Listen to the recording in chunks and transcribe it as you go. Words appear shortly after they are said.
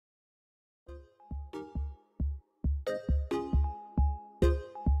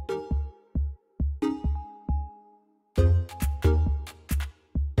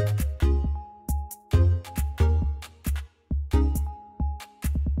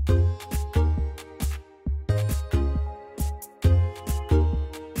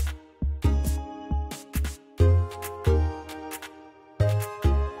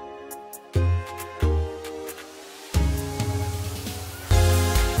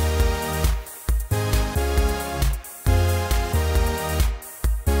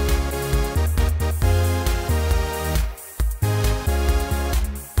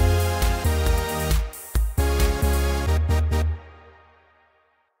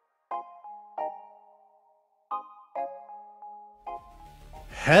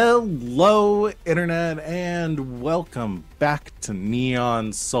Hello, Internet, and welcome back to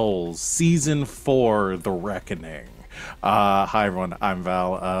Neon Souls, Season 4, The Reckoning. Hi, everyone, I'm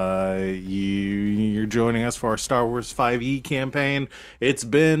Val. You're joining us for our Star Wars 5e campaign. It's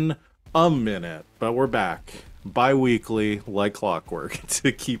been a minute, but we're back bi-weekly like clockwork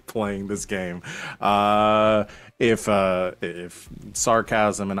to keep playing this game. If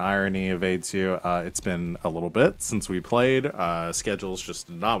sarcasm and irony evades you, it's been a little bit since we played. Schedules just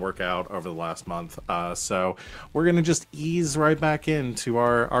did not work out over the last month, so we're gonna just ease right back into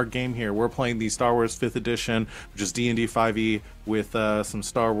our game here. We're playing the Star Wars 5th edition, which is D&D 5e with some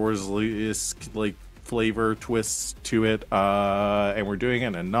Star Wars like flavor twists to it, and we're doing it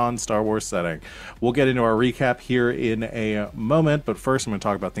in a non-Star Wars setting. We'll get into our recap here in a moment, but first I'm going to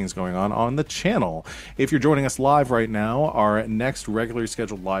talk about things going on the channel. If you're joining us live right now, our next regularly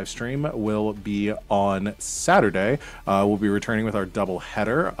scheduled live stream will be on Saturday. We'll be returning with our double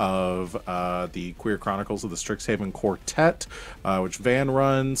header of the Queer Chronicles of the Strixhaven Quartet, which Van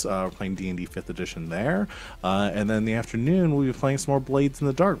runs. We're playing D&D 5th edition there, and then in the afternoon we'll be playing some more Blades in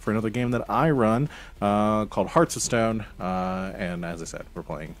the Dark for another game that I run, called Hearts of Stone, and as I said, we're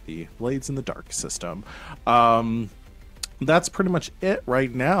playing the Blades in the Dark system. That's pretty much it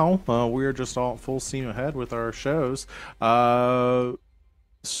right now. We're just all full steam ahead with our shows.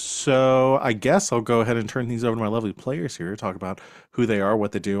 So I guess I'll go ahead and turn these over to my lovely players here to talk about who they are,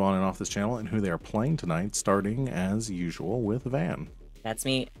 what they do on and off this channel, and who they are playing tonight, starting as usual with Van. That's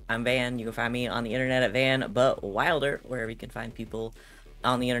me. I'm Van. You can find me on the internet at Van, but Wilder, wherever you can find people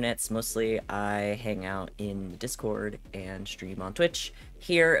on the internets. Mostly I hang out in Discord and stream on Twitch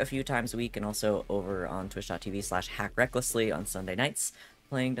here a few times a week, and also over on twitch.tv/hackrecklessly on Sunday nights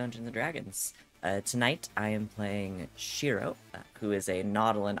playing Dungeons and Dragons. Tonight I am playing Shiiro, who is a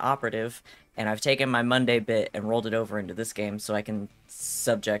Nautilin operative, and I've taken my Monday bit and rolled it over into this game so I can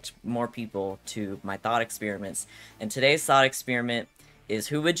subject more people to my thought experiments. And today's thought experiment is,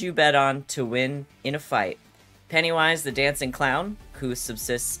 who would you bet on to win in a fight? Pennywise the Dancing Clown, who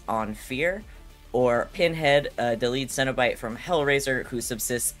subsists on fear, or Pinhead, the lead Cenobite from Hellraiser, who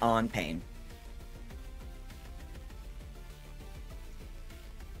subsists on pain?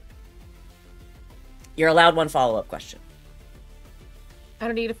 You're allowed one follow-up question. I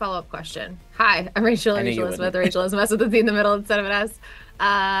don't need a follow-up question. Hi, I'm Rachel Elizabeth with the Z in the middle instead of an S.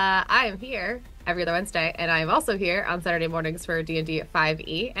 I am here every other Wednesday, and I'm also here on Saturday mornings for D&D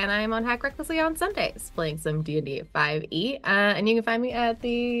 5e, and I'm on Hack Recklessly on Sundays playing some D&D 5e, and you can find me at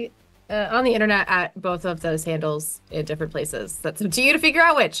the on the internet at both of those handles in different places. That's up to you to figure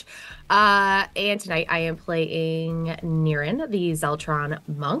out which. And tonight I am playing Nerin, the Zeltron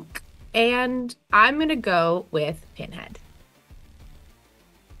monk, and I'm gonna go with Pinhead.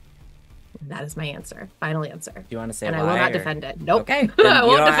 That is my answer. Final answer. Do you want to say and why? I will not defend it. Nope. Okay. I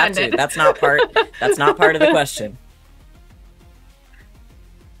won't defend it. That's not part of the question.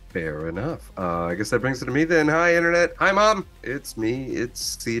 Fair enough. I guess that brings it to me then. Hi, Internet. Hi, Mom. It's me. It's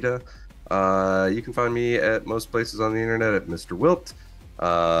Sita. You can find me at most places on the Internet at Mr. Wilt.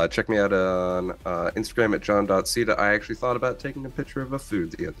 Check me out on Instagram at john.sita. I actually thought about taking a picture of a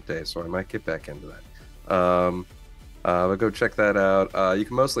food the other day, so I might get back into that. But go check that out. You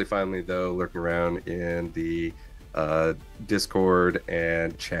can mostly find me, though, lurking around in the Discord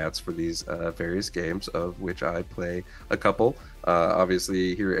and chats for these various games, of which I play a couple.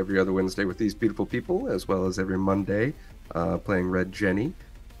 Obviously, here every other Wednesday with these beautiful people, as well as every Monday playing Red Jenny.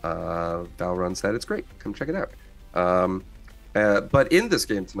 Val runs that. It's great. Come check it out. But in this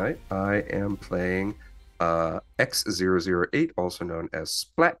game tonight, I am playing X008, also known as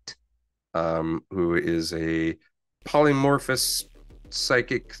Splat, who is a polymorphous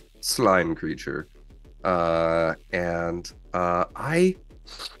psychic slime creature. So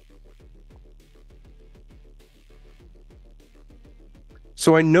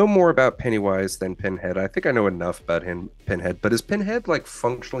I know more about Pennywise than Pinhead. I think I know enough about Pinhead, but is Pinhead like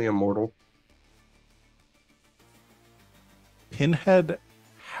functionally immortal? Pinhead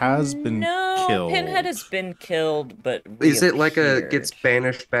has been killed. Pinhead has been killed, but is it like gets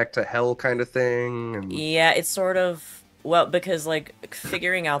banished back to hell kind of thing? Yeah, it's sort of, well, because like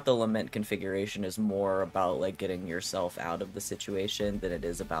figuring out the lament configuration is more about like getting yourself out of the situation than it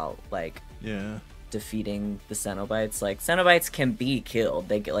is about like defeating the Cenobites. Like Cenobites can be killed.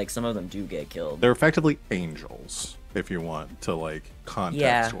 They get, like, some of them do get killed. They're effectively angels, if you want to like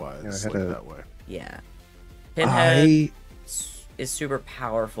context-wise look that way. Yeah. Pinhead is super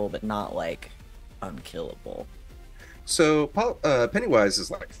powerful, but not like unkillable. So Pennywise is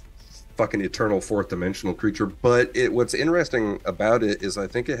like fucking eternal fourth dimensional creature, but what's interesting about it is I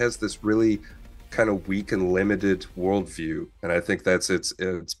think it has this really kind of weak and limited worldview, and I think that's its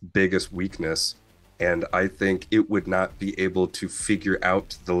biggest weakness. And I think it would not be able to figure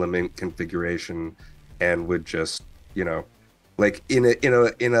out the limit configuration, and would just, you know, like in a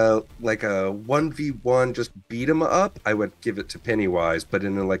like a 1v1 just beat 'em up, I would give it to Pennywise. But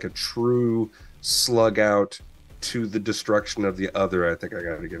in like a true slug out to the destruction of the other, I think I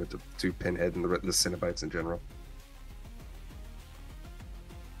got to give it to Pinhead and the Cenobites in general.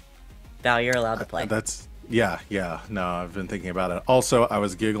 Val, you're allowed to play. Yeah. No, I've been thinking about it. Also, I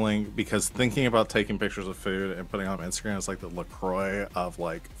was giggling because thinking about taking pictures of food and putting on Instagram is like the LaCroix of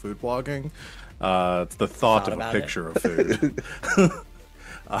like food blogging. It's the thought of a picture of food.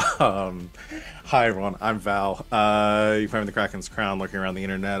 Hi everyone, I'm Val. You find me the Kraken's Crown looking around the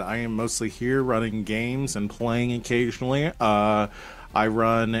internet. I am mostly here running games and playing occasionally. I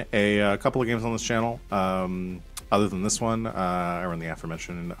run a couple of games on this channel. Other than this one, I run the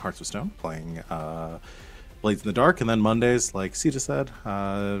aforementioned Hearts of Stone, playing Blades in the Dark, and then Mondays, like Sita said,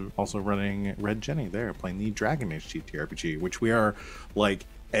 also running Red Jenny there, playing the Dragon Age TTRPG, which we are like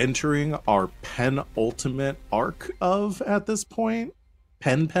entering our penultimate arc of at this point.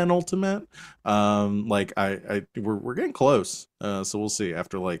 Penultimate. We're getting close. So we'll see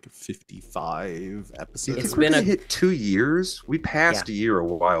after like 55 episodes. It's been hit 2 years. We passed a year a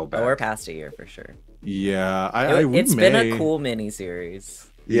while back. Oh, we're past a year for sure. Yeah, it's been a cool mini-series.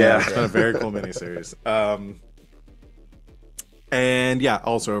 Yeah, it's been a very cool mini-series. And yeah,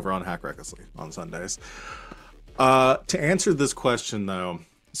 also over on Hack Recklessly on Sundays. To answer this question though,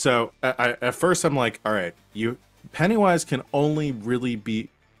 so at first I'm like, all right, Pennywise can only really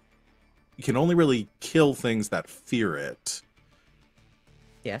kill things that fear it.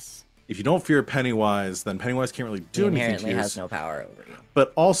 Yes. If you don't fear Pennywise, then Pennywise can't really do anything to you. Inherently has no power over you.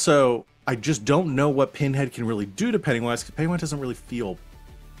 But also, I just don't know what Pinhead can really do to Pennywise, because Pennywise doesn't really feel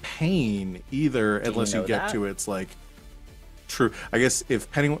pain either, unless you get to its like true. I guess if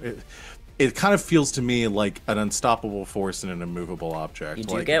Pennywise, it kind of feels to me like an unstoppable force and an immovable object. You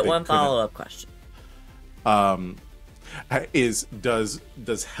do get one follow-up question. Does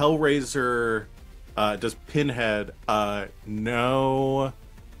Hellraiser, does Pinhead know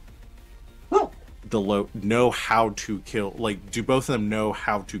how to kill? Like, do both of them know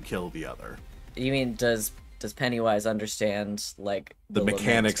how to kill the other? You mean does Pennywise understand like the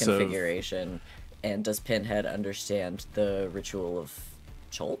mechanics configuration, and does Pinhead understand the ritual of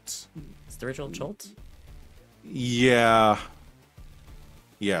Cholt? Is the ritual of Cholt? Yeah.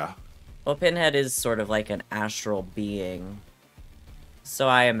 Well, Pinhead is sort of like an astral being, so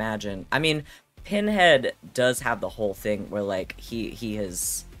I imagine. I mean, Pinhead does have the whole thing where like he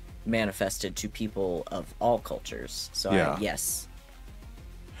has manifested to people of all cultures. So yes.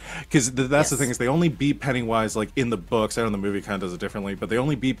 Because that's the thing, is they only beat Pennywise like in the books. I know the movie kind of does it differently, but they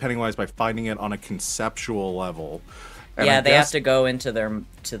only beat Pennywise by fighting it on a conceptual level. And yeah, they have to go into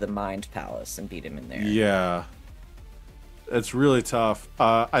the Mind Palace and beat him in there. Yeah. It's really tough.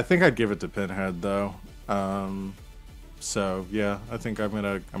 I think I'd give it to Pinhead though. So yeah, I think I'm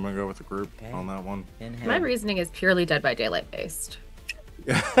gonna go with the group on that one. Pinhead. My reasoning is purely Dead by Daylight based.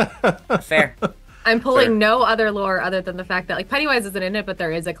 Fair. I'm pulling no other lore other than the fact that like Pennywise isn't in it, but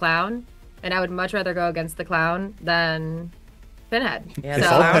there is a clown, and I would much rather go against the clown than Pinhead. Yeah,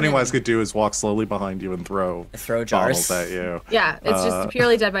 if all Pennywise could do is walk slowly behind you and throw jars bottles at you. Yeah, it's just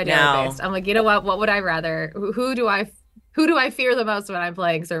purely Dead by Daylight based. I'm like, you know what? What would I rather? Who do I fear the most when I'm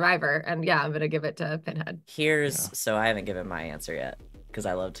playing Survivor? And yeah, I'm gonna give it to Pinhead. So I haven't given my answer yet, because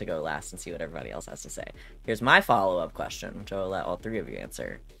I love to go last and see what everybody else has to say. Here's my follow-up question, which I'll let all three of you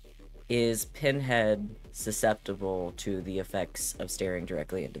answer. Is Pinhead susceptible to the effects of staring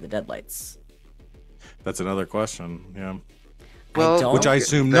directly into the deadlights? That's another question, yeah. Well, which I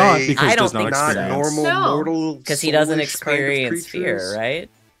assume not, because he does not experience normal mortal, because he doesn't experience kind of fear, right?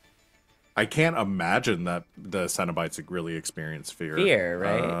 I can't imagine that the Cenobites really experience fear. Fear,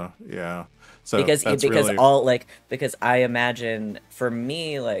 right? Yeah. So because really... because I imagine, for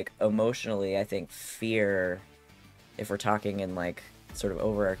me, like emotionally, I think fear, if we're talking in like sort of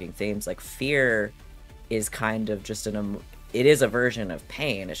overarching themes, like fear is kind of just it is a version of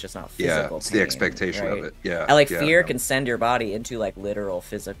pain. It's just not physical it's pain, the expectation right? of it. Yeah. And like fear can send your body into like literal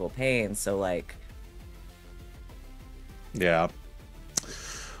physical pain. So like, yeah.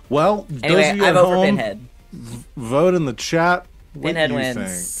 Well, anyway, I vote for Pinhead. Vote in the chat. Pinhead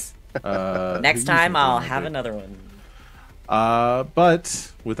wins. Next time I'll have another one.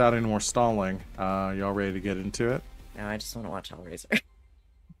 But without any more stalling, y'all ready to get into it? No, I just want to watch Hellraiser.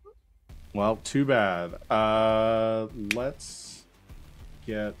 Well, too bad. Let's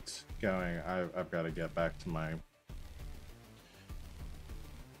get going. I've got to get back to my...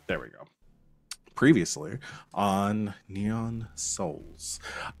 There we go. previously on Neon Souls.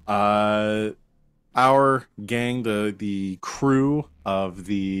 Our gang, the crew of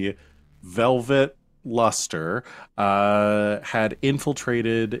the Velvet Luster, had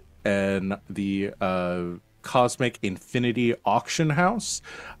infiltrated the Cosmic Infinity Auction House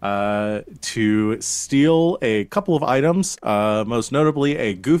to steal a couple of items, most notably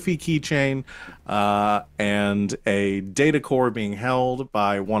a Goofy keychain and a data core being held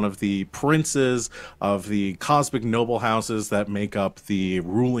by one of the princes of the cosmic noble houses that make up the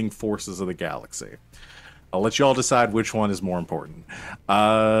ruling forces of the galaxy. I'll let you all decide which one is more important.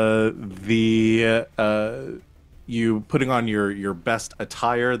 You putting on your best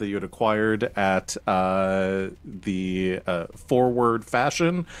attire that you had acquired at the Forward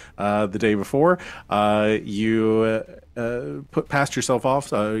Fashion the day before. You passed yourself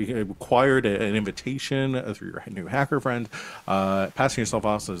off. You acquired an invitation through your new hacker friend, passing yourself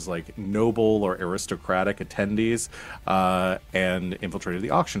off as like noble or aristocratic attendees, and infiltrated the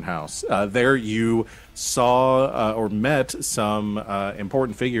auction house. There you saw or met some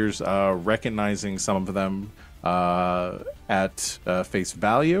important figures, recognizing some of them at face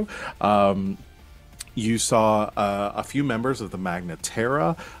value. You saw a few members of the Magna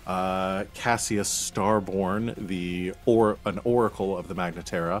Terra, Cassius Starborn, an oracle of the Magna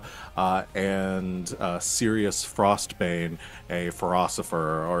Terra, and Sirius Frostbane, a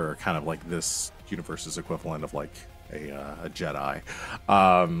philosopher, or kind of like this universe's equivalent of like a Jedi.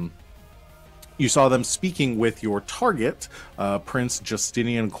 You saw them speaking with your target, Prince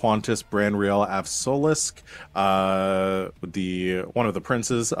Justinian Quantus Branriel Avsolisk, one of the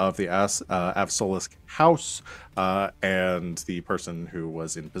princes of the Avsolisk house, and the person who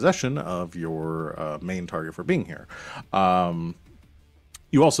was in possession of your main target for being here.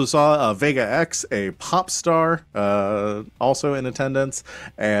 You also saw Vega X, a pop star, also in attendance,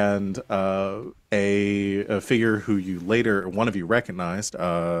 and a figure who one of you recognized,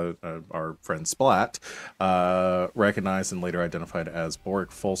 our friend Splat, recognized and later identified as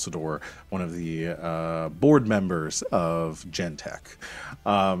Boric Folsador, one of the board members of Gentech.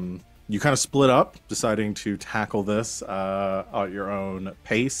 You kind of split up, deciding to tackle this at your own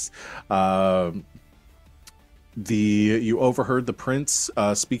pace. You overheard the prince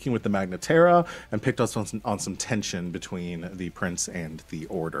speaking with the Magna Terra and picked up on some tension between the prince and the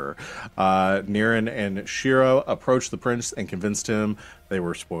order. Nerin and Shiiro approached the prince and convinced him they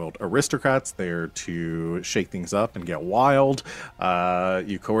were spoiled aristocrats there to shake things up and get wild.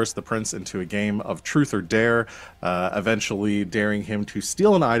 You coerced the prince into a game of truth or dare, eventually daring him to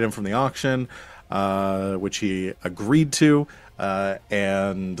steal an item from the auction, which he agreed to.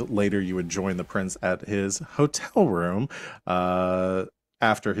 And later you would join the prince at his hotel room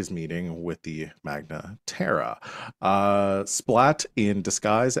after his meeting with the Magna Terra. Splat, in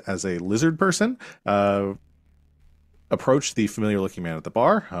disguise as a lizard person, approached the familiar-looking man at the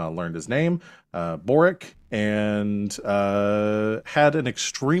bar, learned his name, Boric, and had an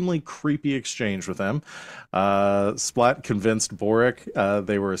extremely creepy exchange with him. Splat convinced Boric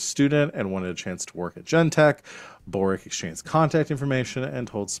they were a student and wanted a chance to work at Gentech. Boric exchanged contact information and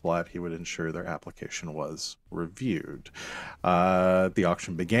told Splat he would ensure their application was reviewed. The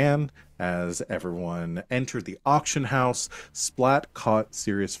auction began. As everyone entered the auction house, Splat caught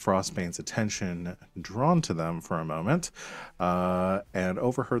Sirius Frostbane's attention, drawn to them for a moment, and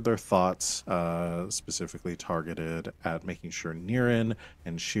overheard their thoughts, specifically targeted at making sure Nerin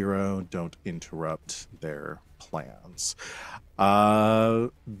and Shiiro don't interrupt their plans.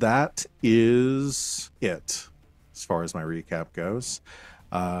 That is it, as far as my recap goes.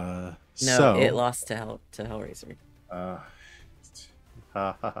 It lost to Hellraiser.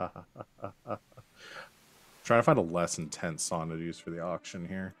 Trying to find a less intense song to use for the auction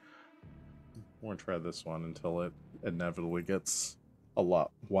here. We'll try this one until it inevitably gets a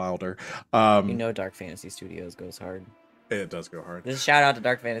lot wilder. Dark Fantasy Studios goes hard. It does go hard. Just shout out to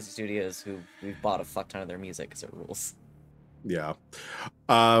Dark Fantasy Studios, who we've bought a fuck ton of their music because it rules. Yeah.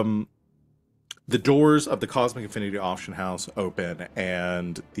 The doors of the Cosmic Infinity Auction House open,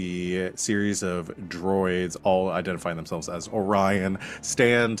 and the series of droids, all identifying themselves as Orion,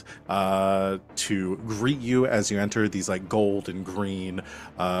 stand to greet you as you enter. These like gold and green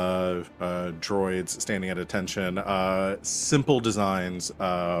droids standing at attention. Simple designs,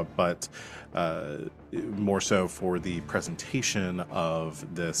 but more so for the presentation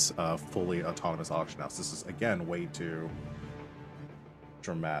of this fully autonomous auction house. This is, again, way too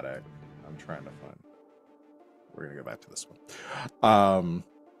dramatic. I'm trying to find. We're gonna go back to this one.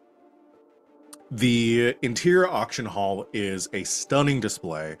 The interior auction hall is a stunning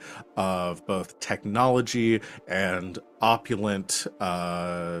display of both technology and opulent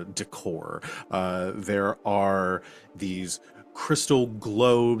decor. There are these crystal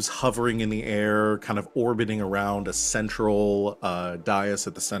globes hovering in the air, kind of orbiting around a central dais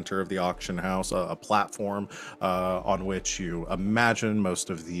at the center of the auction house, a platform on which you imagine most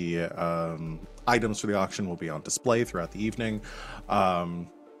of the items for the auction will be on display throughout the evening.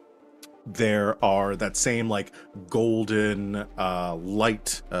 There are that same like golden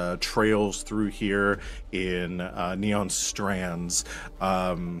light trails through here in neon strands.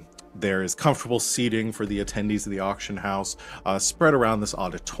 There is comfortable seating for the attendees of the auction house spread around this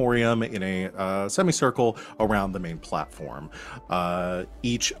auditorium in a semicircle around the main platform.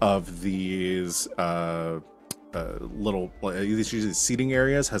 Each of these these usually seating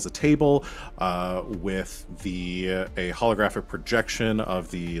areas has a table with a holographic projection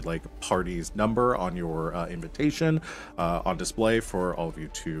of the like party's number on your invitation on display for all of you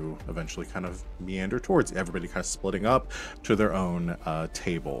to eventually kind of meander towards, everybody kind of splitting up to their own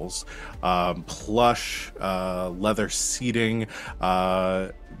tables. Plush leather seating,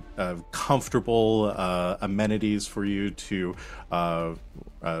 comfortable amenities for you to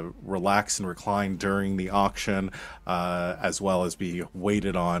relax and recline during the auction, as well as be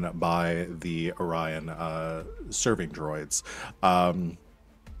waited on by the Orion serving droids.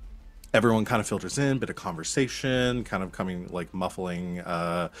 Everyone kind of filters in, bit of conversation, kind of coming like muffling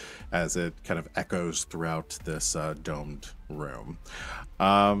as it kind of echoes throughout this domed room.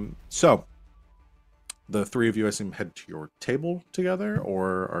 So the three of you, I assume, head to your table together,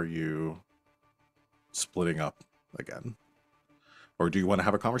 or are you splitting up again? Or do you want to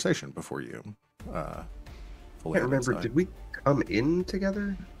have a conversation before you fully I can't remember, inside? did we come in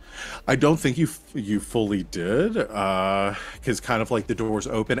together? I don't think you fully did, because kind of like the doors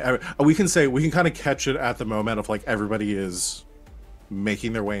open. We can kind of catch it at the moment of like everybody is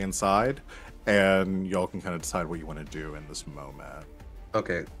making their way inside, and y'all can kind of decide what you want to do in this moment.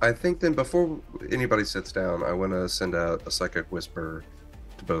 Okay, I think then before anybody sits down, I want to send out a psychic whisper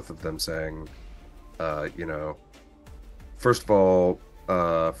to both of them saying, first of all,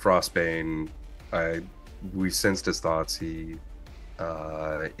 Frostbane, we sensed his thoughts. He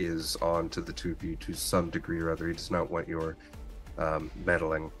is on to the two of you to some degree or other. He does not want your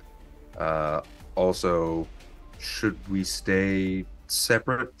meddling. Also, should we stay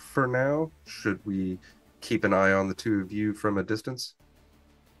separate for now? Should we keep an eye on the two of you from a distance?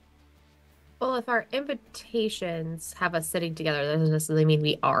 Well, if our invitations have us sitting together, that doesn't necessarily mean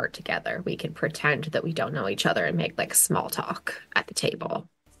we are together. We can pretend that we don't know each other and make like small talk at the table.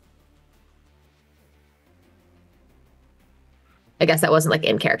 I guess that wasn't like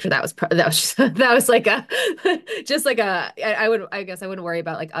in character. That was like a just like a I guess I wouldn't worry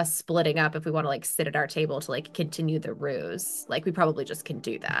about like us splitting up if we want to like sit at our table to like continue the ruse. Like we probably just can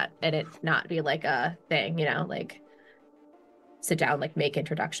do that and it not be like a thing, like sit down, like make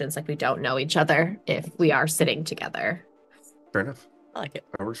introductions like we don't know each other if we are sitting together. Fair enough. I like it.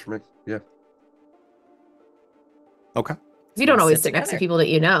 That works for me. Yeah. Okay. You don't always sit sit next to together. people that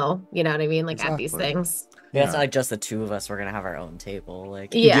you know what I mean? Like at these Exactly. things. Yeah, it's not like just the two of us. We're gonna have our own table.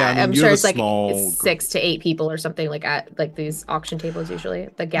 Like, Yeah, I mean, I'm you sure have a it's like small 6 to 8 people or something like at like these auction tables usually.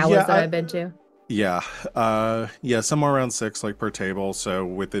 The galas that I've been to. Yeah, somewhere around 6 like per table. So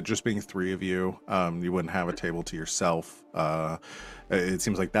with it just being 3 of you, you wouldn't have a table to yourself. It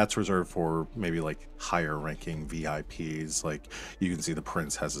seems like that's reserved for maybe like higher ranking VIPs. Like you can see the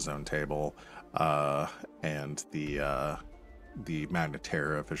prince has his own table, and the Magna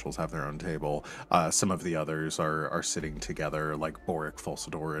officials have their own table. Some of the others are sitting together, like Boric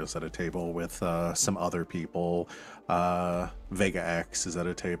Fulsador is at a table with some other people. Vega X is at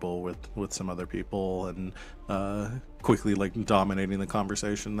a table with some other people and quickly like dominating the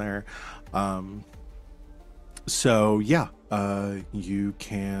conversation there. So yeah, you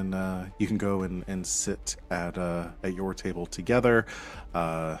can go and sit at your table together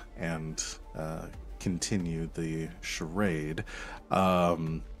and continue the charade.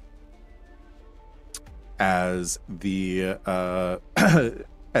 As the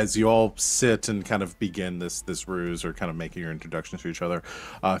as you all sit and kind of begin this ruse or kind of making your introductions to each other,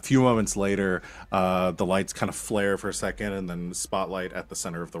 a few moments later, the lights kind of flare for a second and then spotlight at the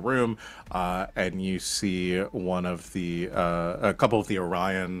center of the room, and you see a couple of the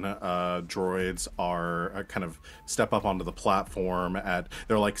Orion droids are kind of step up onto the platform. There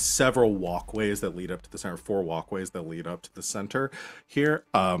are like several walkways that lead up to the center, 4 walkways that lead up to the center here,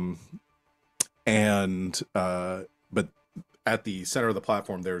 but at the center of the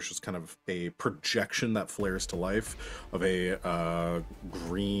platform, there's just kind of a projection that flares to life of a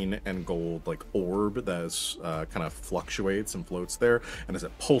green and gold like orb that's kind of fluctuates and floats there. And as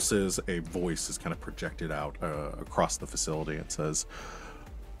it pulses, a voice is kind of projected out across the facility. It says,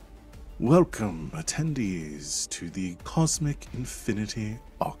 "Welcome, attendees, to the Cosmic Infinity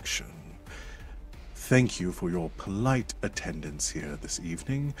Auction. Thank you for your polite attendance here this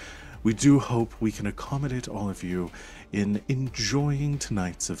evening. We do hope we can accommodate all of you in enjoying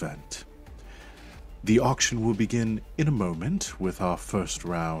tonight's event. The auction will begin in a moment with our first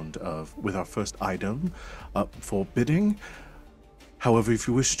item up for bidding. However, if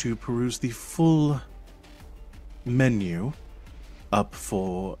you wish to peruse the full menu up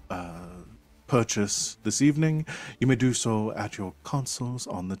for purchase this evening, you may do so at your consoles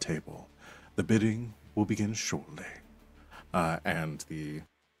on the table. The bidding will begin shortly." And the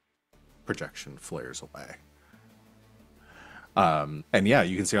projection flares away. And yeah,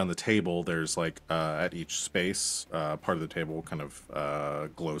 you can see on the table, there's like at each space, part of the table kind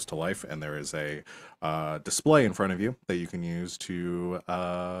of glows to life, and there is a display in front of you that you can use to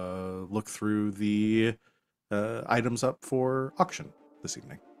look through the items up for auction this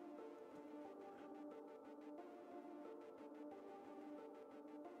evening.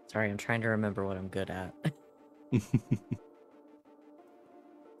 Sorry, I'm trying to remember what I'm good at.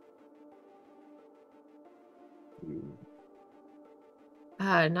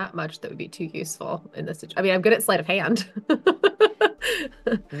 Not much that would be too useful in this situation. I mean, I'm good at sleight of hand.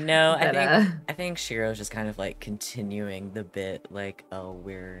 No, But, I think Shiro's just kind of like continuing the bit, like, oh,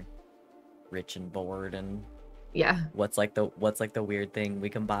 we're rich and bored, and yeah. what's like the weird thing we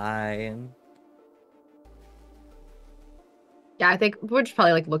can buy, and Yeah, I think we're just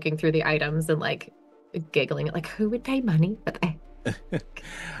probably like looking through the items and like giggling at like who would pay money for that?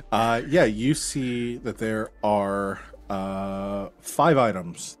 Yeah, you see that there are 5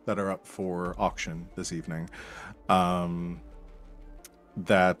 items that are up for auction this evening.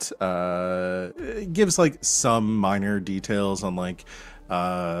 That gives like some minor details on like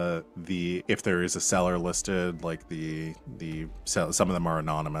if there is a seller listed, like some of them are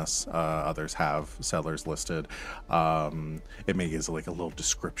anonymous, others have sellers listed. It may give like a little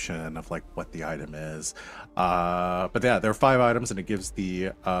description of like what the item is, but yeah, there are 5 items, and it gives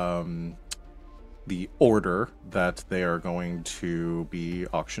the order that they are going to be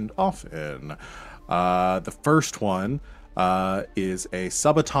auctioned off in. The first one is a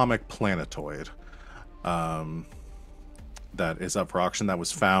subatomic planetoid that is up for auction, that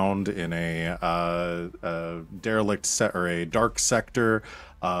was found in a derelict or a dark sector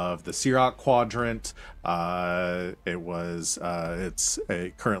of the Sirak quadrant. It's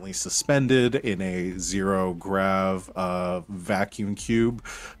currently suspended in a 0 grav vacuum cube,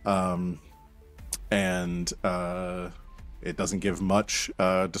 and it doesn't give much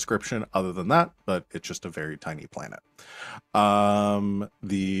description other than that, but it's just a very tiny planet.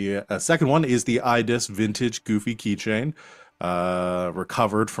 The second one is the IDIS vintage goofy keychain,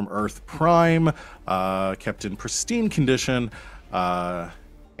 recovered from Earth Prime, kept in pristine condition,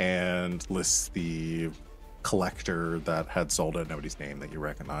 and lists the collector that had sold it, nobody's name that you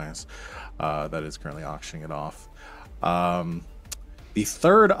recognize, that is currently auctioning it off. The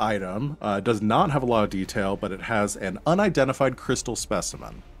third item does not have a lot of detail, but it has an unidentified crystal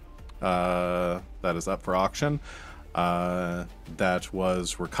specimen that is up for auction, that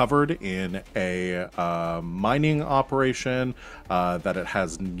was recovered in a mining operation, that it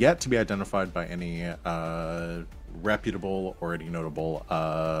has yet to be identified by any reputable or any notable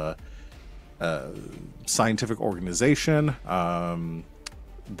scientific organization,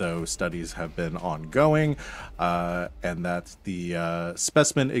 though studies have been ongoing, and that the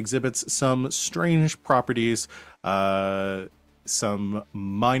specimen exhibits some strange properties, some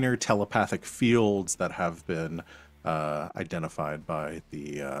minor telepathic fields that have been identified by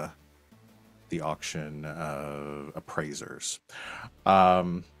the auction appraisers.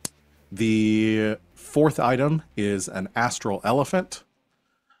 The fourth item is an astral elephant,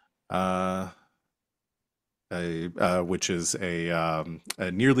 which is a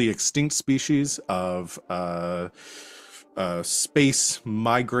nearly extinct species of space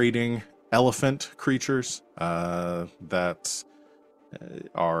migrating elephant creatures that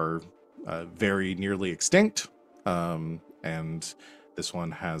are very nearly extinct, and this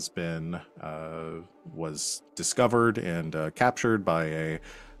one has been was discovered and captured by a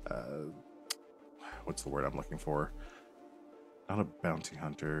what's the word I'm looking for? Not a bounty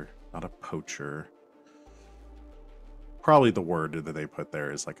hunter, not a poacher. probably the word that they put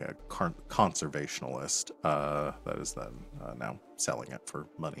there is like a conservationalist that is then now selling it for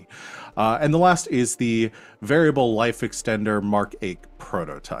money. And the last is the variable life extender Mark 8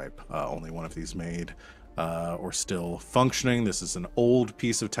 prototype. Only one of these made or still functioning. This is an old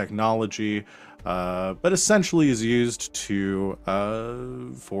piece of technology, but essentially is used to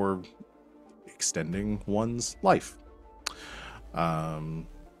for extending one's life.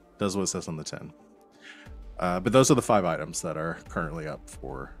 Does what it says on the tin. But those are the 5 items that are currently up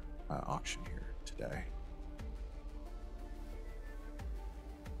for auction here today.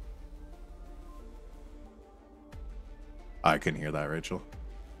 I couldn't hear that, Rachel.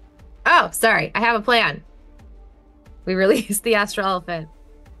 Oh, sorry. I have a plan. We release the astral elephant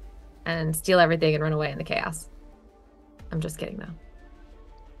and steal everything and run away in the chaos. I'm just kidding,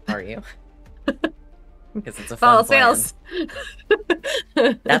 though. Are you? Because it's a fun plan. Fails.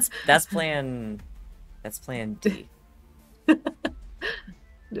 That's plan. That's plan D.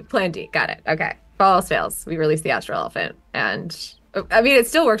 Plan D. Got it. Okay. Falls fails. We release the astral elephant, and I mean, it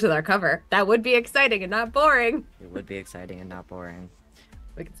still works with our cover. That would be exciting and not boring. It would be exciting and not boring.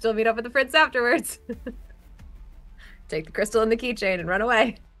 We can still meet up with the Fritz afterwards. Take the crystal and the keychain and run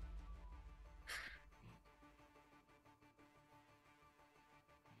away.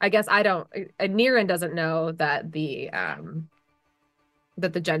 I guess I don't. Nerin doesn't know that the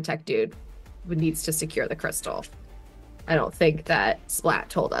Gentech dude needs to secure the crystal. I don't think that Splat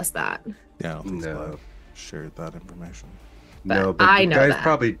told us that. Yeah, I don't think Splat shared that information. But I you know guys that.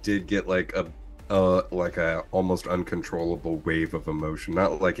 probably did get like a almost uncontrollable wave of emotion.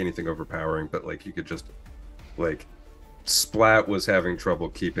 Not like anything overpowering, but like you could just like Splat was having trouble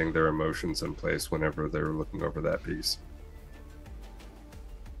keeping their emotions in place whenever they were looking over that piece.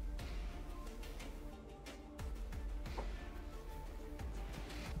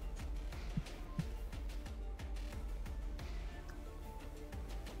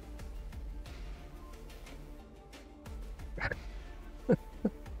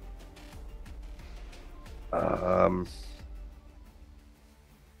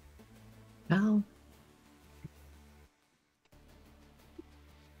 Oh.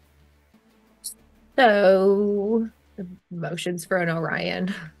 So, emotions for an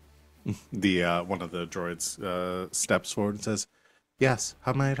Orion. The one of the droids steps forward and says, "Yes,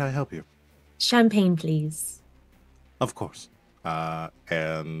 how might I help you?" Champagne, please. Of course.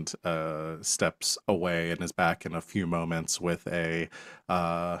 And steps away and is back in a few moments with a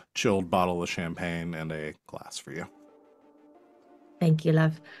chilled bottle of champagne and a glass for you. Thank you,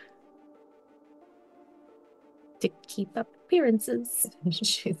 love. To keep up appearances.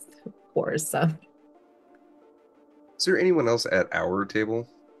 She pours some. Is there anyone else at our table?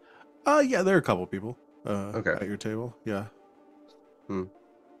 Yeah, there are a couple people okay. at your table. Yeah.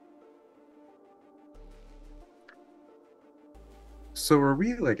 So are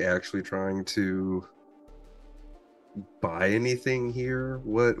we like actually trying to buy anything here?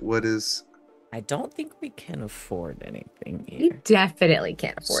 What is? I don't think we can afford anything You here. definitely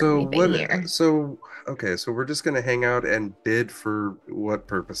can't afford anything here. So okay, so we're just gonna hang out and bid for what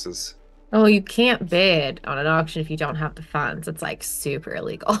purposes? Oh, you can't bid on an auction if you don't have the funds. It's like super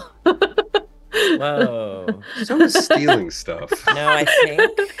illegal. Whoa. So is stealing stuff. No, I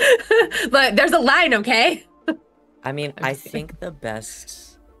think. But there's a line, okay? I mean, I think the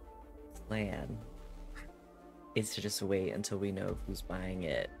best plan is to just wait until we know who's buying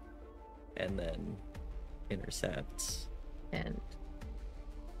it and then intercept and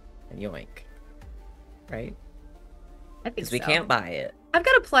yoink. Right? I think Because we so. can't buy it. I've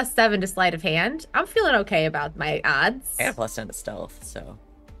got a +7 to sleight of hand. I'm feeling okay about my odds. I got a +10 to stealth, so.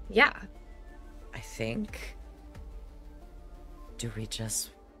 Yeah. I think. Do we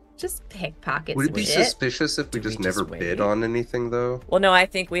just pickpocket Would it some be shit? suspicious if we Do we just just never wait? bid on anything though? Well, no, I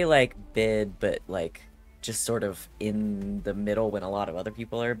think we like bid, but like just sort of in the middle when a lot of other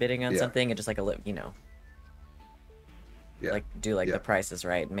people are bidding on Yeah. something, and just like Yeah. like do like Yeah. the prices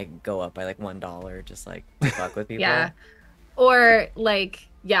right and make it go up by like $1, just like to fuck with people. Yeah. Or like,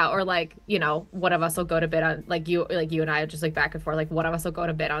 one of us will go to bid on you and I just like back and forth, like one of us will go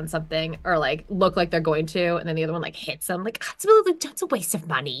to bid on something or like look like they're going to, and then the other one like hits them, like that's a waste of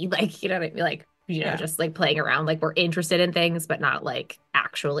money. Like, you know what I mean? Like, Yeah. just like playing around, like we're interested in things, but not like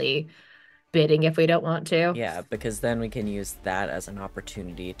actually bidding if we don't want to. Yeah, because then we can use that as an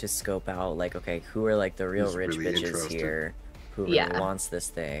opportunity to scope out like, okay, who are like the real Who's rich really bitches interested. here? Who really Yeah. wants this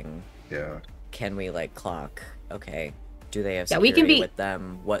thing? Yeah. Can we like clock? Okay, do they have Yeah, security we can be- with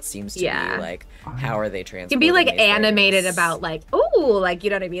them? What seems to Yeah. be like? How are they transporting? Can be like these animated things? about like, oh, like, you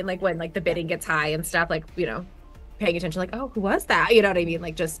know what I mean? Like when like the bidding gets high and stuff, like, paying attention, like, oh, who was that? You know what I mean?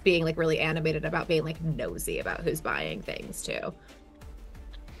 Like just being like really animated about being like nosy about who's buying things too.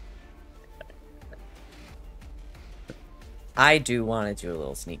 I do want to do a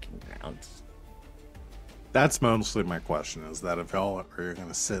little sneaking around. That's mostly my question, is that if y'all are you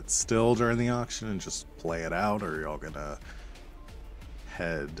gonna sit still during the auction and just play it out, or are y'all gonna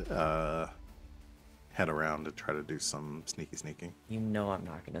head around and try to do some sneaking? You know I'm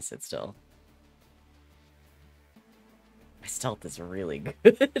not gonna sit still. My stealth is really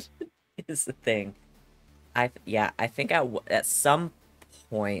good. Is the thing. I think at some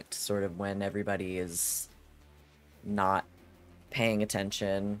point, sort of when everybody is not paying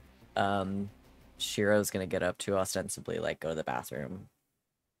attention, Shiro's gonna get up to ostensibly like go to the bathroom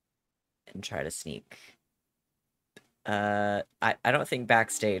and try to sneak. I don't think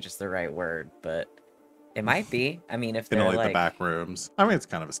backstage is the right word, but it might be. I mean, if they're like the back rooms. I mean, it's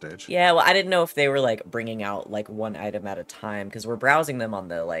kind of a stage. Yeah, well, I didn't know if they were like bringing out like one item at a time because we're browsing them on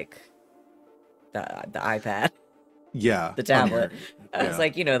the like the iPad. Yeah. The tablet. I was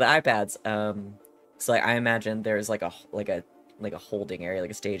like, the iPads. So like I imagine there's like a holding area,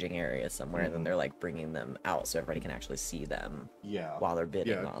 like a staging area somewhere, and then they're like bringing them out so everybody can actually see them. Yeah. While they're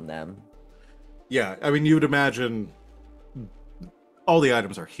bidding on them. Yeah, I mean, you would imagine all the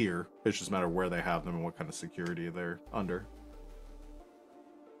items are here. It's just a matter of where they have them and what kind of security they're under.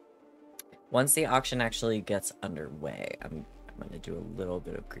 Once the auction actually gets underway, I'm gonna do a little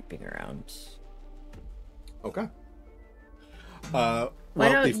bit of creeping around. Okay. Why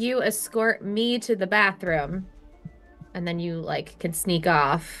don't you escort me to the bathroom, and then you like can sneak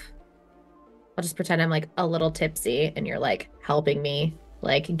off. I'll just pretend I'm like a little tipsy, and you're like helping me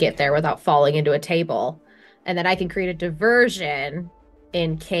like get there without falling into a table, and then I can create a diversion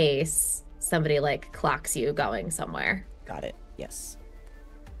in case somebody like clocks you going somewhere. Got it. Yes.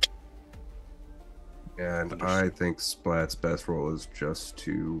 And I think Splat's best role is just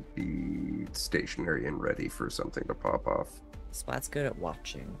to be stationary and ready for something to pop off. Splat's good at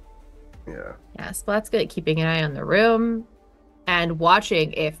watching. Yeah. Yeah, Splat's good at keeping an eye on the room and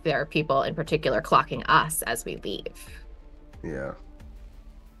watching if there are people in particular clocking us as we leave. Yeah.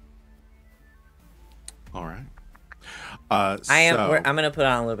 All right. I'm gonna put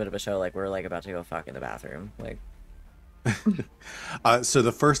on a little bit of a show, like we're like about to go fuck in the bathroom, like. So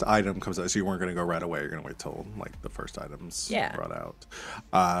the first item comes out. So you weren't going to go right away. You're going to wait till like the first item's brought out.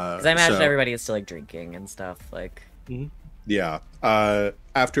 Because I imagine everybody is still like drinking and stuff. Like. Mm-hmm. Yeah.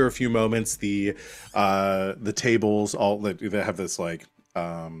 After a few moments, the tables all they have this like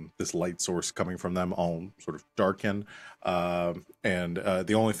this light source coming from them all sort of darken, and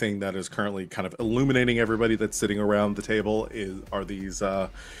the only thing that is currently kind of illuminating everybody that's sitting around the table are these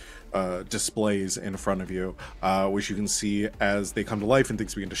displays in front of you, which you can see as they come to life and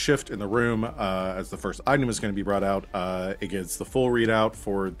things begin to shift in the room. As the first item is going to be brought out, it gets the full readout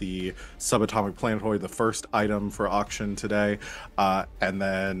for the subatomic planetoid, the first item for auction today, and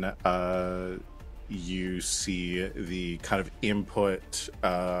then you see the kind of input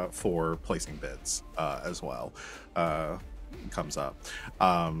for placing bids as well comes up.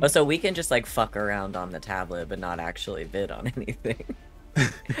 So we can just like fuck around on the tablet but not actually bid on anything.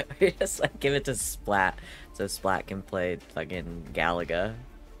 We just like give it to Splat so Splat can play fucking Galaga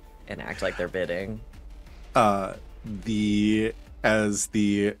and act like they're bidding. As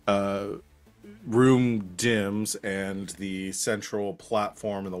the room dims and the central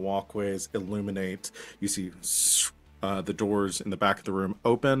platform and the walkways illuminate, you see the doors in the back of the room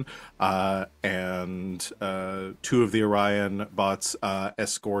open, and two of the Orion bots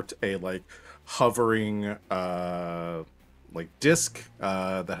escort a like hovering like disc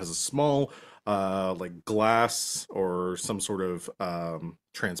that has a small like glass or some sort of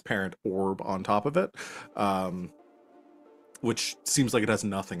transparent orb on top of it, which seems like it has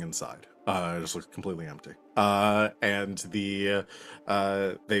nothing inside. It just looks completely empty. And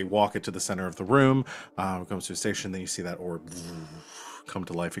they walk it to the center of the room, comes to a station, then you see that orb come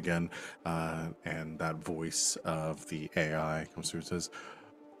to life again, and that voice of the AI comes through and says,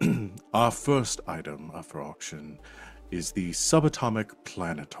 "Our first item for auction is the subatomic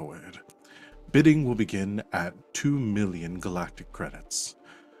planetoid. Bidding will begin at 2 million galactic credits."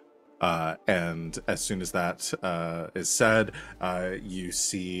 And as soon as that is said, you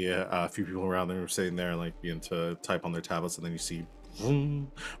see a few people around there sitting there like begin to type on their tablets, and then you see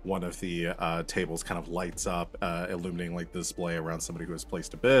one of the tables kind of lights up, illuminating like the display around somebody who has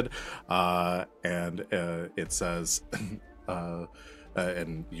placed a bid, and it says,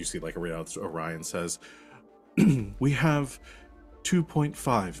 and you see like a readout. Orion says, "We have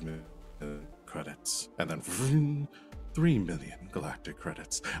 2.5 million credits," and then 3 million galactic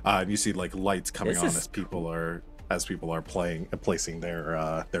credits. And you see like lights coming on as people are as people are placing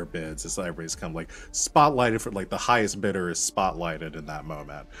their bids. It's everybody's kind of like spotlighted for like the highest bidder is spotlighted in that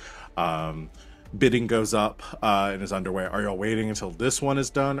moment. Bidding goes up and is underway. Are y'all waiting until this one is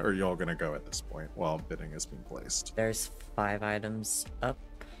done, or are y'all gonna go at this point while bidding is being placed? There's 5 items up.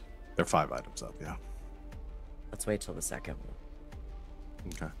 There are 5 items up, yeah. Let's wait till the second one.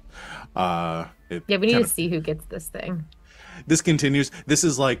 Okay. Yeah, we need to see who gets this thing. This continues. This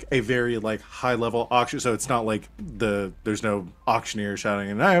is like a very like high level auction, so it's not like there's no auctioneer shouting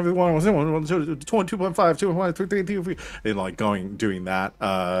and everyone was in 2.5, 2.5, 3, 3, and like doing that.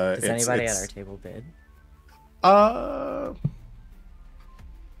 Does anybody at our table bid? Let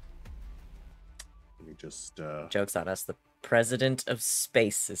me just Joke's on us. The president of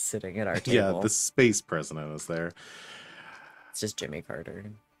space is sitting at our table. Yeah, the space president is there. It's just Jimmy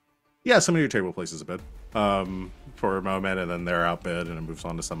Carter. Yeah, some of your table places a bid for a moment, and then they're outbid, and it moves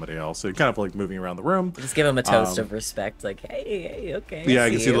on to somebody else. So you're kind of like moving around the room. Just give them a toast of respect, like, hey, okay. Yeah, I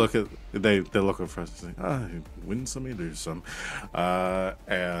can see. Look at they're looking for us. Like, win some, you lose some,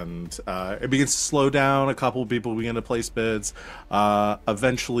 and it begins to slow down. A couple of people begin to place bids,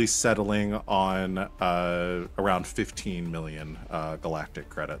 eventually settling on around 15 million galactic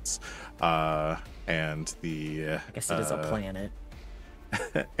credits, and the. I guess it is a planet.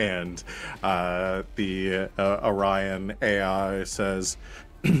 And the Orion AI says,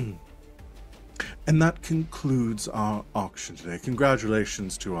 and that concludes our auction today.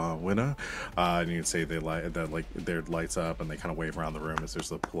 Congratulations to our winner. And you can see they their lights up and they kind of wave around the room as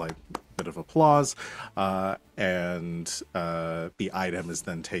there's a polite bit of applause. And the item is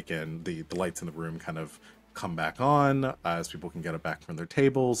then taken. The lights in the room kind of come back on as people can get it back from their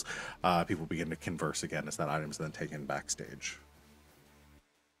tables. People begin to converse again as that item is then taken backstage.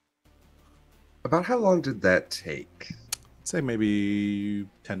 About how long did that take? I'd say maybe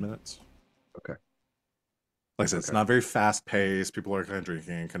 10 minutes. Okay. Like I said, it's not very fast paced. People are kind of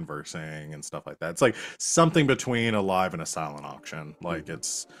drinking and conversing and stuff like that. It's like something between a live and a silent auction. Like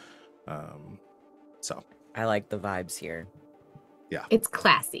it's, so. I like the vibes here. Yeah. It's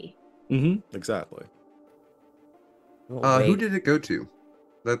classy. Mm-hmm. Exactly. Who did it go to?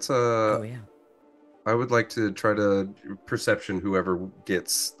 That's Oh yeah. I would like to try to perception whoever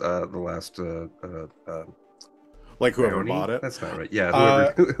gets the last like whoever brownie? bought it. That's not right.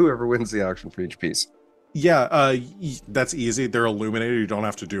 Yeah, whoever wins the auction for each piece. Yeah, that's easy. They're illuminated. You don't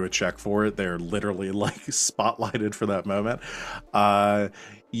have to do a check for it. They're literally like spotlighted for that moment.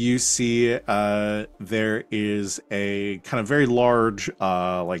 You see there is a kind of very large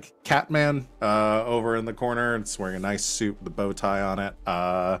like cat man over in the corner. It's wearing a nice suit with a bow tie on it.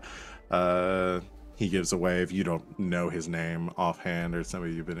 He gives a wave. You don't know his name offhand or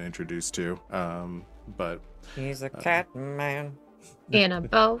somebody you've been introduced to. But he's a cat man in a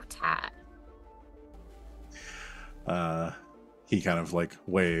bow tie. He kind of like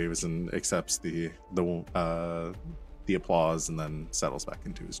waves and accepts the applause and then settles back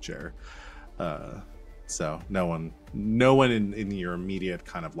into his chair. So no one in your immediate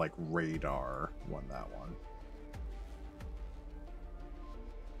kind of like radar won that one.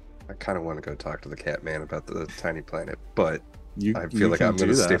 I kind of want to go talk to the cat man about the tiny planet, but I feel you like can I'm going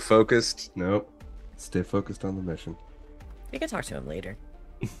do to stay that. focused. Nope. Stay focused on the mission. You can talk to him later.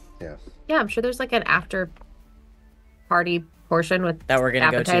 Yeah. Yeah, I'm sure there's like an after party portion with That we're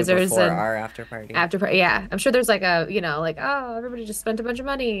gonna go to appetizers before and our after party. yeah, I'm sure there's like a, you know, like, oh, everybody just spent a bunch of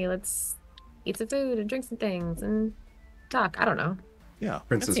money. Let's eat some food and drink some things and talk. I don't know. Yeah. That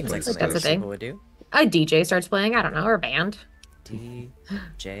Princess seems like Princess. something That's a thing. people would do. A DJ starts playing. I don't know, or a band.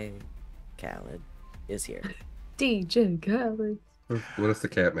 DJ Khaled is here. DJ Khaled. What if the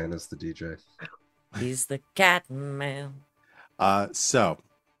cat man is the DJ? He's the cat man. So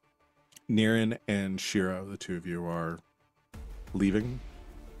Nerin and Shiiro, the two of you are leaving.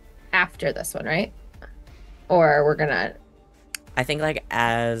 After this one, right? Or we're gonna. I think like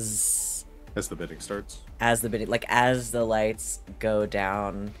as As the bidding starts. as the lights go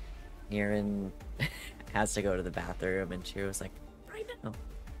down, Nerin has to go to the bathroom, and she was like,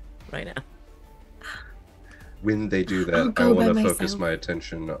 right now. When they do I'll that, I go by want to focus myself. my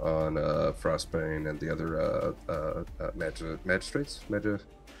attention on Frostbane and the other magistrates. The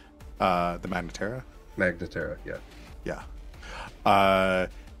Magnetera. Magnetera, yeah. Yeah.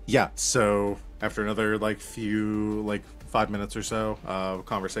 Yeah, so after another like few like 5 minutes or so of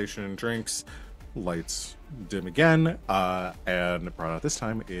conversation and drinks, lights dim again, and brought out this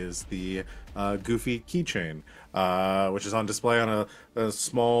time is the goofy keychain, which is on display on a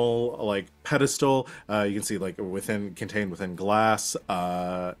small like pedestal. You can see like contained within glass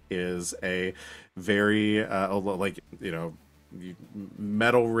is a very like, you know,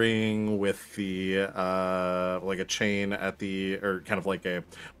 metal ring with the like a chain at the, or kind of like a,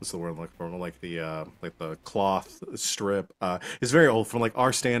 what's the word I'm looking for, like the cloth strip. It's very old from like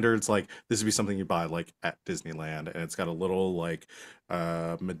our standards. Like this would be something you buy like at Disneyland, and it's got a little like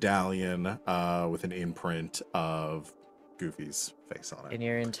medallion with an imprint of Goofy's face on it. In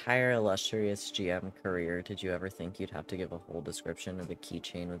your entire illustrious GM career, did you ever think you'd have to give a whole description of a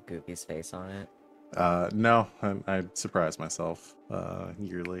keychain with Goofy's face on it? No, I surprise myself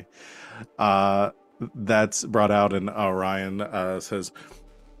yearly. That's brought out, and Ryan says,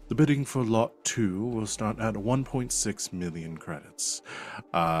 the bidding for Lot 2 will start at 1.6 million credits.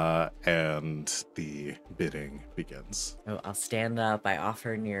 And the bidding begins. Oh, I'll stand up. I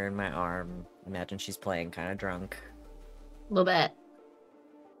offer Nerin my arm. Imagine she's playing kind of drunk. A little bit.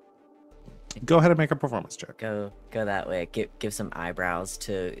 Go ahead and make a performance check. Go that way. Give some eyebrows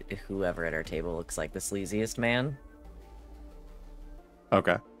to whoever at our table looks like the sleaziest man.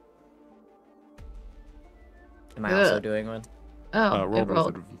 Okay. Am I also doing one? Oh,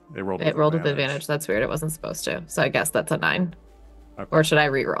 it rolled with advantage. That's weird. It wasn't supposed to. So I guess that's a 9. Okay. Or should I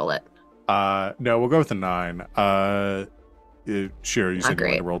re-roll it? No, we'll go with a 9. Sure, you said you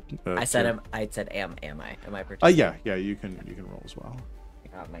wanted to roll. I said am I? Am I participating? Yeah, you can roll as well. I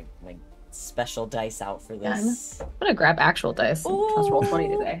got my special dice out for this. I'm gonna grab actual dice. Let's roll 20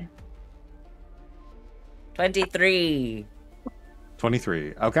 today. 23.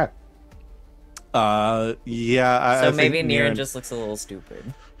 23. Okay. Yeah. So maybe Nerin just looks a little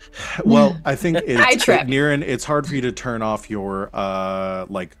stupid. Well, I think Nerin, it's hard for you to turn off your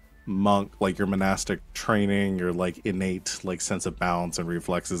like monk, like your monastic training, your like innate like sense of balance and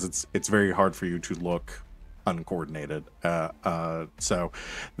reflexes. It's very hard for you to look uncoordinated. So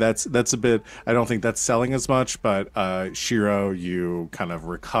that's a bit, I don't think that's selling as much, but Shiiro, you kind of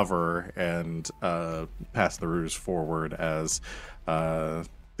recover and pass the ruse forward as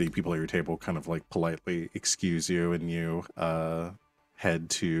the people at your table kind of like politely excuse you, and you head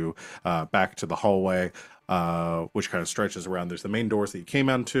to back to the hallway, which kind of stretches around. There's the main doors that you came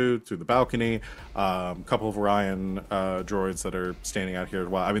into through the balcony, a couple of Orion droids that are standing out here as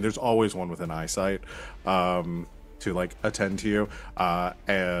well. I mean, there's always one within eyesight to like attend to you,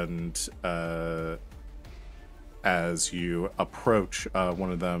 and as you approach,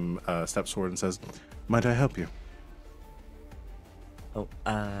 one of them steps forward and says, might I help you? Oh,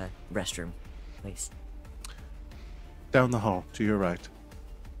 restroom, please. Down the hall to your right.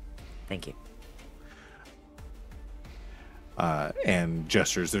 Thank you. And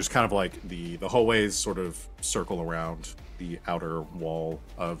gestures. There's kind of like the hallways sort of circle around the outer wall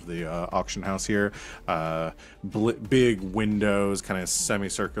of the auction house here. Big windows, kind of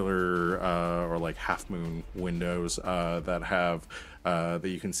semicircular or like half moon windows that have that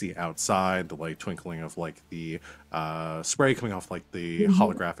you can see outside, the light twinkling of like the spray coming off like the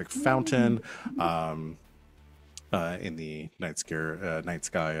holographic fountain in the night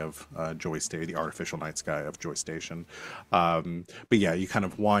sky of Joy Station, the artificial night sky of Joy Station. But yeah, you kind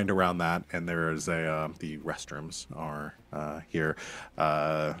of wind around that, and there is the restrooms are here.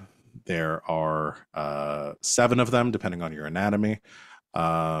 There are 7 of them, depending on your anatomy,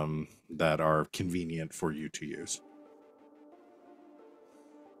 that are convenient for you to use.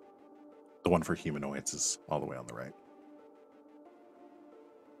 The one for humanoids is all the way on the right.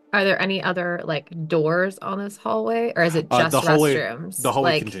 Are there any other like doors on this hallway, or is it just restrooms? The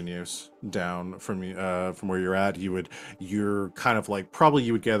hallway continues down from where you're at. You're kind of like, probably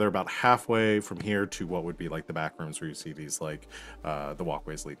you would gather about halfway from here to what would be like the back rooms where you see these like the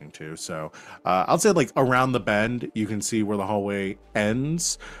walkways leading to. So I'll say like around the bend, you can see where the hallway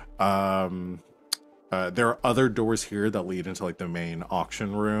ends. There are other doors here that lead into like the main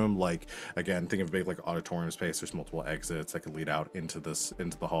auction room. Like, again, think of a big like auditorium space. There's multiple exits that could lead out into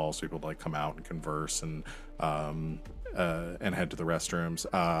the hall, so people like come out and converse and head to the restrooms.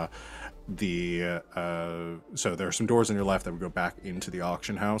 So there are some doors on your left that would go back into the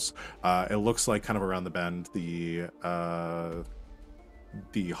auction house. It looks like kind of around the bend,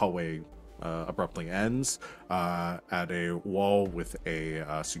 the hallway abruptly ends at a wall with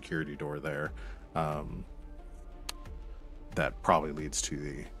a security door there. That probably leads to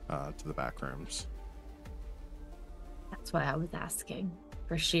the back rooms. That's why I was asking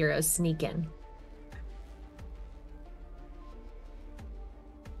for Shiiro's sneak-in.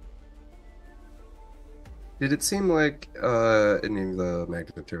 Did it seem like any of the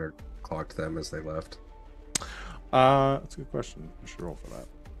magnitude clocked them as they left? That's a good question. I should roll for that.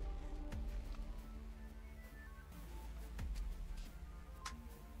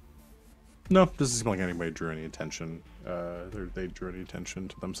 No, doesn't seem like anybody drew any attention. They drew any attention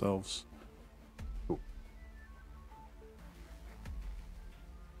to themselves. Ooh.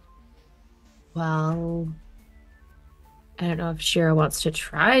 Well, I don't know if Shiiro wants to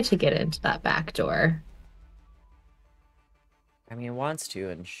try to get into that back door. I mean, wants to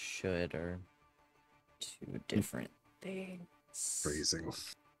and should are two different things. Phrasing.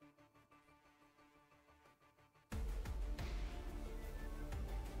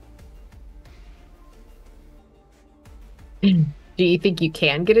 Do you think you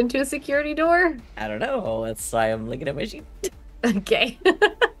can get into a security door? I don't know. That's why I'm looking at my sheet. Okay.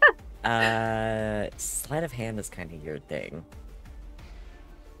 Sleight of hand is kind of your thing.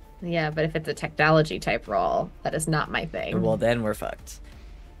 Yeah, but if it's a technology type role, that is not my thing. Well, then we're fucked.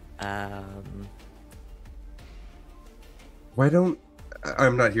 Why don't...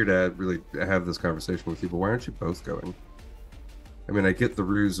 I'm not here to really have this conversation with you, but why aren't you both going? I mean, I get the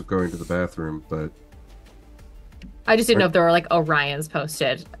ruse of going to the bathroom, but... I just didn't know if there were like Orions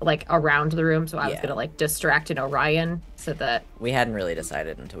posted like around the room, so I was Yeah. gonna like distract an Orion so that We hadn't really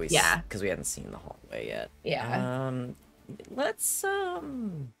decided until we Yeah. because we hadn't seen the hallway yet. yeah. Let's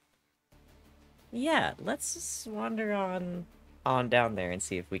yeah, let's just wander on down there and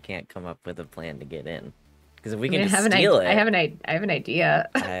see if we can't come up with a plan to get in. Because if we I mean, can just steal it, I have an idea.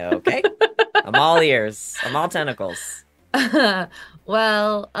 okay. I'm all ears. I'm all tentacles.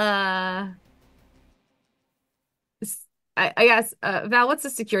 Well, I guess, Val, what's the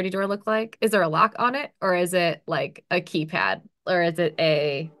security door look like? Is there a lock on it, or is it like a keypad, or is it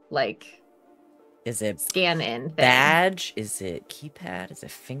a like Is it scan in thing? badge? Is it keypad? Is it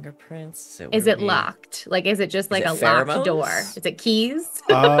fingerprints? Is it locked? Like, is it just like it a locked pheromones? door? Is it keys?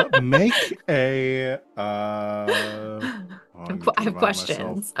 Make a. I have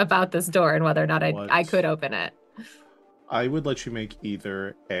questions about this door and whether or not I could open it. I would let you make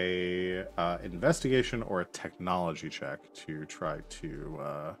either a investigation or a technology check to try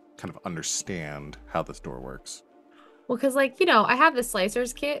to kind of understand how this door works. Well, because like, you know, I have the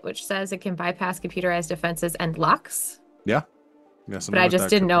slicers kit, which says it can bypass computerized defenses and locks. Yeah. But I just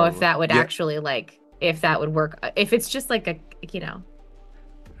didn't know if that would actually like, if that would work. If it's just like a, you know,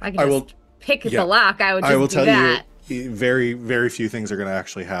 I can just pick the lock, I would just do that. Very, very few things are going to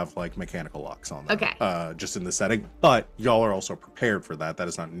actually have like mechanical locks on them. Okay. Just in the setting, but y'all are also prepared for that. That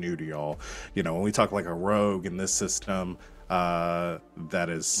is not new to y'all. You know, when we talk like a rogue in this system, that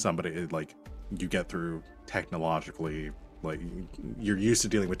is somebody like you get through technologically. Like you're used to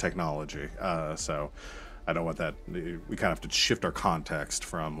dealing with technology. So I don't want that. We kind of have to shift our context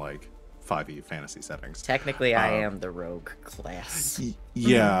from like 5e fantasy settings. Technically, I am the rogue class.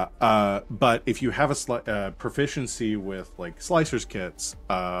 Yeah, but if you have a proficiency with like slicers kits,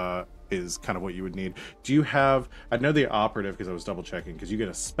 is kind of what you would need. Do you have? I know the operative because I was double checking because you get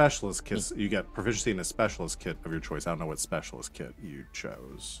a specialist kit. You get proficiency in a specialist kit of your choice. I don't know what specialist kit you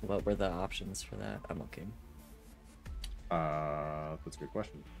chose. What were the options for that? I'm looking. That's a good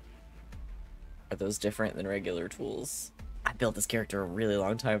question. Are those different than regular tools? I built this character a really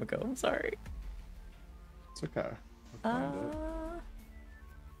long time ago. I'm sorry. It's okay. I'll find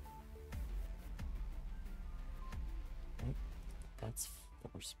it. That's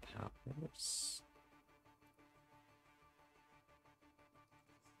force powers.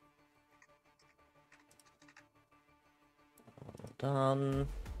 Hold on.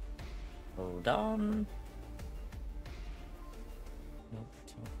 Hold on. Nope.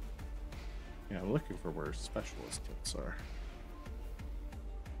 Yeah, I'm looking for where specialist kits are.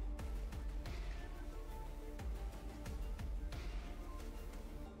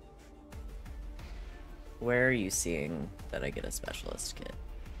 Where are you seeing that I get a specialist kit?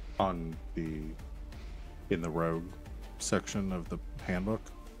 In the rogue section of the handbook.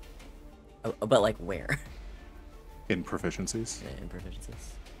 Oh, but like where? In proficiencies. In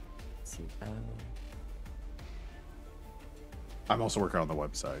proficiencies. Let's see. I'm also working on the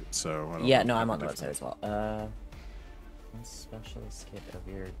website, so I don't yeah, know no, I'm on the website as well. One specialist kit of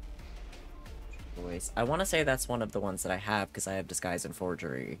your choice. I want to say that's one of the ones that I have because I have disguise and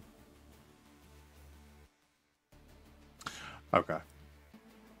forgery. Okay.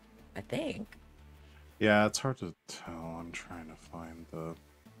 I think. Yeah, it's hard to tell. I'm trying to find the.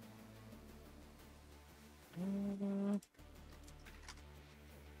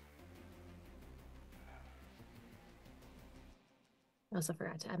 I also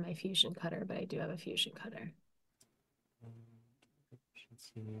forgot to add my fusion cutter, but I do have a fusion cutter.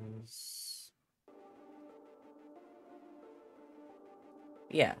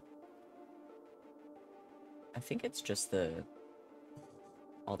 Yeah. I think it's just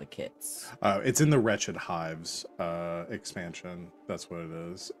all the kits. It's in the Wretched Hives expansion. That's what it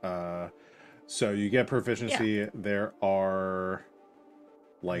is. So you get proficiency. Yeah. There are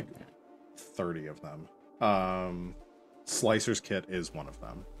like 30 of them. Slicer's kit is one of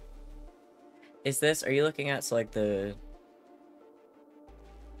them. Is this? Are you looking at like the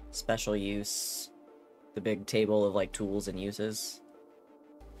special use, the big table of like tools and uses?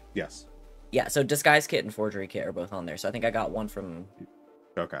 Yes. Yeah. So disguise kit and forgery kit are both on there. So I think I got one from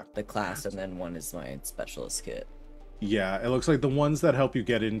Okay. the class, and then one is my specialist kit. Yeah, it looks like the ones that help you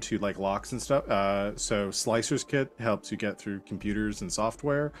get into like locks and stuff. So Slicer's Kit helps you get through computers and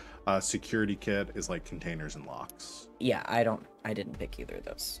software. Security Kit is like containers and locks. Yeah, I didn't pick either of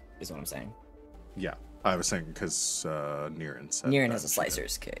those, is what I'm saying. Yeah, I was saying because Nerin said Nerin has a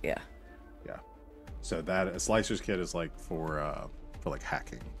Slicer's Kit, yeah. Yeah, so that a Slicer's Kit is like for like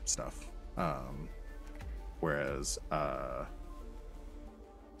hacking stuff, whereas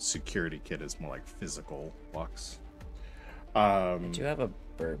Security Kit is more like physical locks. I do have a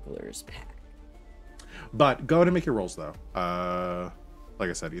burglar's pack. But go ahead and make your rolls though. Like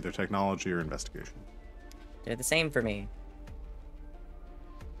I said, either technology or investigation. They're the same for me.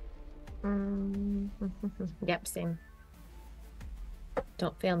 Yep, same.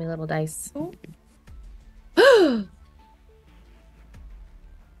 Don't fail me, little dice.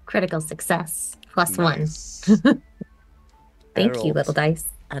 Critical success. +1. Thank you, little dice.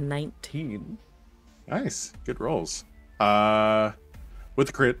 A 19. Nice. Good rolls. With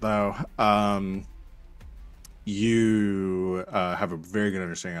the crit though, you have a very good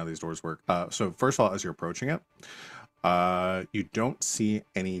understanding how these doors work. So first of all, as you're approaching it, you don't see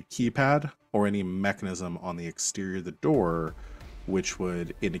any keypad or any mechanism on the exterior of the door which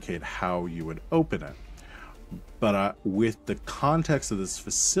would indicate how you would open it. But with the context of this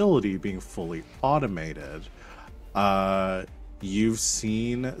facility being fully automated, you've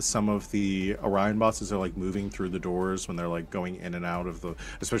seen some of the Orion bots as they're like moving through the doors when they're like going in and out of the,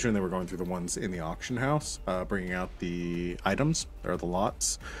 especially when they were going through the ones in the auction house, bringing out the items or the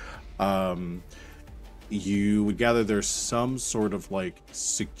lots. You would gather there's some sort of like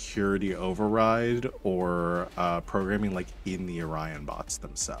security override or programming like in the Orion bots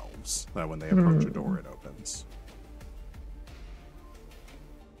themselves that when they approach a door, it opens.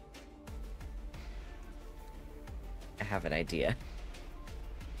 I have an idea.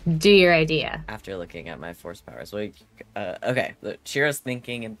 Do your idea. After looking at my force powers. Okay, look, Shiro's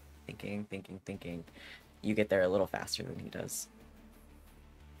thinking and thinking. You get there a little faster than he does.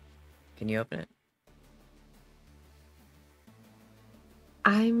 Can you open it?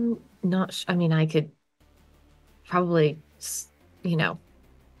 I'm not I mean, I could probably,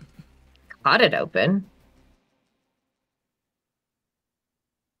 cut it open.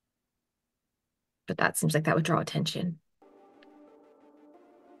 But that seems like that would draw attention.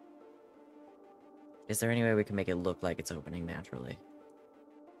 Is there any way we can make it look like it's opening naturally?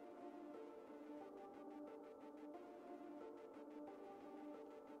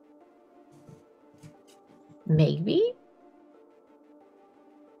 Maybe?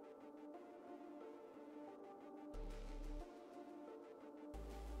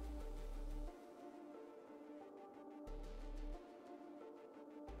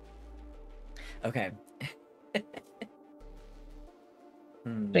 Okay.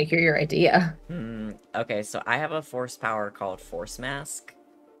 I hear your idea. Okay, so I have a force power called Force Mask.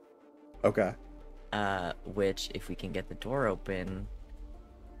 Okay. Which, if we can get the door open,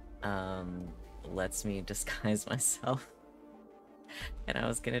 lets me disguise myself. And I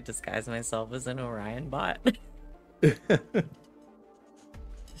was gonna disguise myself as an Orion bot.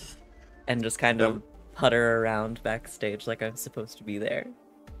 And just kind of putter around backstage like I'm supposed to be there.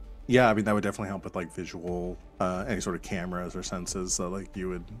 Yeah, I mean that would definitely help with like visual, any sort of cameras or senses. So like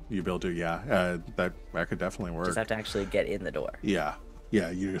you'd be able to, that could definitely work. Just have to actually get in the door. Yeah,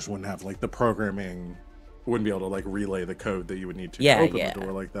 you just wouldn't have like the programming, wouldn't be able to like relay the code that you would need to open the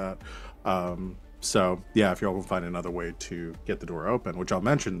door like that. So yeah, if y'all can find another way to get the door open, which I'll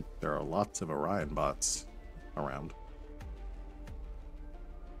mention, there are lots of Orion bots around.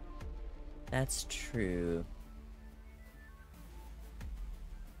 That's true.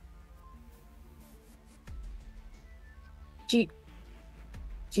 Do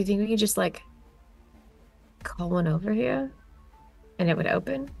you think we could just like call one over here and it would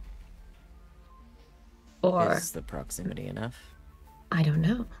open? Or is the proximity enough? I don't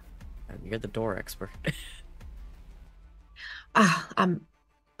know. You're the door expert. I'm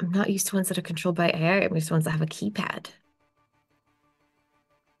not used to ones that are controlled by AI. I'm used to ones that have a keypad.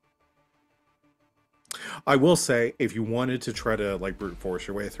 I will say, if you wanted to try to like brute force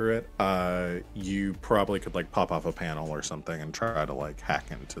your way through it, you probably could like pop off a panel or something and try to like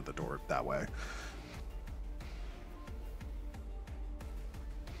hack into the door that way.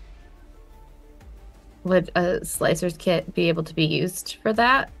 Would a slicer's kit be able to be used for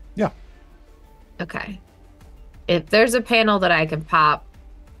that? Yeah. Okay. If there's a panel that I can pop,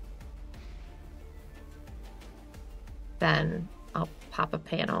 then I'll pop a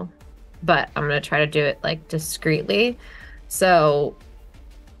panel. But I'm gonna try to do it like discreetly. So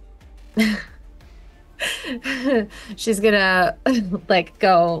she's gonna like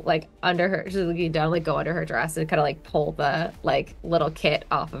go like under her, she's looking down, like go under her dress and kind of like pull the like little kit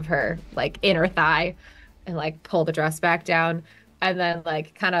off of her like inner thigh and like pull the dress back down, and then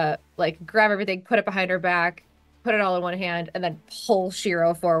like kind of like grab everything, put it behind her back, put it all in one hand, and then pull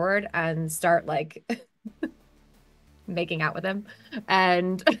Shiiro forward and start like making out with him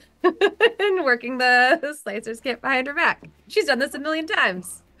and and working the slicer's kit behind her back. She's done this a million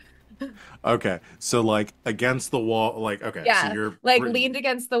times. Okay, so like against the wall, like okay, Yeah, so you're like leaned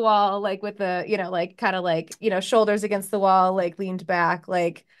against the wall, like with the, you know, like kind of like, you know, shoulders against the wall, like leaned back,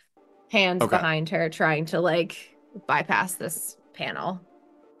 like hands behind her, trying to like bypass this panel.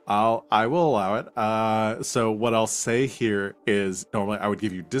 I will allow it. So what I'll say here is normally I would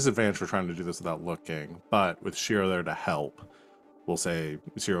give you disadvantage for trying to do this without looking, but with Shiiro there to help, we'll say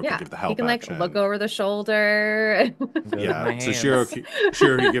Shiiro can give the help you can action. like look over the shoulder. Yeah, so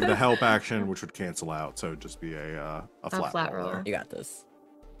Shiiro can give the help action, which would cancel out, so it'd just be a flat roll. You got this.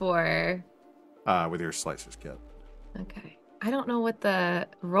 For with your slicer's kit. Okay. I don't know what the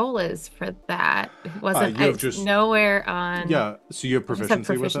roll is for that. It wasn't just nowhere on. Yeah, so you have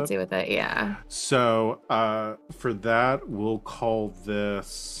proficiency with it. Yeah. So for that, we'll call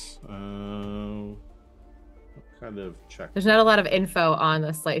this kind of check. There's not a lot of info on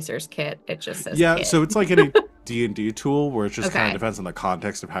the slicer's kit. It just says kit. So it's like any D&D tool where it just kind of depends on the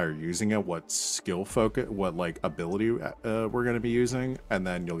context of how you're using it, what skill focus, what like ability we're going to be using, and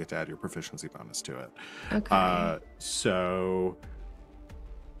then you'll get to add your proficiency bonus to it. Okay. So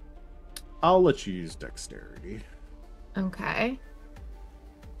I'll let you use dexterity. Okay.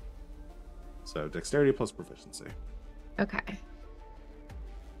 So dexterity plus proficiency. Okay.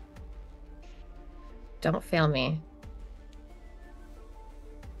 Don't fail me.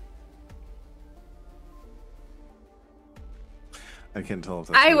 I can't tell if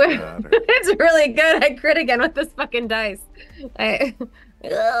that's really bad or... It's really good. I crit again with this fucking dice. Look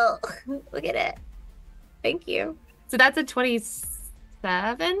at it. Thank you. So that's a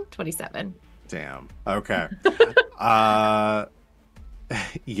 27? 27. Damn. Okay.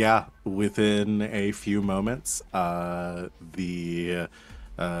 Yeah, within a few moments,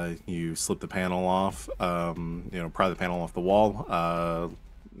 you slip the panel off, pry the panel off the wall,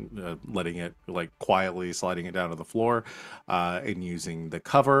 letting it like quietly sliding it down to the floor, and using the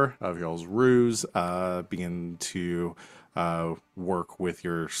cover of y'all's ruse, begin to work with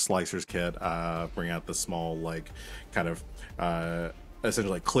your slicer's kit, bring out the small like kind of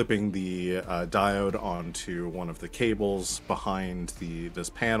essentially clipping the diode onto one of the cables behind this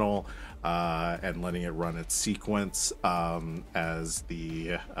panel, and letting it run its sequence. As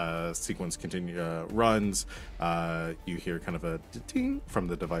the sequence runs, you hear kind of a ding from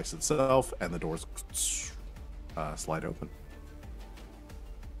the device itself, and the doors slide open.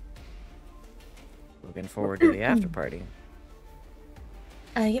 Looking forward to the after party.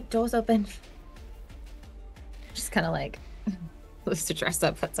 Yep, doors open. Just kind of like goes to dress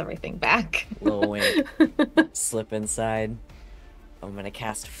up, puts everything back. Little wink. Slip inside. I'm gonna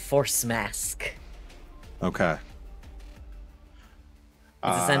cast Force Mask. Okay.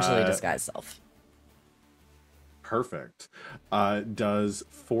 It's essentially disguise self. Perfect. Does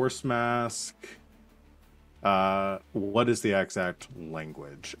Force Mask... what is the exact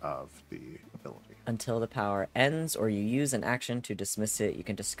language of the ability? Until the power ends or you use an action to dismiss it, you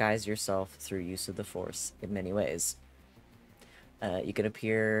can disguise yourself through use of the Force in many ways. You can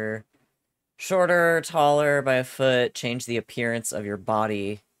appear shorter, taller by a foot, change the appearance of your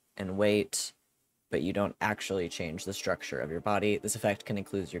body and weight, but you don't actually change the structure of your body. This effect can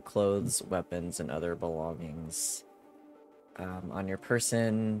include your clothes, weapons, and other belongings. On your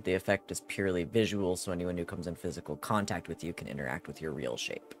person, the effect is purely visual, so anyone who comes in physical contact with you can interact with your real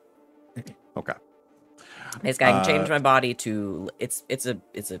shape. Okay. Basically, I can change my body to... It's a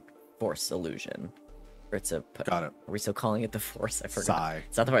Force illusion. Or it's a... Got it. Are we still calling it the Force? I forgot. Psi.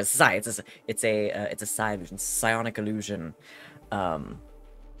 It's not the Force. Psi. It's a psi illusion. Psionic illusion.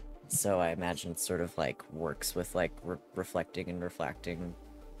 So I imagine it sort of like works with like reflecting and refracting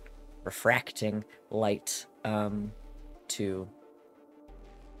light to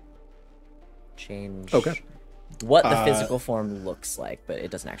change what the physical form looks like, but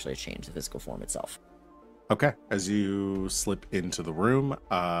it doesn't actually change the physical form itself. Okay. As you slip into the room,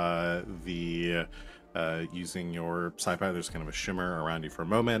 using your sci-fi, there's kind of a shimmer around you for a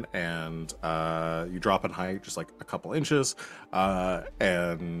moment, and you drop in height just like a couple inches,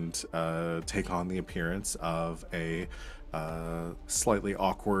 and take on the appearance of a slightly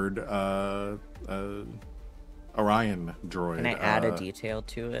awkward Orion droid. Can I add a detail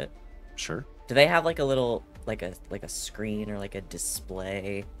to it? Sure. Do they have like a little like a screen or like a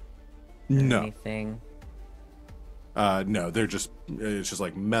display? No. Anything? No, it's just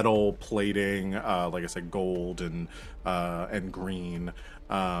like metal plating, like I said, gold and green,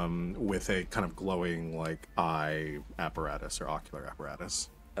 with a kind of glowing like eye apparatus or ocular apparatus.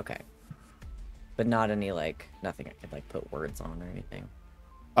 Okay. But not any like nothing I could like put words on or anything.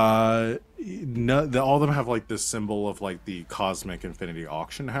 No, all of them have like this symbol of like the Cosmic Infinity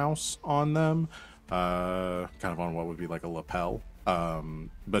Auction House on them, kind of on what would be like a lapel,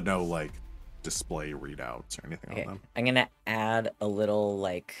 but no like display readouts or anything on them. I'm gonna add a little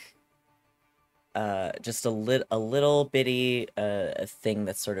like just a little bitty thing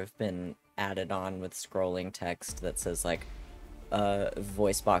that's sort of been added on with scrolling text that says like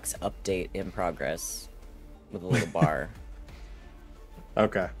voice box update in progress with a little bar.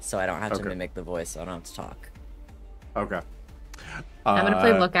 Okay. So I don't have to mimic the voice, so I don't have to talk. Okay. I'm gonna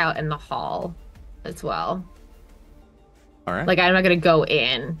play lookout in the hall as well. All right. Like, I'm not gonna go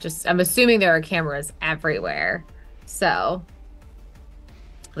in. Just, I'm assuming there are cameras everywhere. So,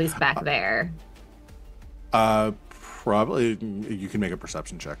 at least back there. Probably you can make a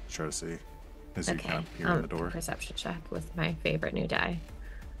perception check to try to see as you kind of peer in the door. Perception check with my favorite new die.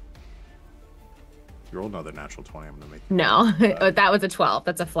 You roll another natural 20. I'm gonna make. No, that was a 12.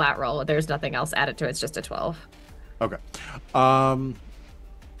 That's a flat roll. There's nothing else added to it. It's just a 12. Okay.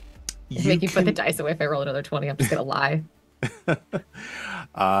 Make you put the dice away if I roll another 20. I'm just gonna lie.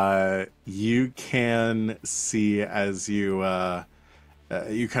 You can see as you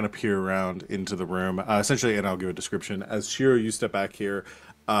you kind of peer around into the room, essentially, and I'll give a description. As Shiiro, you step back here,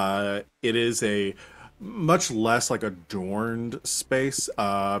 it is a much less like adorned space,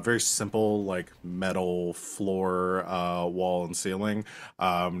 very simple like metal floor, wall and ceiling,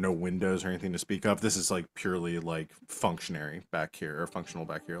 no windows or anything to speak of. This is like purely like functional back here.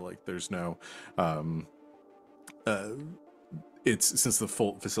 Like there's no it's since the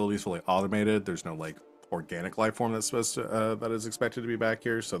full facility is fully automated, there's no like organic life form that's supposed to that is expected to be back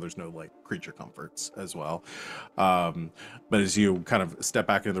here, so there's no like creature comforts as well. But as you kind of step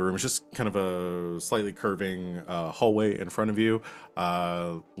back into the room, it's just kind of a slightly curving hallway in front of you,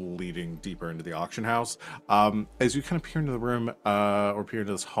 leading deeper into the auction house. As you kind of peer into the room, or peer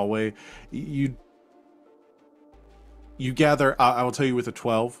into this hallway, you gather, I will tell you with a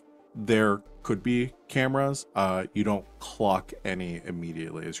 12, there could be cameras. You don't clock any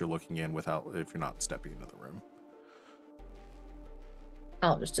immediately as you're looking in if you're not stepping into the room.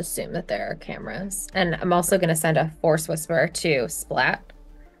 I'll just assume that there are cameras. And I'm also going to send a force whisper to Splat,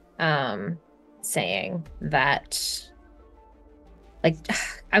 saying that, like,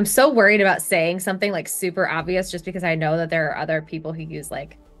 I'm so worried about saying something like super obvious just because I know that there are other people who use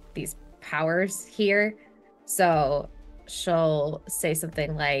like these powers here. So she'll say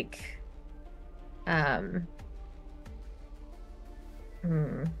something like,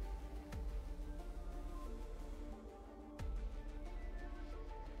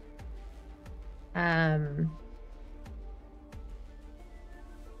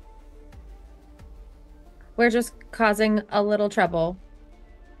 we're just causing a little trouble.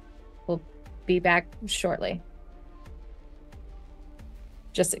 We'll be back shortly.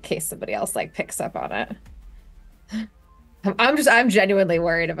 Just in case somebody else like picks up on it. I'm genuinely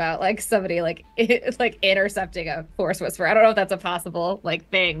worried about like somebody like intercepting a force whisper. I don't know if that's a possible like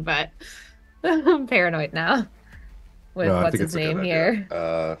thing, but I'm paranoid now with what's his name here.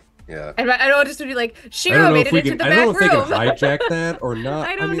 Yeah. And I don't just to be like, Shiiro made it into the back room. I don't know if they can hijack that or not.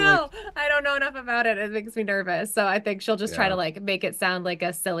 I don't know. Like, I don't know enough about it. It makes me nervous. So I think she'll just try to like make it sound like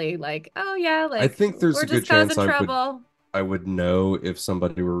a silly like, oh yeah, like I think there's a good chance I would know if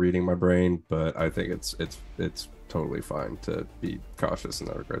somebody were reading my brain, but I think it's totally fine to be cautious in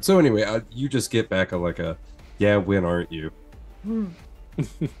that regard. So anyway, you just get back yeah, when aren't you?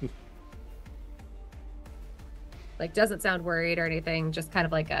 Like doesn't sound worried or anything, just kind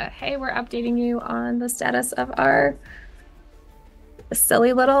of like a, hey, we're updating you on the status of our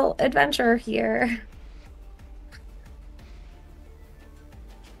silly little adventure here.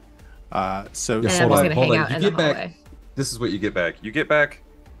 So hold on. You get back. This is what you get back. You get back.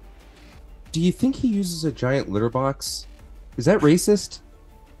 Do you think he uses a giant litter box? Is that racist?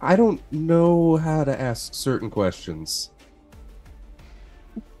 I don't know how to ask certain questions.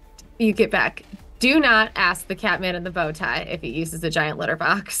 You get back. Do not ask the Catman in the bow tie if he uses a giant litter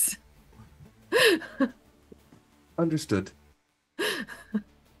box. Understood.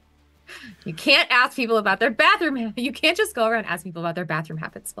 You can't ask people about their bathroom. You can't just go around asking people about their bathroom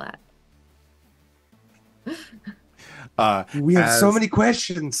habits, Splat. We have so many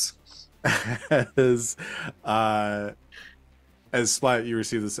questions. as uh as Splat, you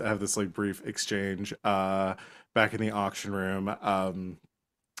receive this, have this like brief exchange back in the auction room.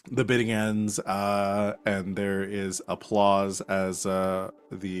 The bidding ends, and there is applause as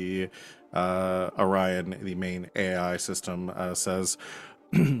the Orion, the main AI system, says,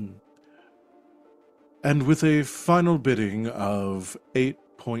 and with a final bidding of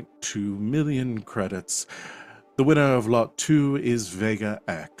 8.2 million credits, the winner of Lot 2 is Vega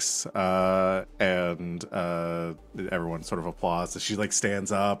X. And everyone sort of applauds as she like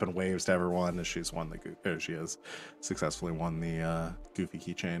stands up and waves to everyone as she's won she has successfully won the Goofy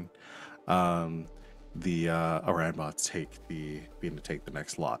keychain. The Orion bots begin to take the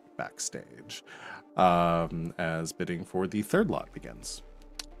next lot backstage, as bidding for the third lot begins.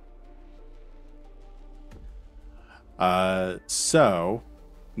 So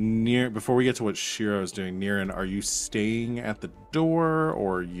before we get to what Shiiro is doing, Nerin, are you staying at the door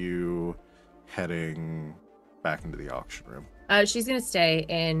or are you heading back into the auction room? She's gonna stay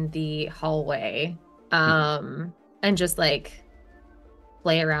in the hallway, and just like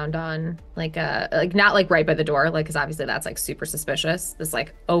play around on like not like right by the door, like because obviously that's like super suspicious. This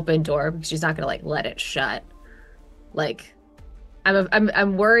like open door, because she's not gonna like let it shut. Like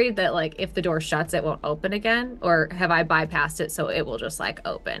I'm worried that like if the door shuts, it won't open again, or have I bypassed it so it will just like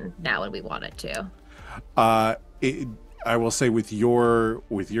open now when we want it to? I will say with your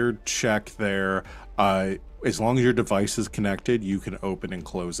Okay. check there, as long as your device is connected, you can open and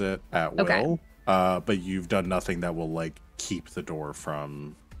close it at will. Okay. But you've done nothing that will like keep the door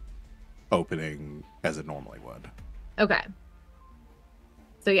from opening as it normally would. Okay.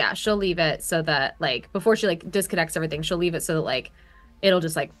 So yeah, she'll leave it so that like before she like disconnects everything, she'll leave it so that like it'll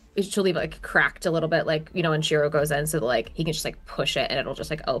just like she'll leave it like cracked a little bit, like you know when Shiiro goes in, so that like he can just like push it and it'll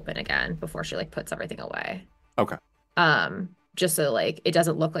just like open again before she like puts everything away. Okay. Just so like it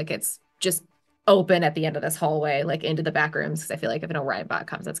doesn't look like it's just open at the end of this hallway, like into the back rooms, because I feel like if an Orion bot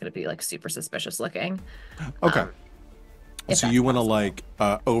comes, that's gonna be like super suspicious looking. Okay. So you want to like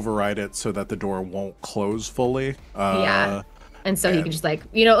override it so that the door won't close fully. Yeah. And so he can just like,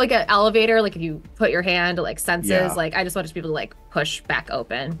 you know, like an elevator, like if you put your hand to like senses, like I just want to be able to like push back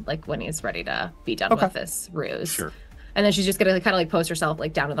open, like when he's ready to be done with this ruse. Sure. And then she's just gonna like, kind of like post herself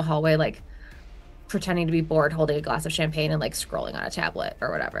like down in the hallway, like pretending to be bored, holding a glass of champagne and like scrolling on a tablet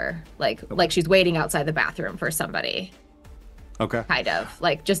or whatever. Like she's waiting outside the bathroom for somebody. Okay. Kind of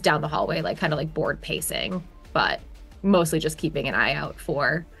like just down the hallway, like kind of like bored pacing, but mostly just keeping an eye out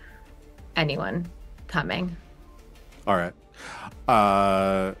for anyone coming. All right.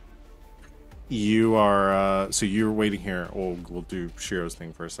 You are so you're waiting here. We'll do Shiro's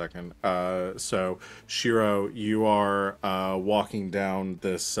thing for a second. So Shiiro, you are walking down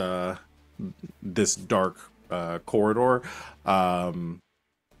this this dark corridor. Does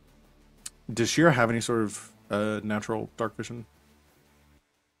Shiiro have any sort of natural dark vision?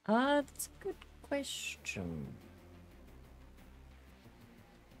 That's a good question.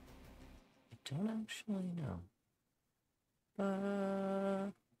 I don't actually know.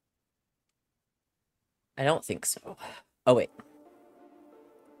 I don't think so. Oh, wait.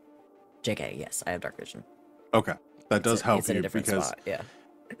 JK, yes, I have dark vision. Okay. That does help it's in you a different because spot, yeah.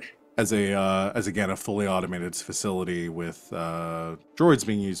 as again a fully automated facility with droids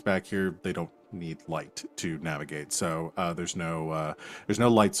being used back here, they don't need light to navigate. So there's no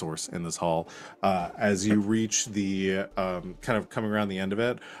light source in this hall. As you reach the kind of coming around the end of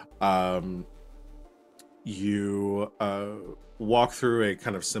it, you walk through a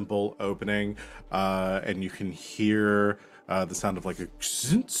kind of simple opening, and you can hear the sound of like a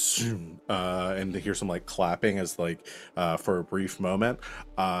and to hear some like clapping as like for a brief moment,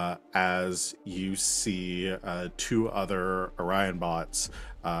 as you see two other Orion bots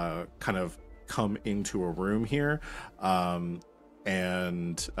kind of come into a room here,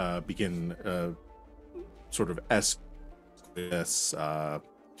 and begin sort of this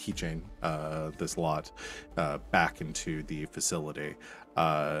keychain, this lot, back into the facility.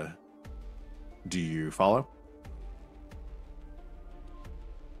 Do you follow?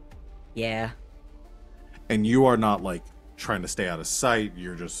 Yeah. And you are not like trying to stay out of sight.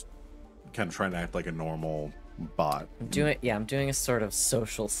 You're just kind of trying to act like a normal bot. I'm doing a sort of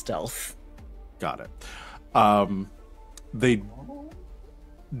social stealth. Got it. They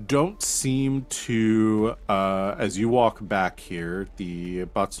don't seem to, as you walk back here, the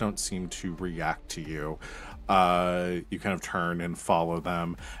bots don't seem to react to you. You kind of turn and follow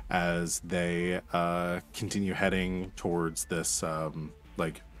them as they continue heading towards this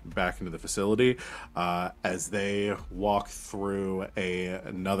like back into the facility. As they walk through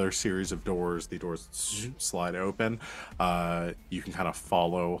another series of doors, the doors slide open. You can kind of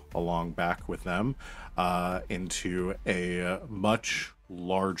follow along back with them into a much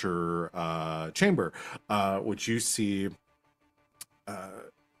larger chamber, which you see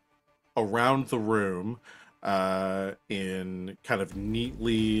around the room in kind of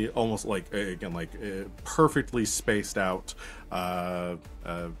neatly, almost like, again, like perfectly spaced out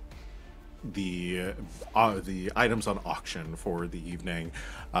the items on auction for the evening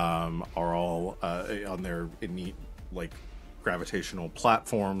are all on their neat, like, gravitational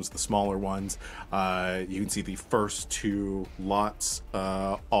platforms, the smaller ones. You can see the first two lots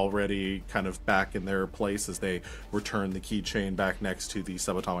already kind of back in their place as they return the keychain back next to the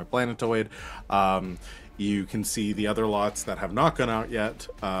subatomic planetoid. You can see the other lots that have not gone out yet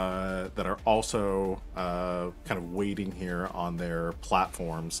that are also kind of waiting here on their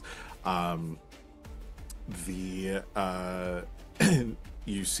platforms. You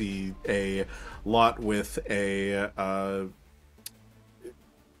see a lot with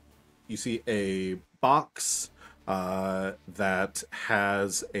you see a box that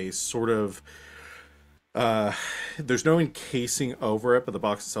has a sort of there's no encasing over it, but the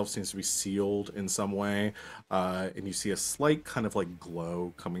box itself seems to be sealed in some way, and you see a slight kind of like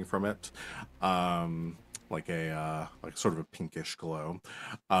glow coming from it, like sort of a pinkish glow.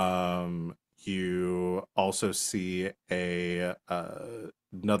 You also see another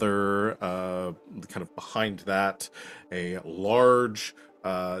kind of behind that, a large.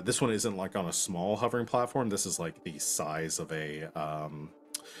 This one isn't like on a small hovering platform. This is like the size of a,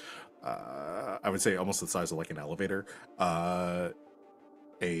 I would say almost the size of like an elevator.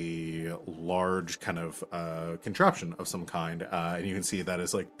 A large kind of contraption of some kind, and you can see that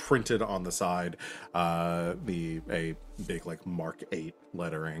is like printed on the side, a big like Mark 8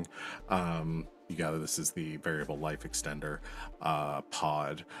 lettering. You gather this is the variable life extender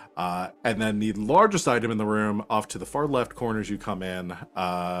pod. And then the largest item in the room, off to the far left corner as you come in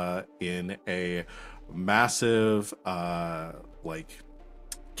a massive like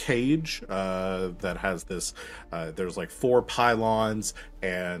cage that has this there's like 4 pylons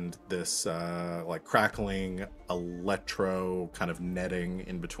and this like crackling electro kind of netting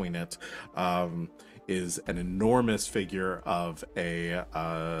in between it, is an enormous figure of a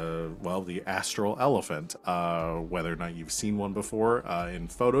the astral elephant. Whether or not you've seen one before in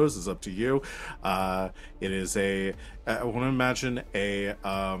photos is up to you. It is I want to imagine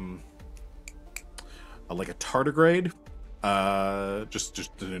like a tardigrade, just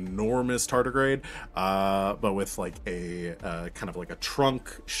an enormous tardigrade, but with like a kind of like a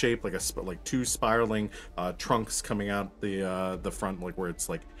trunk shape, like 2 spiraling trunks coming out the front, like where its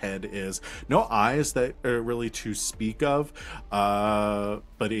like head is. No eyes that are really to speak of,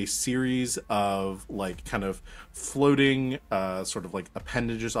 but a series of like kind of floating sort of like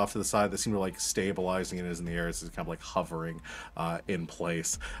appendages off to the side that seem to like stabilizing it as in the air. It's kind of like hovering in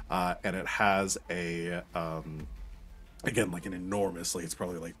place, and it has a again, like an enormously, it's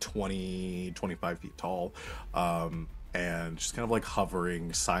probably like 25 feet tall, and just kind of like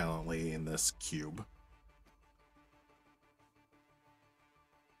hovering silently in this cube.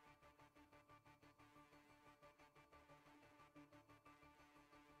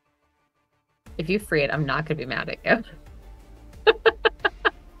 If you free it, I'm not going to be mad at you. I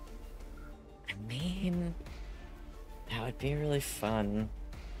mean, that would be really fun.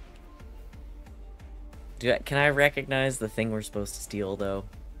 Can I recognize the thing we're supposed to steal, though?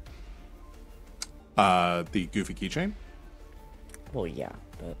 The goofy keychain? Well, yeah,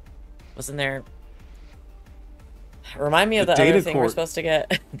 but wasn't there... Remind me of the other thing we're supposed to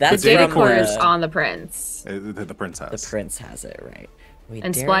get. That's the data core is on the prince. The prince has. The prince has it, right.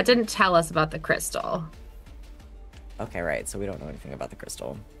 And Splat didn't tell us about the crystal. Okay, right, so we don't know anything about the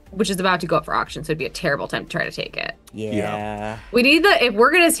crystal. Which is about to go up for auction, so it'd be a terrible time to try to take it. Yeah. We need if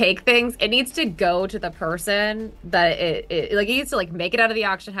we're gonna take things, it needs to go to the person that it needs to like make it out of the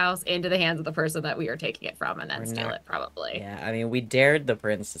auction house into the hands of the person that we are taking it from, and then steal it probably. Yeah, I mean, we dared the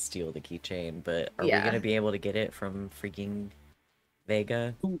prince to steal the keychain, but are we gonna be able to get it from freaking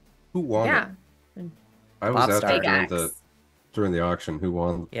Vega? Who won it? I was out there during the auction. Who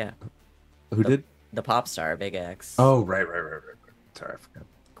won? Yeah. Who did? The pop star, Big X. Oh, right. Sorry, I forgot.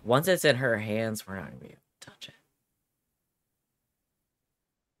 Once it's in her hands, we're not going to be able to touch it.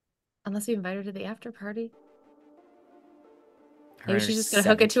 Unless you invite her to the after party. Maybe she's just going to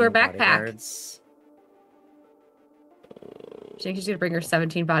hook it to her backpack. Bodyguards. Do you think she's going to bring her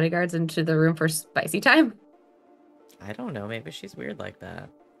 17 bodyguards into the room for spicy time? I don't know. Maybe she's weird like that.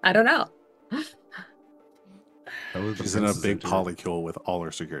 I don't know. She's in a big polycule with all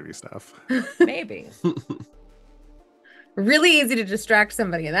her security stuff. Maybe. Really easy to distract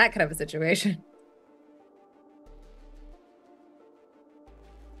somebody in that kind of a situation.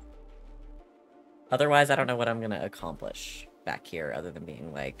 Otherwise, I don't know what I'm going to accomplish back here other than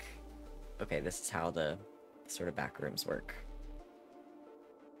being like, okay, this is how the sort of back rooms work.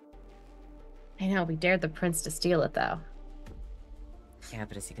 I know, we dared the prince to steal it, though. Yeah,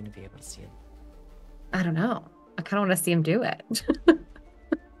 but is he going to be able to steal it? I don't know. I kind of want to see him do it.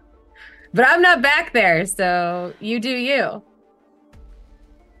 But I'm not back there, so you do you.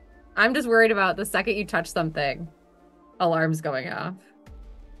 I'm just worried about the second you touch something, alarms going off.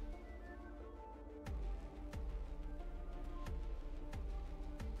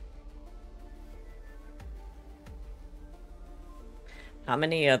 How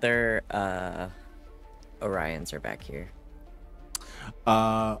many other Orions are back here?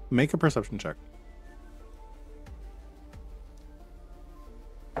 Make a perception check.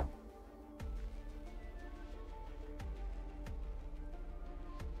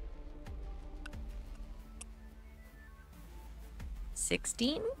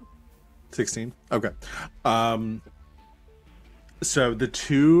 $16? 16? Okay. So the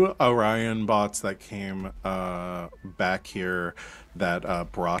two Orion bots that came back here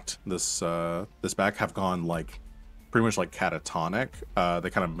that brought this this back have gone like pretty much like catatonic. They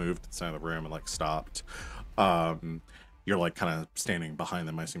kind of moved to the center of the room and like stopped. You're like kind of standing behind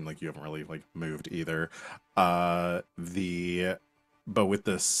them. I seem like you haven't really like moved either. But with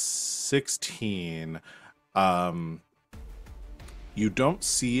the 16, you don't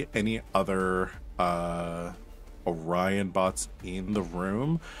see any other Orion bots in the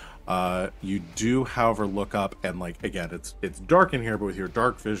room. You do, however, look up and like again, it's dark in here, but with your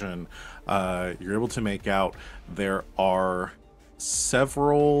dark vision, you're able to make out there are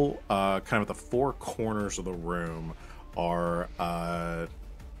several kind of at the four corners of the room are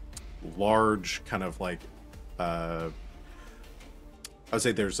large kind of like I would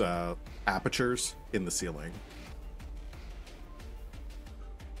say there's apertures in the ceiling.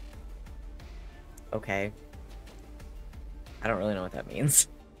 Okay. I don't really know what that means.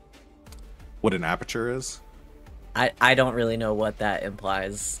 What an aperture is? I don't really know what that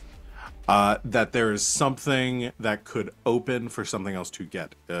implies. That there is something that could open for something else to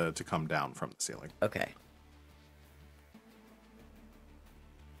get to come down from the ceiling. Okay.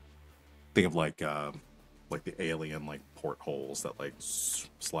 Think of like the alien like portholes that like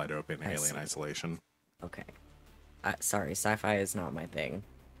slide open, Alien Isolation. Okay. Sorry, sci-fi is not my thing.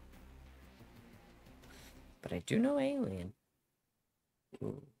 But I do know Alien.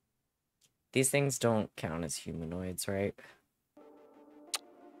 Ooh. These things don't count as humanoids, right?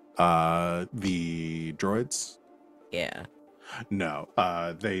 The droids? Yeah. No,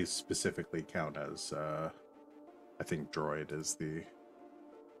 they specifically count as, I think droid is the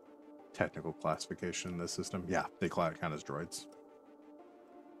technical classification in this system. Yeah, they count as droids.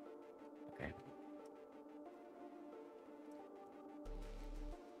 Okay.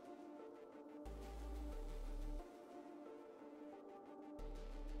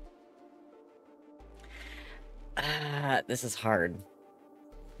 This is hard.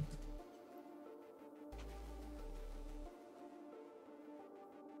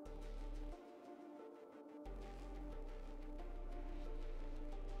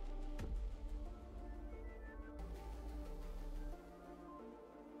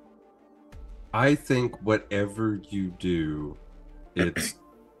 I think whatever you do, it's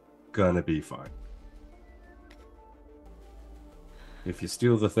gonna be fine. If you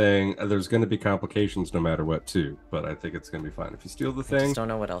steal the thing, there's going to be complications no matter what, too. But I think it's going to be fine. If you steal the thing, I just don't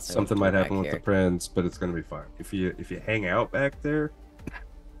know what else something might happen with the prince, but it's going to be fine. If you hang out back there,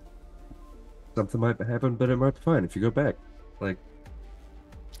 something might happen, but it might be fine. If you go back, like,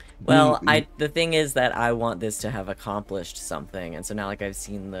 well, the thing is that I want this to have accomplished something, and so now like I've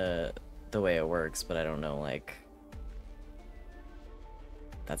seen the way it works, but I don't know, like,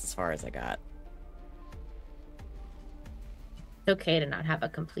 that's as far as I got. It's okay to not have a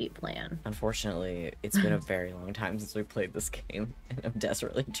complete plan. Unfortunately, it's been a very long time since we played this game, and I'm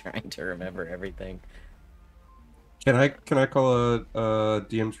desperately trying to remember everything. Can I call a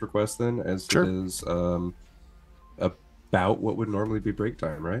DM's request then, as sure. It is about what would normally be break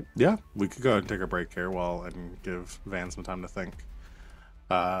time, right? Yeah, we could go and take a break here and give Van some time to think.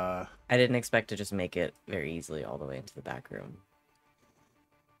 I didn't expect to just make it very easily all the way into the back room.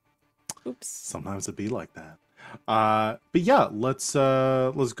 Oops. Sometimes it'd be like that. But yeah, let's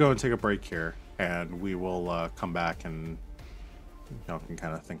go and take a break here, and we will come back and y'all can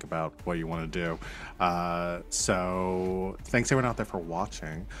kind of think about what you want to do. So thanks everyone out there for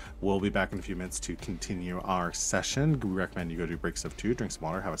watching. We'll be back in a few minutes to continue our session. We recommend you go do breaks of 2, drink some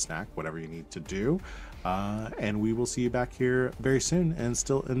water, have a snack, whatever you need to do. And we will see you back here very soon. And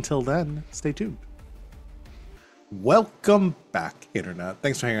still, until then, stay tuned. Welcome back, Internet.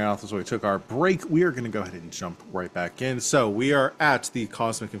 Thanks for hanging out with us while we took our break. We are going to go ahead and jump right back in. So we are at the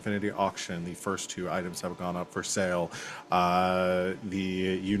Cosmic Infinity auction. The first 2 items have gone up for sale.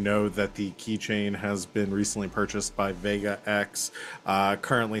 You know that the keychain has been recently purchased by Vega X.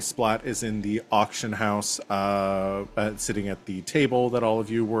 Currently, Splat is in the auction house, sitting at the table that all of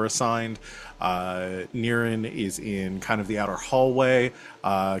you were assigned. Nerin is in kind of the outer hallway,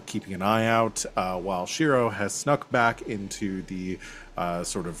 keeping an eye out, while Shiiro has snuck back into the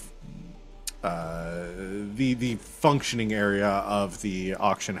the functioning area of the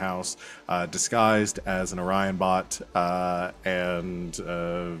auction house, disguised as an Orion bot, and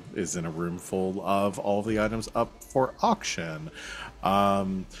is in a room full of all the items up for auction.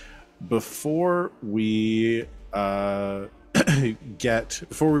 Before we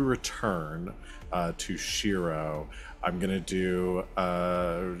return to Shiiro, I'm gonna do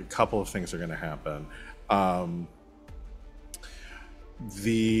a couple of things are gonna happen.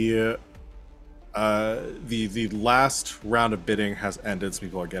 The last round of bidding has ended, so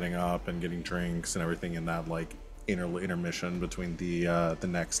people are getting up and getting drinks and everything in that like intermission between the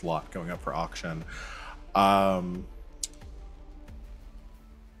next lot going up for auction.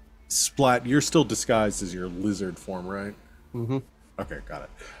 Splat, you're still disguised as your lizard form, right? Mm-hmm. Okay, got it.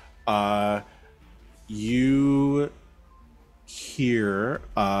 You hear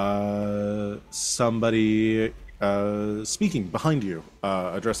somebody speaking behind you,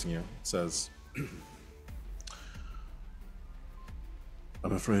 addressing you. It says,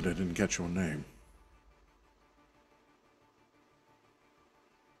 I'm afraid I didn't catch your name.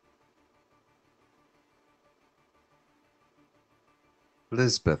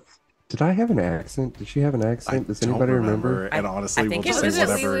 Lisbeth. Did I have an accent? Did she have an accent? Does anybody remember? And honestly, I think we'll it just say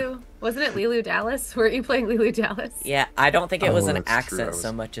was whatever. Wasn't it Lilu Dallas? Were you playing Lilu Dallas? Yeah, I don't think it was an that's true. accent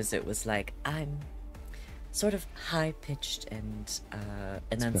so much as it was like, I'm sort of high-pitched and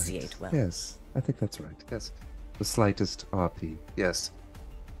enunciate well. Yes, I think that's right. Yes. The slightest RP. Yes.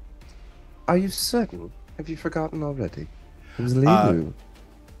 Are you certain? Have you forgotten already? It was Lilu.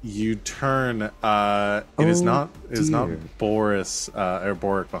 You turn. It is not Boris or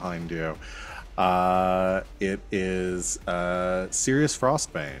Boric behind you. It is Sirius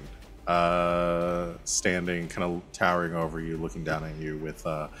Frostbane, standing, kind of towering over you, looking down at you with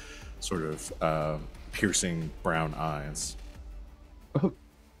sort of piercing brown eyes. Oh,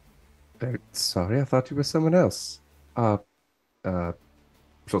 sorry. I thought you were someone else. She'll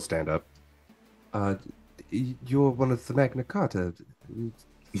stand up. You're one of the Magna Carta.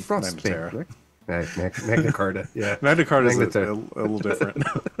 Frostbane, right? Magna Carta, yeah. Magna Carta is a little different.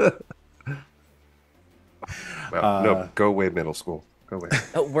 Well, no, go away, middle school. Go away.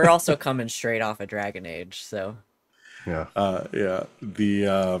 We're also coming straight off of Dragon Age, so. Yeah. Yeah.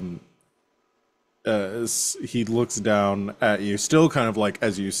 He looks down at you, still kind of like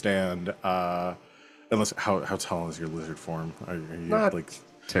as you stand. Unless, how tall is your lizard form? Are you Not like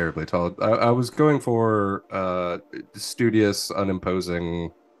terribly tall? I was going for studious,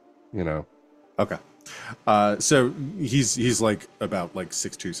 unimposing. You know. Okay. So he's like about like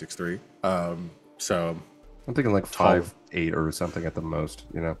 6'2", 6'3". So I'm thinking like 5'8" or something at the most.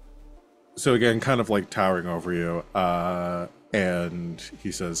 You know. So again, kind of like towering over you, and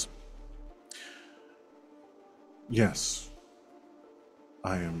he says, "Yes,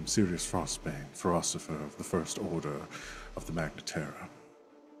 I am Sirius Frostbane, philosopher of the First Order of the Magna Terra."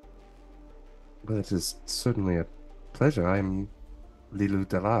 Well, it is certainly a pleasure. I'm Lilu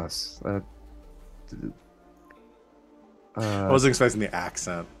Dallas. I wasn't expecting the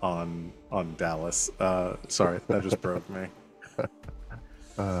accent on Dallas. Sorry, that just broke me.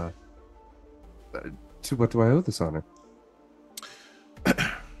 To what do I owe this honor?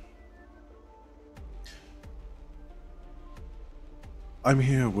 I'm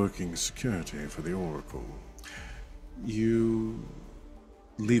here working security for the Oracle. You,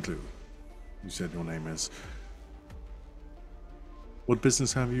 Lilu, you said your name is. What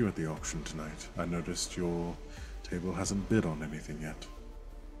business have you at the auction tonight? I noticed your table hasn't bid on anything yet.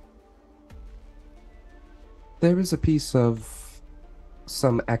 There is a piece of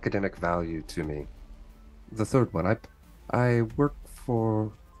some academic value to me. The third one, I work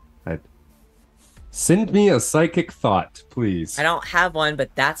for. Send me a psychic thought, please. I don't have one,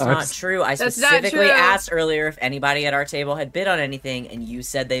 but that's not true. I specifically asked earlier if anybody at our table had bid on anything, and you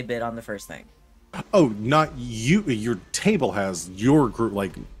said they bid on the first thing. Oh, not you. Your table has your group,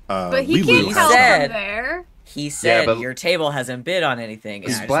 like, but he Lilu can't has tell them. from there. He said but your table hasn't bid on anything,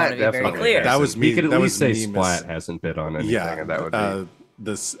 and I just Splat want to be very definitely clear. That was me. He could at That least was say me Splat hasn't bid on anything, Yeah, and that would be.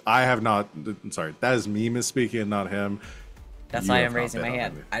 this. I have not. Sorry, that is me misspeaking, not him. That's You why have I'm not raising bid my on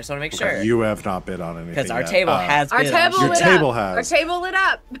hand. anything. I just want to make sure. You have not bid on anything Because our yet. table has Our bid table on Your lit table up. has. Our table lit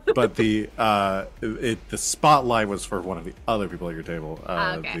up. But the spotlight was for one of the other people at your table.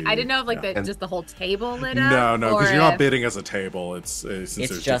 Okay, I didn't know if like just the whole table lit up. No, because you're not bidding as a table. It's It's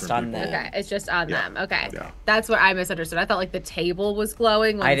just on them. Okay, it's just on them. Okay, Yeah. that's what I misunderstood. I thought like the table was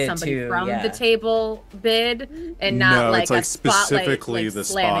glowing when somebody too, from yeah. the table bid, and not No, like it's, like, a spotlight specifically like the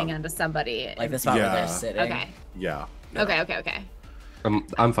slamming spot. onto somebody. Like the spot where Yeah. they're sitting. Okay. Yeah. Okay.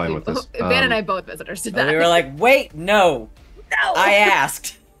 I'm fine with this. Ben and I both misunderstood But that. we were like, wait, no. no. I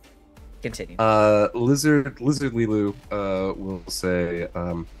asked. Continue. Lizard Lilu will say,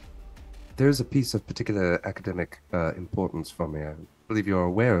 there's a piece of particular academic importance for me. I believe you're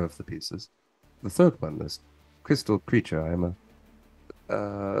aware of the pieces. The third one, this crystal creature. I'm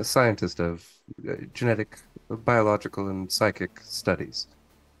a scientist of genetic, biological, and psychic studies.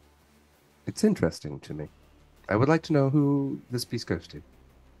 It's interesting to me. I would like to know who this piece goes to.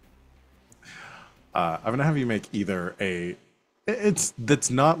 I'm gonna have you make either that's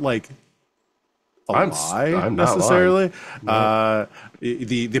not like a I'm lie not necessarily. lying.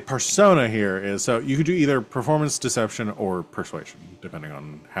 The persona here is, so you could do either performance, deception, or persuasion, depending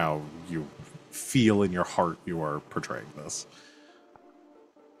on how you feel in your heart you are portraying this.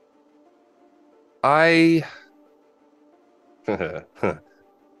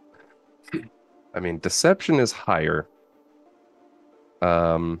 I mean, deception is higher.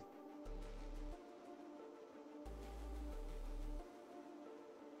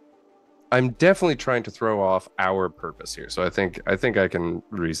 I'm definitely trying to throw off our purpose here. So I think I can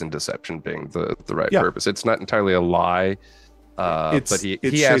reason deception being the right purpose. It's not entirely a lie. But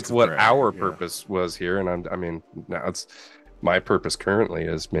he asked what our purpose was here, and I mean, now it's my purpose currently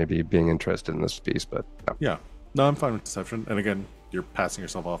is maybe being interested in this piece, but no. Yeah. No, I'm fine with deception. And again, you're passing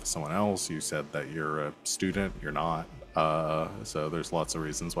yourself off as someone else. You said that you're a student. You're not. So there's lots of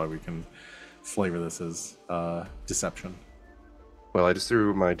reasons why we can flavor this as deception. Well, I just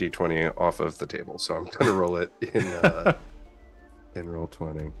threw my d20 off of the table, so I'm going to roll it in roll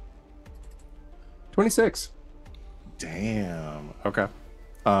 20. 26. Damn. Okay.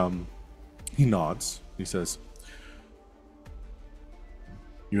 He nods. He says,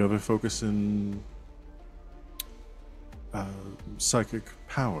 "You have a focus in psychic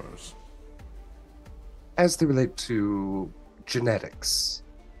powers." As they relate to genetics,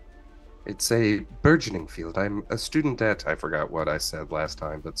 it's a burgeoning field. I'm a student at, I forgot what I said last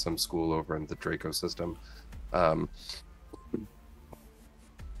time, but some school over in the Draco system. And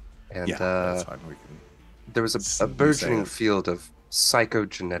Yeah, that's fine. We can. there was a burgeoning field of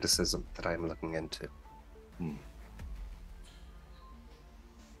psychogeneticism that I'm looking into.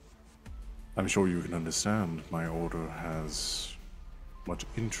 I'm sure you can understand my order has much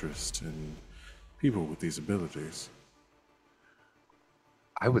interest in people with these abilities.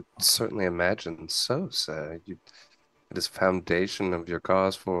 I would certainly imagine so, sir. It is foundation of your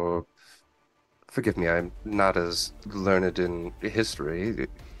cause for... Forgive me, I'm not as learned in history.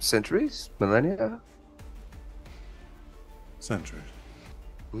 Centuries? Millennia? Centuries.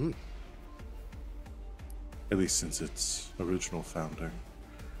 At least since its original founding.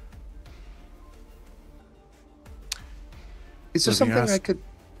 Is there Let me something I ask- could...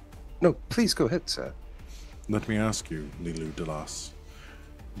 No, please go ahead, sir. Let me ask you, Lilu Delas,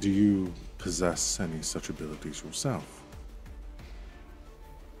 do you possess any such abilities yourself?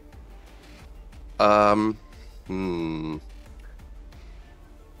 I'm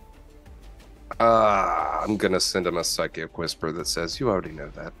gonna send him a psychic whisper that says, you already know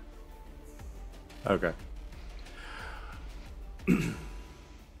that. Okay.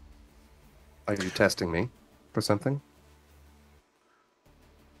 Are you testing me for something?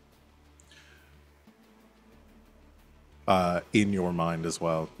 In your mind as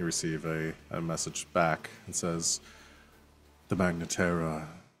well, you receive a message back. It says, "The Magnetera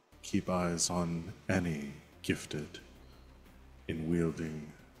keep eyes on any gifted in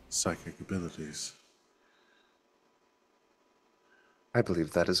wielding psychic abilities." I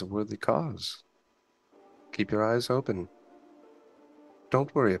believe that is a worthy cause. Keep your eyes open.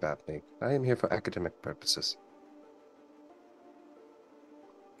 Don't worry about me. I am here for academic purposes.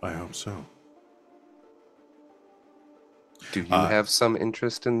 I hope so. Do you have some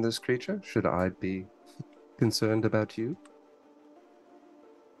interest in this creature? Should I be concerned about you?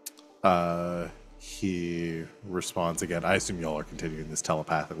 he responds again. I assume y'all are continuing this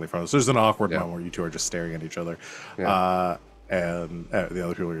telepathically from us. There's an awkward moment where you two are just staring at each other. And the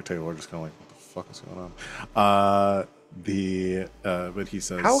other people at your table are just kind of like, what the fuck is going on? But he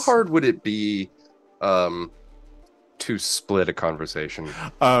says, how hard would it be to split a conversation?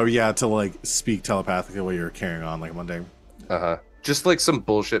 Oh yeah, to like speak telepathically while you're carrying on like Monday. Just like some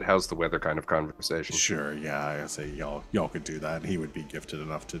bullshit how's the weather kind of conversation. Sure, yeah, I say y'all could do that, and he would be gifted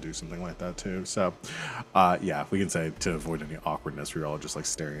enough to do something like that too. So yeah, we can say to avoid any awkwardness, we're all just like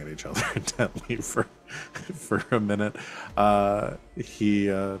staring at each other intently for a minute. He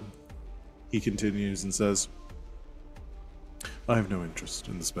continues and says, I have no interest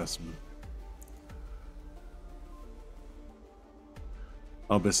in the specimen.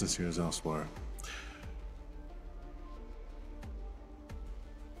 Our business here is elsewhere.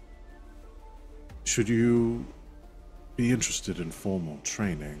 Should you be interested in formal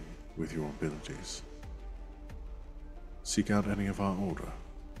training with your abilities, seek out any of our order.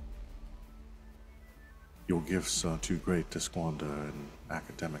 Your gifts are too great to squander in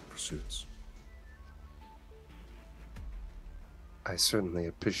academic pursuits. I certainly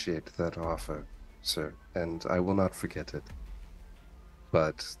appreciate that offer, sir, and I will not forget it.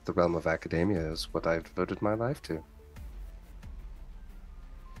 But the realm of academia is what I've devoted my life to.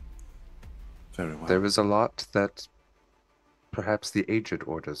 Very well. There is a lot that perhaps the aged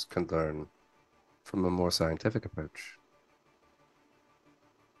orders can learn from a more scientific approach.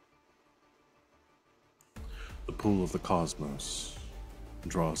 The pull of the cosmos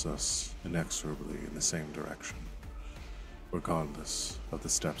draws us inexorably in the same direction, regardless of the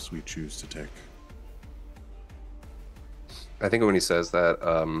steps we choose to take. I think when he says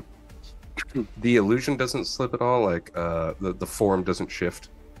that, the illusion doesn't slip at all. Like the form doesn't shift,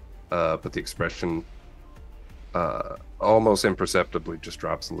 but the expression almost imperceptibly just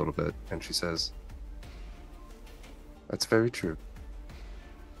drops a little bit. And she says, "That's very true.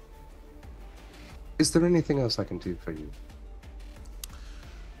 Is there anything else I can do for you?"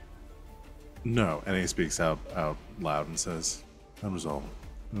 No, and he speaks out loud and says, "That was all.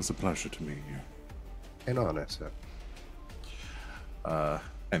 It was a pleasure to meet you." An honor, sir.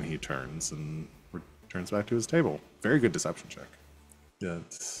 And he turns and returns back to his table. Very good deception check. Yeah,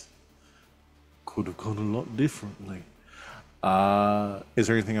 could have gone a lot differently. Is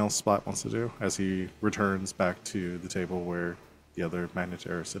there anything else Splat wants to do as he returns back to the table where the other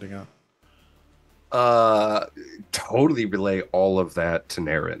Magnetar are sitting at? Totally relay all of that to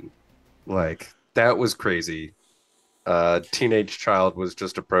Nerin. Like, that was crazy. Teenage child was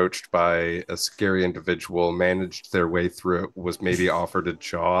just approached by a scary individual, managed their way through it, was maybe offered a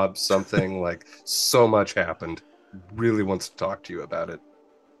job, something. Like, so much happened. Really wants to talk to you about it.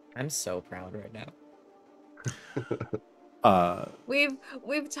 I'm so proud right now.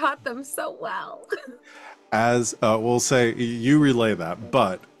 We've taught them so well. As we'll say, you relay that,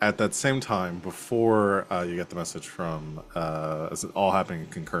 but at that same time, before you get the message from it's all happening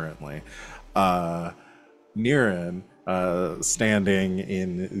concurrently, Nerin, standing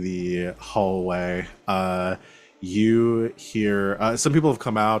in the hallway, you hear some people have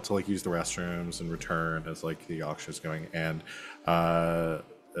come out to like use the restrooms and return as like the auction is going, and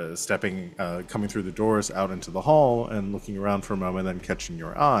coming through the doors out into the hall and looking around for a moment, then catching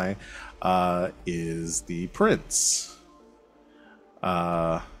your eye, is the prince,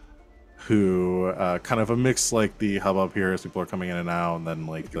 who kind of a mix like the hubbub here as people are coming in and out, and then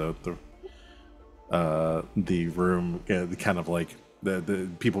like the room, kind of like the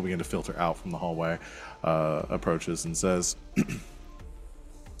people begin to filter out from the hallway, approaches and says,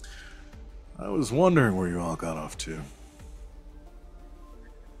 "I was wondering where you all got off to."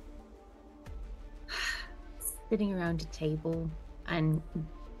 Sitting around a table and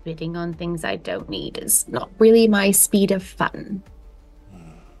bidding on things I don't need is not really my speed of fun.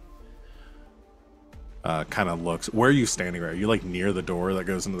 Kind of looks. Where are you standing? Right? Are you like near the door that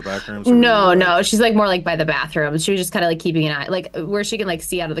goes into the back rooms? No. She's like more like by the bathroom. She was just kind of like keeping an eye, like where she can like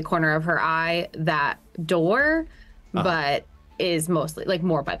see out of the corner of her eye that door, but is mostly like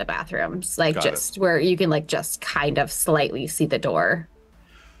more by the bathrooms, like got just it. Where you can like just kind of slightly see the door.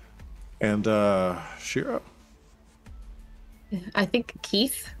 And Shiiro. I think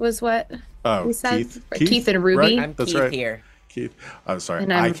Keith was what we said. Keith and Ruby. Right? I'm That's Keith right. Here. Keith. I'm sorry.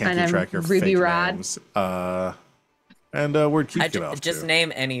 I can't keep track of your Ruby fake Rod. names. And where'd Keith get off to? Just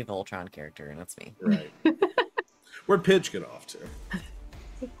name any Voltron character, and that's me. Right. Where'd Pidge get off to?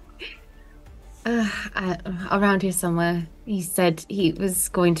 Around here somewhere. He said he was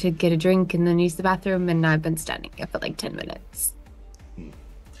going to get a drink and then use the bathroom, and I've been standing here for like 10 minutes.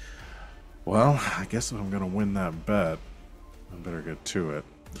 Well, I guess if I'm going to win that bet, I better get to it.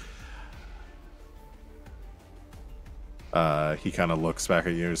 He kind of looks back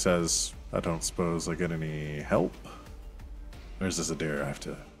at you and says, I don't suppose I get any help? Or is this a dare I have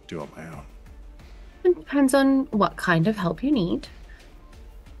to do on my own? It depends on what kind of help you need.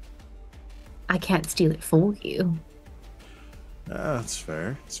 I can't steal it for you. That's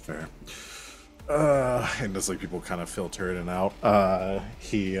fair. It's fair. And as like people kind of filter in and out,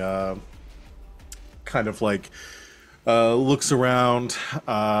 he kind of like looks around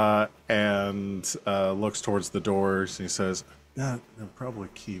and looks towards the doors. And he says, "Yeah, they're probably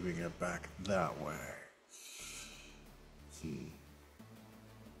keeping it back that way."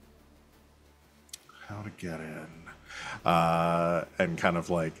 How to get in? And kind of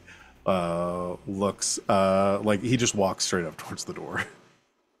like looks like he just walks straight up towards the door.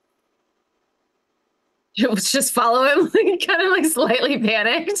 Let's just follow him, like, kind of like slightly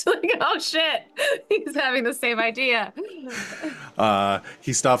panicked, like, oh shit, he's having the same idea.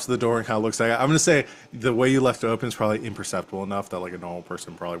 He stops at the door and kind of looks at it. I'm gonna say the way you left it open is probably imperceptible enough that like a normal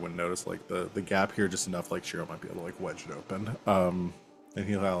person probably wouldn't notice like the gap here, just enough like Shiiro might be able to like wedge it open. And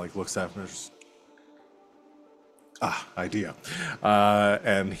he like looks at him and just idea.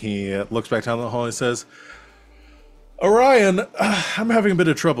 And he looks back down the hall and says, Orion, I'm having a bit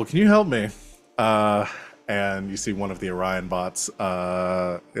of trouble. Can you help me? And you see one of the Orion bots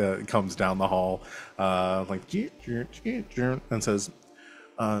comes down the hall, like, and says,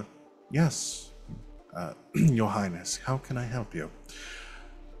 yes, Your Highness, how can I help you?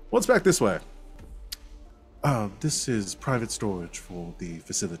 What's back this way? This is private storage for the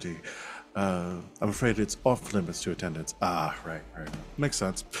facility. I'm afraid it's off limits to attendance. Right. Makes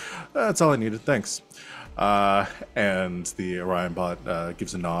sense. That's all I needed. Thanks. And the Orion bot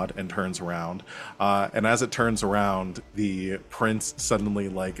gives a nod and turns around. And as it turns around, the prince suddenly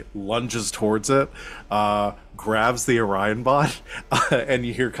like lunges towards it, grabs the Orion bot, and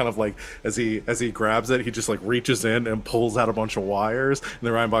you hear kind of like as he grabs it, he just like reaches in and pulls out a bunch of wires, and the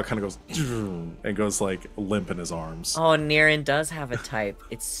Orion bot kind of goes and goes like limp in his arms. Oh, Nerin does have a type.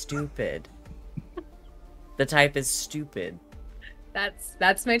 It's stupid. The type is stupid.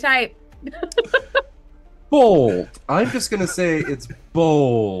 That's my type. Bold. I'm just gonna say it's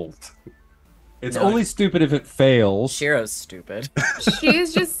bold. It's only stupid if it fails. Shiro's stupid.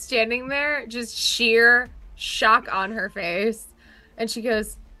 She's just standing there, just sheer shock on her face. And she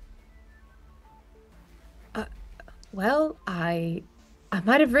goes, well, I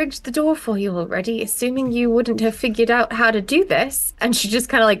might have rigged the door for you already, assuming you wouldn't have figured out how to do this. And she just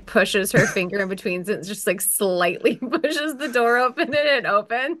kind of like pushes her finger in between, and just like slightly pushes the door open, and it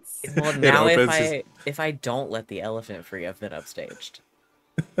opens. Well, now if I don't let the elephant free, I've been upstaged.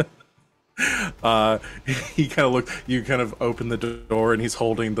 He kind of looked. You kind of open the door, and he's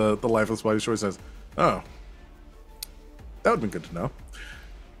holding the lifeless body. He says, "Oh, that would have been good to know."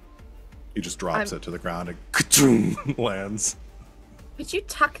 He just drops it to the ground and ka-choom, lands. Could you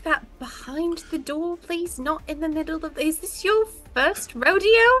tuck that behind the door, please? Not in the middle of... Is this your first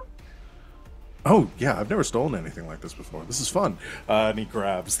rodeo? Oh, yeah, I've never stolen anything like this before. This is fun. And he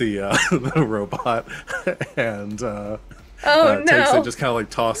grabs the robot and takes it, just kind of like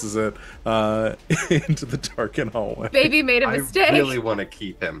tosses it into the darkened hallway. Baby made a mistake. I really want to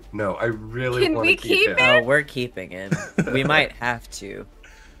keep him. No, I really want to keep him. Oh, we're keeping him. We might have to.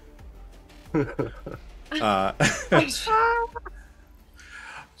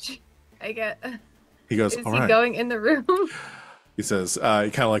 He goes, is all he right. going in the room? He says, he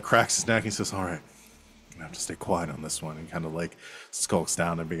kind of like cracks his neck. He says, all right, I'm gonna have to stay quiet on this one. He kind of like skulks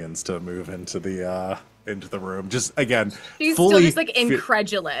down and begins to move into the room. Just again, he's fully still just like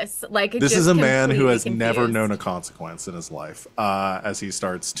incredulous. Like this is a man who has confused. never known a consequence in his life. As he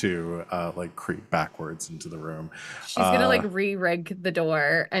starts to like creep backwards into the room. She's gonna like re-rig the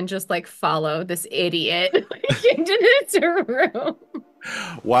door and just like follow this idiot into his room.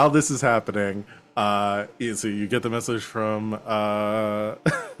 While this is happening, so you get the message from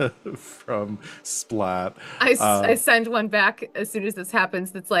from Splat. I send one back as soon as this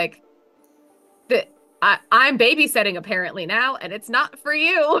happens. That's like, I'm babysitting apparently now, and it's not for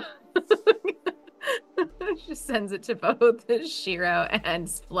you. She sends it to both Shiiro and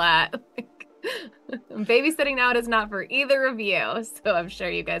Splat. I'm babysitting now. It is not for either of you, so I'm sure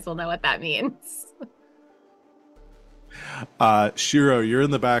you guys will know what that means. Shiiro, you're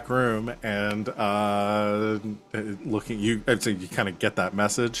in the back room and looking. I'd say you kind of get that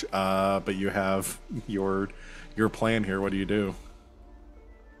message, but you have your plan here. What do you do?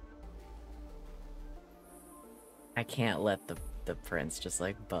 I can't let the prince just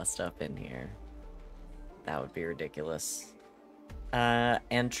like bust up in here. That would be ridiculous.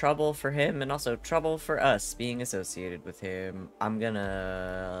 And trouble for him, and also trouble for us being associated with him. I'm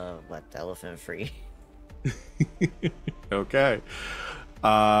gonna let the elephant free. Okay.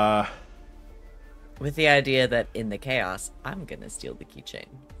 With the idea that in the chaos, I'm gonna steal the keychain.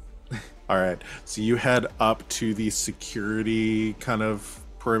 All right. So you head up to the security kind of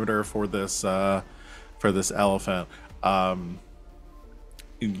perimeter for this elephant.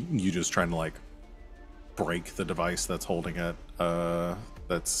 You just trying to like break the device that's holding it,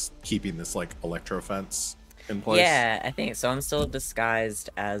 that's keeping this like electro fence in place. Yeah, I think so. I'm still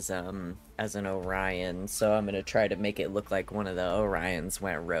disguised as an Orion, so I'm gonna try to make it look like one of the Orions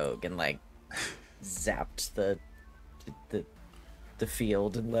went rogue and like zapped the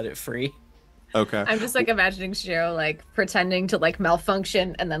field and let it free. Okay. I'm just like imagining Shiiro like pretending to like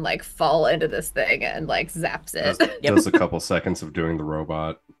malfunction and then like fall into this thing and like zaps it. Does a couple seconds of doing the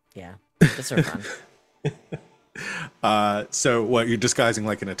robot. Yeah, just for fun. So what, you're disguising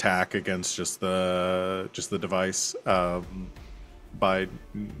like an attack against just the device by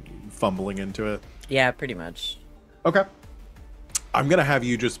fumbling into it? Yeah, pretty much. Okay. I'm gonna have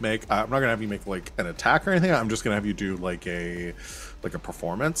you just make. I'm not gonna have you make like an attack or anything. I'm just gonna have you do like a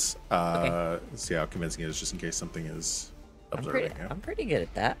performance. Okay. See how convincing it is, just in case something is observing you. I'm pretty good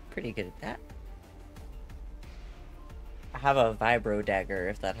at that. I have a vibro dagger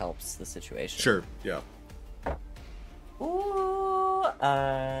if that helps the situation. Sure. Yeah. Ooh,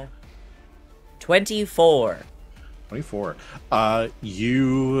 24. 24.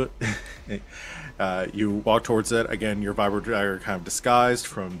 You you walk towards it. Again, your vibro dagger kind of disguised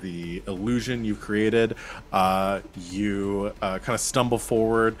from the illusion you've created. You kind of stumble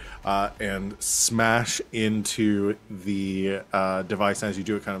forward and smash into the device. As you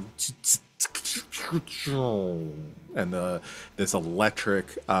do it, kind of, and this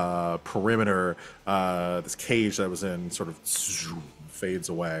electric perimeter, this cage that was in, sort of fades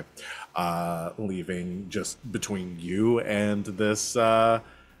away, leaving just between you and this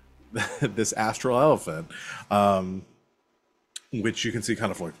this astral elephant, which you can see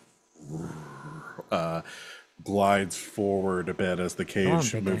kind of like glides forward a bit as the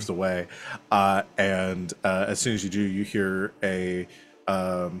cage moves away, and as soon as you do, you hear a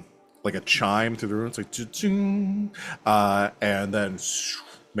like a chime through the room. It's like ching, and then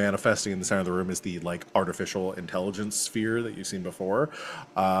manifesting in the center of the room is the like artificial intelligence sphere that you've seen before,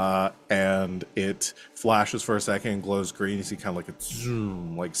 and it flashes for a second and glows green. You see kind of like a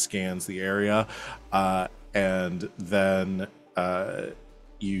zoom, like scans the area, and then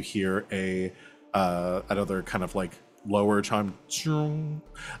you hear another kind of like lower chime,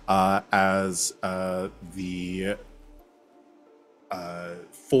 as the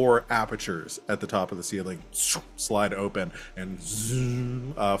 4 apertures at the top of the ceiling slide open, and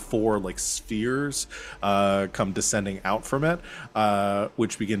 4 like spheres come descending out from it,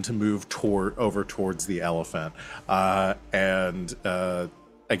 which begin to move over towards the elephant. And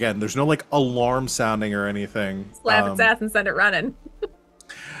again, there's no like alarm sounding or anything. Slap its ass and send it running.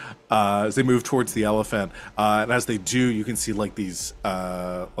 As they move towards the elephant, and as they do, you can see like these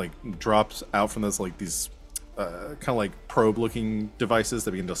like drops out from this, like these kind of like probe-looking devices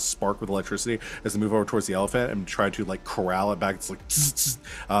that begin to spark with electricity as they move over towards the elephant and try to like corral it back. It's like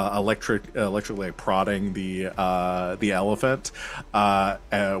electrically prodding the elephant,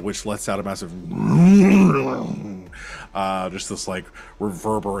 which lets out a massive just this like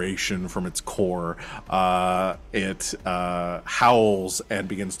reverberation from its core. It howls and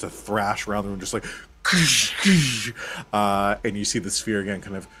begins to thrash around the room, just like and you see the sphere again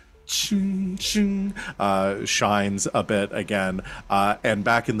kind of shines a bit again, and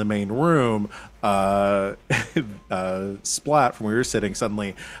back in the main room, Splat, from where you're sitting,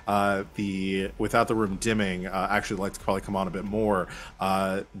 suddenly without the room dimming, actually the lights probably come on a bit more,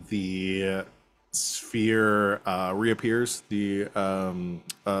 the sphere reappears, the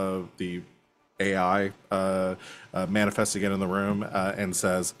AI manifests again in the room, and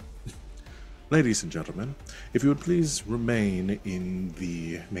says, "Ladies and gentlemen, if you would please remain in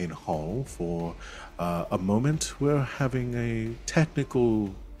the main hall for a moment. We're having a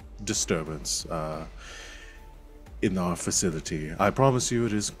technical disturbance in our facility. I promise you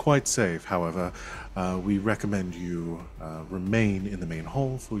it is quite safe. However, we recommend you remain in the main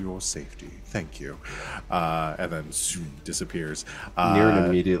hall for your safety. Thank you." And then zoom, disappears. Nerin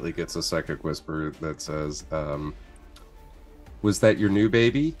immediately gets a psychic whisper that says, "Was that your new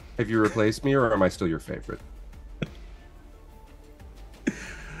baby? Have you replaced me, or am I still your favorite?"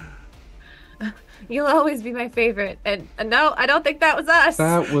 You'll always be my favorite. And no, I don't think that was us.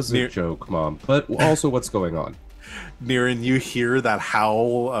 That was a joke, Mom. But also, what's going on? Nerin, you hear that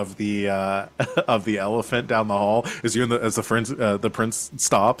howl of the elephant down the hall as the prince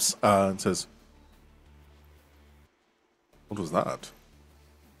stops and says, "What was that?"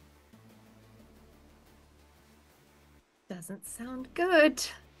 Doesn't sound good.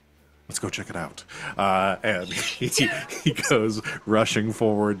 Let's go check it out. And he goes rushing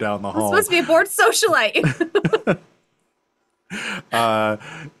forward down the hall. I'm supposed to be a bored socialite.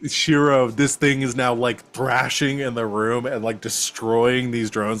 Shiiro, this thing is now like thrashing in the room and like destroying these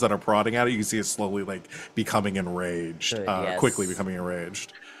drones that are prodding at it. You can see it slowly like becoming enraged, quickly becoming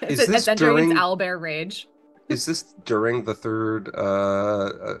enraged. Is this during its owlbear rage? Is this during the third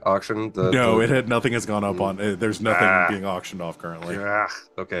auction? Nothing has gone up on. There's nothing being auctioned off currently.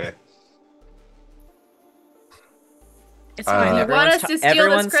 Okay. It's fine. You want us to steal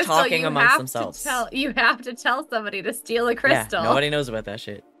this crystal? Talking amongst themselves. You have to tell somebody to steal a crystal. Yeah, nobody knows about that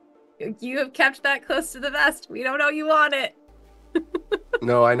shit. You have kept that close to the vest. We don't know you want it.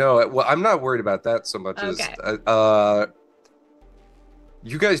 No, I know. Well, I'm not worried about that so much as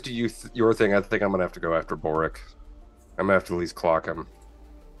you guys do your thing. I think I'm gonna have to go after Boric. I'm gonna have to at least clock him.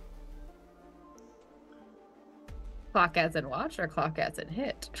 Clock as in watch or clock as in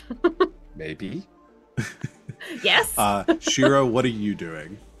hit? Maybe. Yes. Shiiro, what are you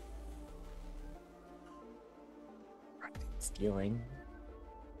doing? Stealing.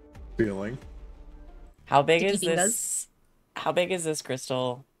 How big is this? How big is this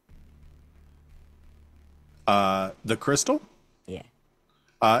crystal? The crystal? Yeah.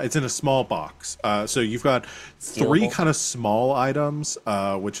 It's in a small box. So you've got three kind of small items,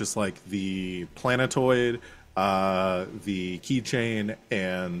 which is like the planetoid, the keychain,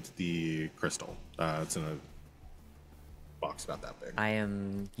 and the crystal. It's in a box about that big. I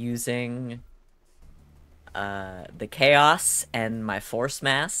am using the chaos and my force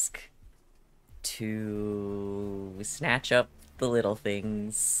mask to snatch up the little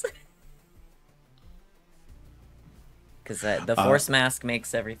things. Because the force mask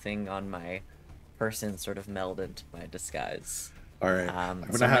makes everything on my person sort of meld into my disguise. All right. I'm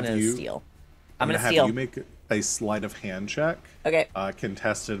gonna have you steal. I'm gonna steal. You make a sleight of hand check. Okay.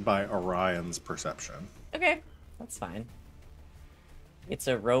 Contested by Orion's perception. Okay, that's fine. It's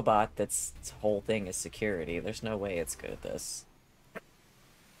a robot that's its whole thing is security. There's no way it's good at this.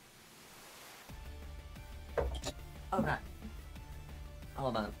 Okay.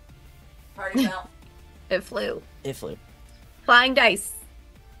 Hold on. Party bell. It flew. It flew. Flying dice.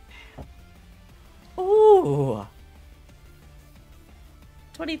 Ooh.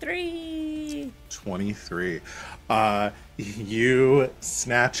 23. 23. You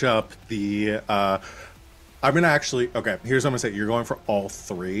snatch up the I'm gonna actually here's what I'm gonna say. You're going for all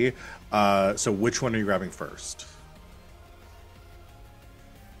three. So which one are you grabbing first?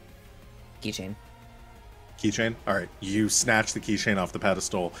 Keychain. Keychain? Alright. You snatch the keychain off the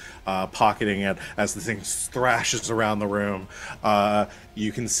pedestal, pocketing it as the thing thrashes around the room.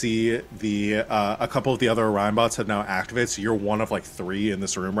 You can see a couple of the other Orion bots have now activated, so you're one of like three in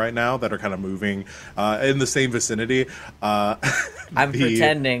this room right now that are kind of moving in the same vicinity. I'm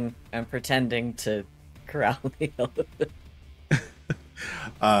pretending to corral the elephant.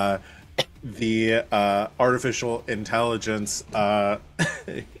 The artificial intelligence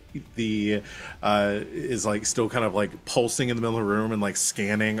is like still kind of like pulsing in the middle of the room and like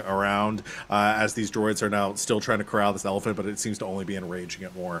scanning around as these droids are now still trying to corral this elephant, but it seems to only be enraging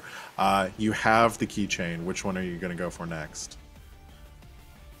it more. You have the keychain. Which one are you going to go for next?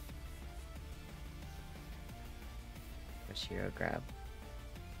 Which Shiiro grab?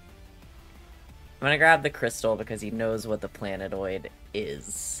 I'm gonna grab the crystal because he knows what the planetoid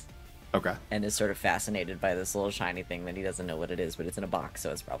is. Okay. And is sort of fascinated by this little shiny thing that he doesn't know what it is, but it's in a box,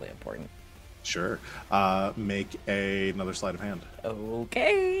 so it's probably important. Sure. Make another sleight of hand.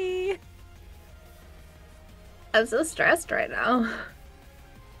 Okay. I'm so stressed right now.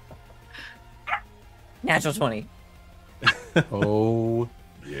 Natural 20. Oh,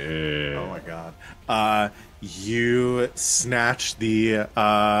 yeah. Oh my god. You snatch the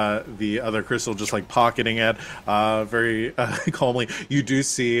other crystal, just like pocketing it very calmly. You do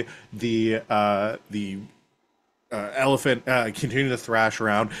see the elephant continue to thrash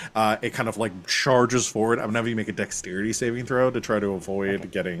around. It kind of like charges forward. I'm gonna have you make a dexterity saving throw to try to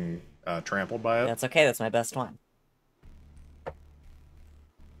avoid getting trampled by it. That's okay. That's my best one.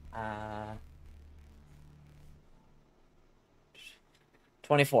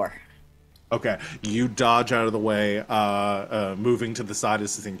 24. Okay, you dodge out of the way, moving to the side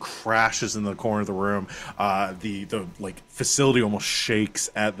as the thing crashes in the corner of the room. The like facility almost shakes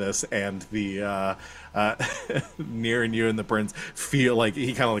at this, and the Nerin, you and the prince feel like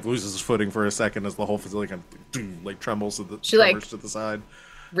he kind of like loses his footing for a second as the whole facility kind of like trembles to the to the side.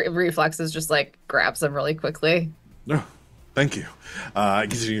 Reflexes just like grabs him really quickly. No. Thank you.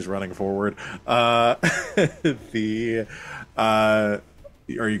 Continues running forward.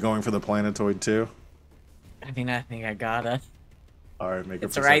 Are you going for the planetoid too? I mean, I think I gotta. All right, make a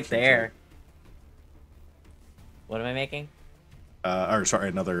It's right perception there. check. What am I making? Or sorry,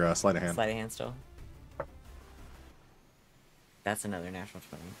 another sleight of hand. Sleight of hand still. That's another natural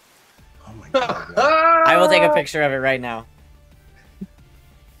 20. Oh my god. I will take a picture of it right now.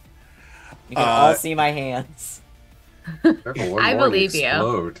 You can all see my hands. I believe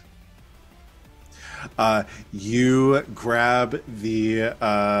you. You grab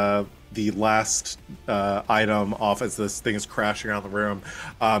the last item off as this thing is crashing around the room.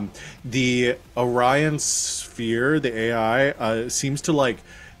 The Orion sphere, the AI, seems to like,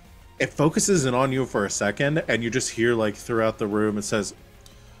 it focuses in on you for a second, and you just hear like throughout the room it says,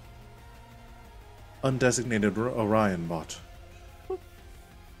 "Undesignated Orion bot.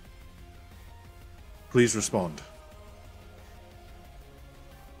 Please respond."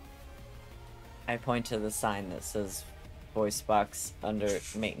 I point to the sign that says voice box under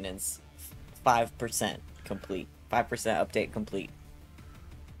maintenance 5% complete. 5% update complete.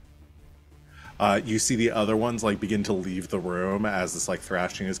 You see the other ones like begin to leave the room as this like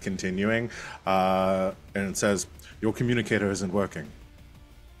thrashing is continuing, and it says, "Your communicator isn't working.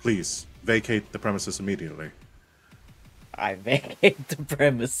 Please vacate the premises immediately." I vacate the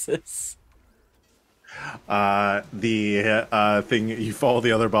premises. The thing, you follow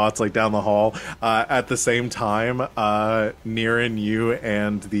the other bots like down the hall. At the same time, Nerin, you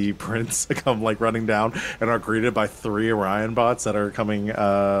and the prince come like running down and are greeted by 3 Orion bots that are coming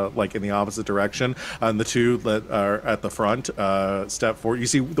like in the opposite direction. And the 2 that are at the front step forward. You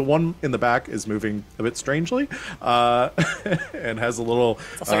see the one in the back is moving a bit strangely and has a little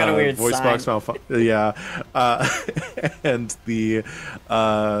also got a weird voice sign. box malfunction. Yeah, and the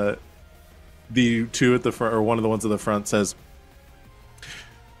 2 at the front, or one of the ones at the front, says,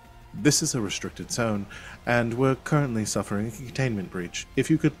 "This is a restricted zone, and we're currently suffering a containment breach. If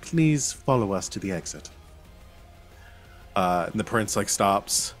you could please follow us to the exit." And the prince like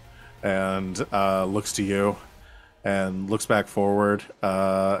stops and looks to you and looks back forward.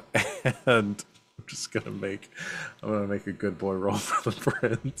 And I'm gonna make a good boy roll for the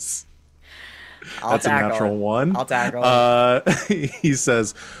prince. That's a natural 1. I'll tackle He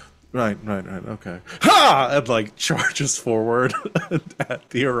says, Right, okay. Ha! And like charges forward at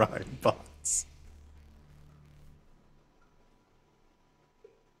the Orion bots.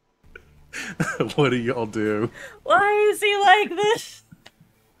 What do y'all do? Why is he like this?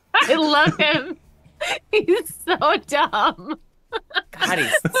 I love him. He's so dumb. God,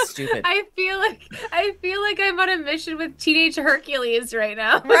 he's stupid. I feel like I'm on a mission with Teenage Hercules right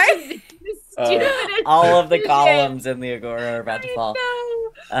now. Right? All of the columns in the Agora are about to fall.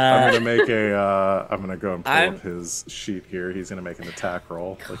 I'm gonna go and pull up his sheet here. He's gonna make an attack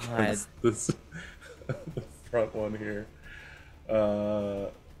roll. Like this the front one here.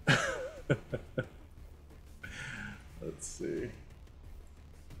 Let's see.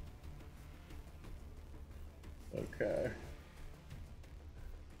 Okay.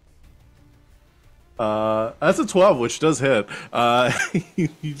 That's a 12, which does hit.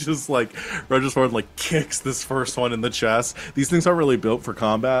 He just like rushes forward and like kicks this first one in the chest. These things aren't really built for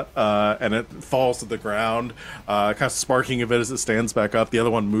combat, and it falls to the ground, kind of sparking a bit as it stands back up. The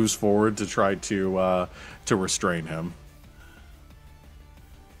other one moves forward to try to restrain him.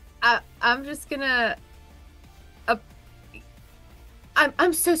 I'm just gonna.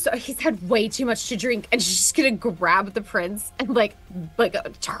 I'm so sorry. He's had way too much to drink, and she's just gonna grab the prince and like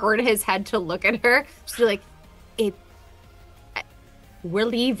turn his head to look at her. She's like, "We're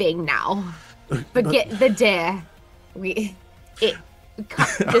leaving now. Forget the dare.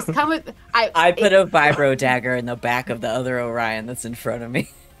 Just come with." I put a vibro dagger in the back of the other Orion that's in front of me.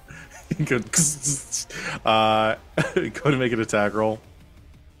 Go to make an attack roll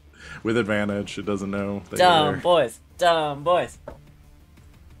with advantage. It doesn't know. Dumb boys.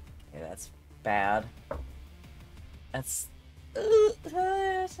 Okay, that's bad. That's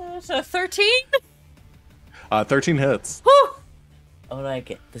 13? 13 hits. Whew! What do I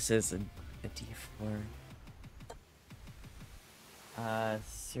get? This is a D4.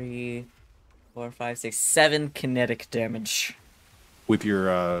 3, 4, 5, 6, 7 kinetic damage. With your,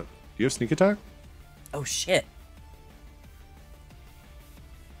 do you have sneak attack? Oh shit.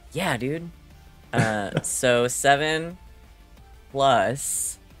 Yeah, dude. So 7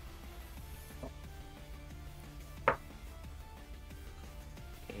 plus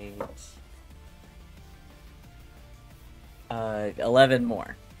 8, 11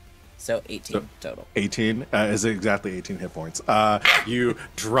 more. So 18 total. 18 is exactly 18 hit points. You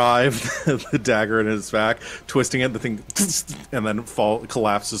drive the dagger in his back, twisting it. The thing, and then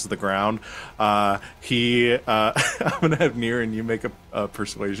collapses to the ground. I'm gonna have Nerin, you make a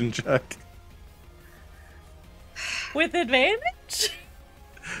persuasion check. With advantage?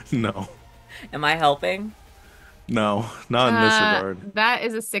 No. Am I helping? No, not in this regard. That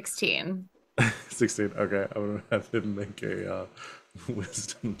is a 16. 16. Okay, I'm gonna have him make a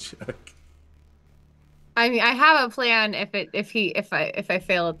wisdom check. I mean, I have a plan. If I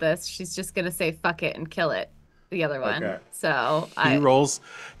fail at this, she's just gonna say fuck it and kill it. The other one. Okay. So he rolls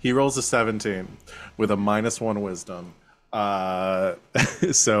a 17 with a -1 wisdom.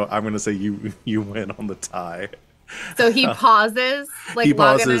 So I'm gonna say you win on the tie. So he pauses, like he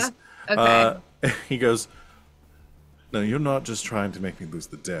pauses. Okay. He goes, "No, you're not just trying to make me lose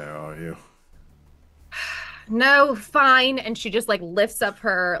the dare, are you?" No, fine. And she just like lifts up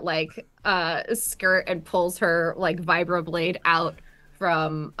her like skirt and pulls her like vibroblade out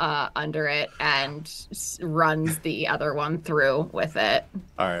from under it and runs the other one through with it.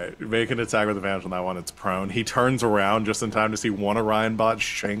 All right, make an attack with advantage on that one. It's prone. He turns around just in time to see one Orion bot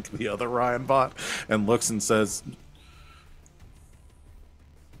shank the other Orion bot and looks and says,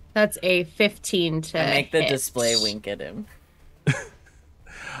 "That's a 15 to make the hit. display wink at him."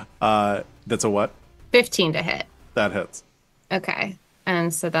 That's a what? 15 to hit. That hits. Okay.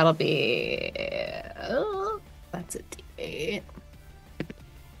 And so that'll be that's a d8.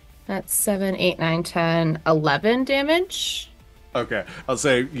 That's 7, 8, 9, 10, 11 damage. Okay, I'll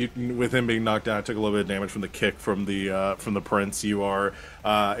say with him being knocked down, I took a little bit of damage from the kick from the prince. You are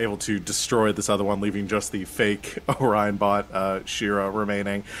able to destroy this other one, leaving just the fake Orion bot Shiiro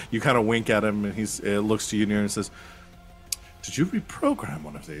remaining. You kind of wink at him, and he looks to you and says, "Did you reprogram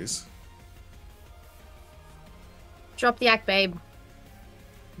one of these?" Drop the act, babe.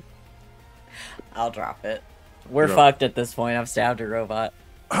 I'll drop it. We're fucked at this point. I've stabbed a robot.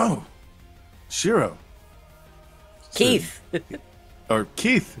 Oh, Shiiro. Keith. Or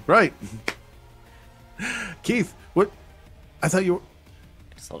Keith, right. Keith, what? I thought you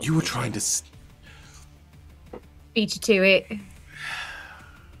were trying to... Beat you to it.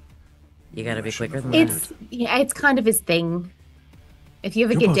 You gotta be quicker than that. Yeah, it's kind of his thing. If you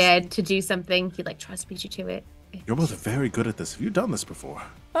ever get dared to do something, he like tries to beat you to it. You're both very good at this. Have you done this before?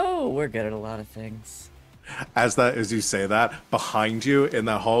 Oh, we're good at a lot of things. As you say that, behind you in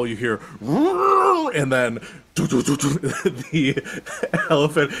that hall, you hear, and then the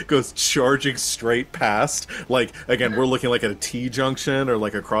elephant goes charging straight past. Like, again, we're looking like at a T junction or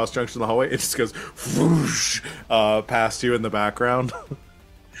like a cross junction in the hallway. It just goes whoosh, past you in the background.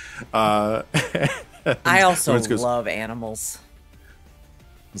 I also love animals.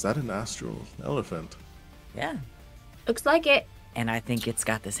 Is that an astral elephant? Yeah. Looks like it. And I think it's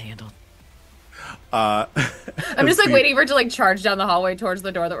got this handled. I'm just like waiting for it to like charge down the hallway towards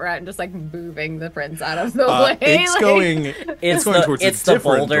the door that we're at and just like moving the prince out of the way. It's going towards a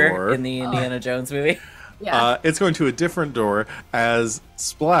different door in the Indiana Jones movie. Yeah. It's going to a different door as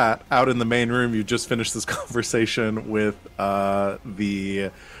Splat out in the main room. You just finished this conversation with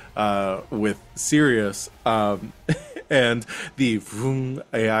with Sirius, and the vroom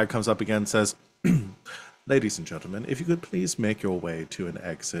AI comes up again and says, "Ladies and gentlemen, if you could please make your way to an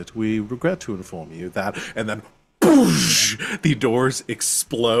exit. We regret to inform you that..." And then boosh, the doors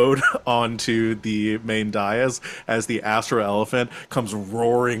explode onto the main dais as the Astro Elephant comes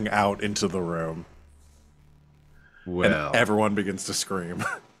roaring out into the room. Well, and everyone begins to scream.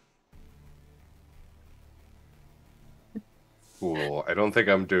 Cool. I don't think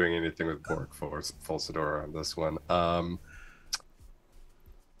I'm doing anything with Borg Falsadora on this one.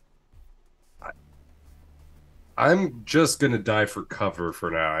 I'm just gonna die for cover for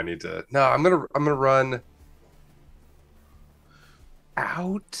now. I'm gonna run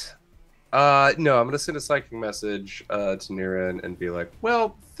out. No, I'm gonna send a psychic message to Nerin and be like,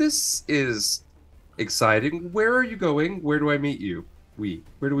 "Well, this is exciting. Where are you going? Where do I meet you?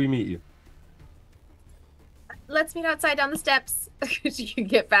 Where do we meet you?" Let's meet outside down the steps. You can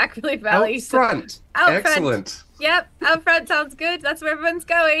get back really valley. Out front. Excellent. Yep, out front sounds good. That's where everyone's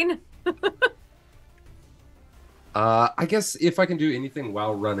going. I guess if I can do anything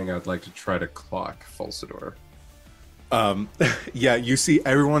while running, I'd like to try to clock Falsador. Yeah, you see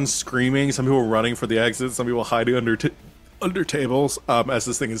everyone screaming. Some people running for the exit. Some people hiding under tables. As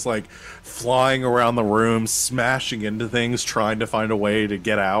this thing is like flying around the room, smashing into things, trying to find a way to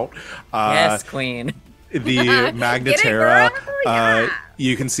get out. Yes, Queen. The Magnetera,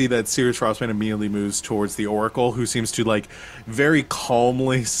 you can see that Sirius Frostbane immediately moves towards the Oracle, who seems to like very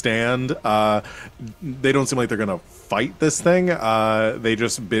calmly stand. They don't seem like they're gonna fight this thing. They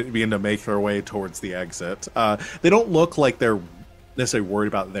just begin to make their way towards the exit. They don't look like they're necessarily worried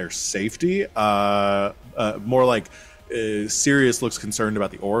about their safety. More like Sirius looks concerned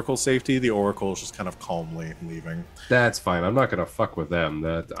about the Oracle's safety. The Oracle is just kind of calmly leaving. That's fine. I'm not gonna fuck with them.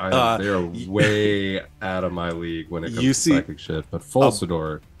 They're way out of my league when it comes to psychic shit. But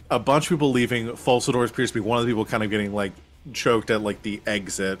Fulsador, a bunch of people leaving. Fulsador appears to be one of the people kind of getting like choked at like the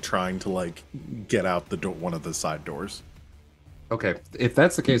exit, trying to like get out the door, one of the side doors. Okay, if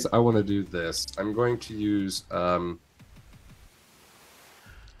that's the case, I want to do this. I'm going to use.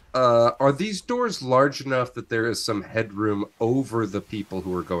 Are these doors large enough that there is some headroom over the people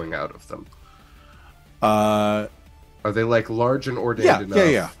who are going out of them? Are they like large and ordained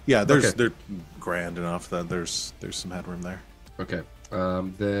enough? Yeah. They're grand enough that there's some headroom there. Okay.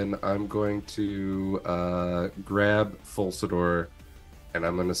 Then I'm going to grab Fulsador, and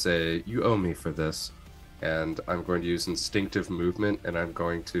I'm going to say, "You owe me for this." And I'm going to use instinctive movement, and I'm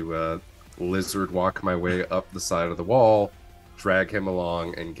going to lizard walk my way up the side of the wall, drag him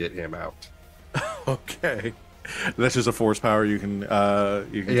along, and get him out. Okay, that's just a force power you can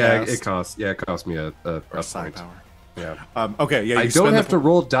yeah, cast. it costs me a side point. Power. Yeah. Okay. Yeah. I don't have to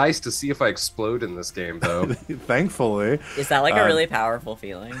roll dice to see if I explode in this game, though. Thankfully. Is that like a really powerful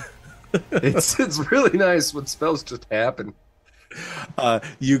feeling? It's really nice when spells just happen.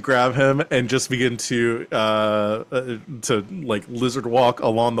 You grab him and just begin to like lizard walk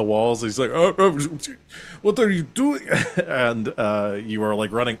along the walls. He's like, oh, what are you doing? And you are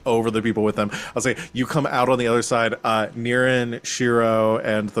like running over the people with them. I'll say you come out on the other side. Nerin, Shiiro,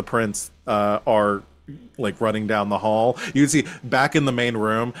 and the prince are like running down the hall. You can see back in the main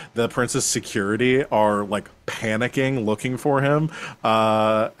room, the prince's security are like panicking, looking for him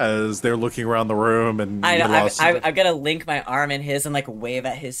as they're looking around the room. And I'm gonna link my arm in his and like wave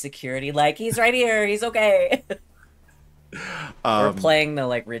at his security, like he's right here, he's okay. We're playing the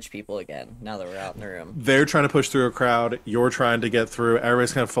like rich people again now that we're out in the room. They're trying to push through a crowd. You're trying to get through.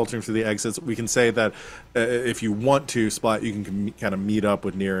 Everybody's kind of filtering through the exits. We can say that if you want to, Splat, you can kind of meet up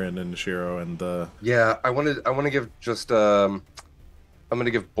with Nerin and Shiiro and. Yeah, I want to give just I'm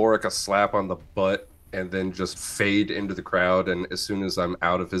gonna give Boric a slap on the butt and then just fade into the crowd. And as soon as I'm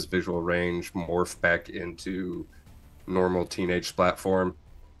out of his visual range, morph back into normal teenage Splat form,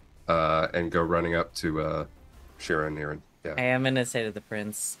 and go running up to Shiiro and Nerin. Yeah. I am gonna say to the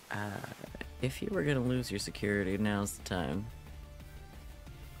prince, if you were gonna lose your security, now's the time.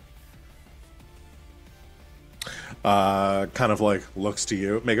 Kind of like looks to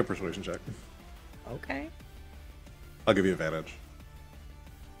you. Make a persuasion check. Okay. I'll give you advantage.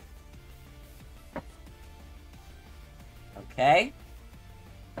 Okay.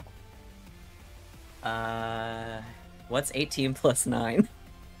 What's 18 plus 9?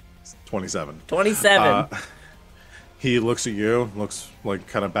 27. 27. He looks at you, looks like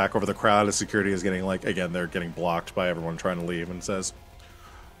kind of back over the crowd as security is getting like, again, they're getting blocked by everyone trying to leave, and says,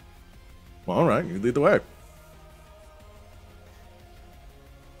 well, all right, you lead the way.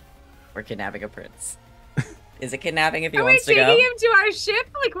 We're kidnapping a prince. Is it kidnapping if he wants to go? Are we taking him to our ship?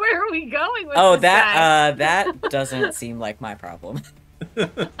 Like, where are we going with this guy? That doesn't seem like my problem.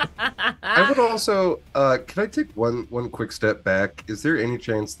 I would also, can I take one quick step back? Is there any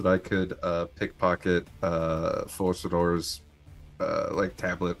chance that I could pickpocket Fulsador's like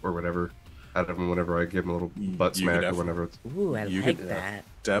tablet or whatever out of him whenever I give him a little butt smack or whatever? Ooh, I like that.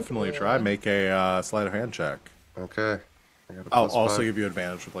 Definitely try. Make a sleight of hand check. Okay. I'll also give you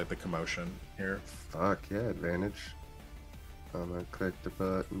advantage with like the commotion here. Fuck yeah, advantage. I'm gonna click the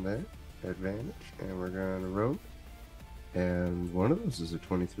button there, advantage, and we're gonna roll. And one of those is a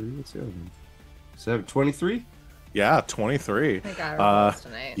 23. What's the other one? 23? Yeah, 23. I got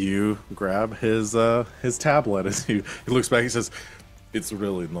tonight. You grab his tablet as he looks back. He says, "It's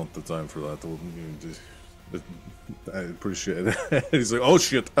really not the time for that. I appreciate it." He's like, "Oh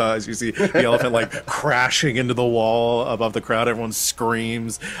shit!" As you see the elephant like crashing into the wall above the crowd, everyone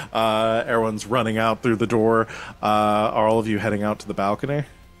screams. Everyone's running out through the door. Are all of you heading out to the balcony?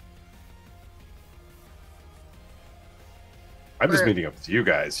 I'm just meeting up with you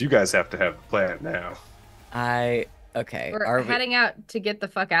guys. You guys have to have a plan now. Okay. We're heading out to get the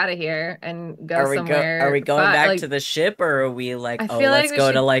fuck out of here and go somewhere. Are we going back to the ship, or are we like, let's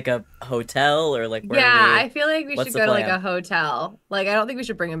go to like a hotel, or like where Yeah, I feel like we should go to like a hotel. Like, I don't think we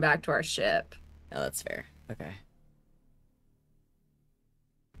should bring him back to our ship. Oh, that's fair. Okay.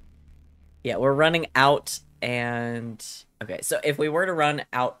 Yeah, we're running out and... Okay, so if we were to run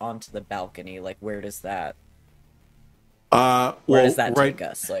out onto the balcony, like, where does that... Where does that take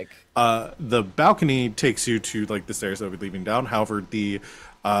us? Like, the balcony takes you to like the stairs that will be leading down. However, the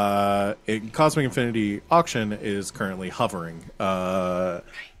Cosmic Infinity auction is currently hovering. The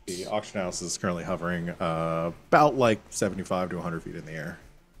auction house is currently hovering about like 75 to 100 feet in the air.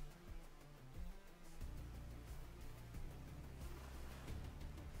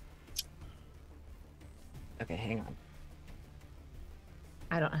 Okay, hang on.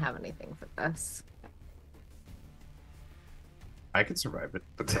 I don't have anything for this. I can survive it,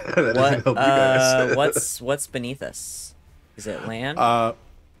 but that doesn't help you guys. What's beneath us? Is it land? Or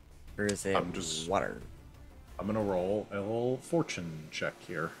is it water? I'm gonna roll a little fortune check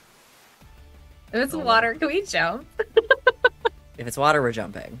here. If it's water, can we jump? If it's water, we're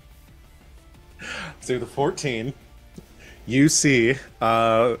jumping. So the 14. You see,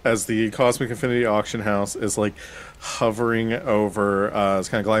 as the Cosmic Infinity Auction House is like hovering over, it's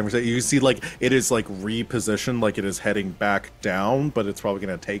kind of gliding. You see, like it is like repositioned, like it is heading back down, but it's probably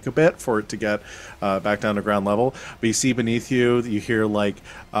going to take a bit for it to get back down to ground level. But you see beneath you, you hear like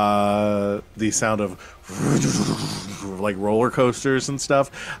the sound of like roller coasters and stuff,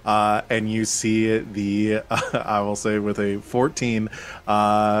 and you see the I will say with a 14.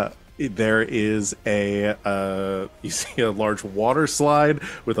 There is you see a large water slide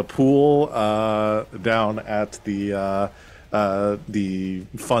with a pool down at the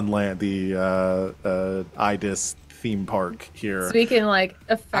Funland, the IDIS theme park here. So we can like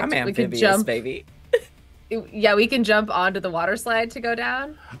we can jump, baby. Yeah, we can jump onto the water slide to go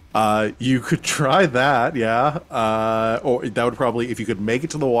down. You could try that, yeah. Or that would probably, if you could make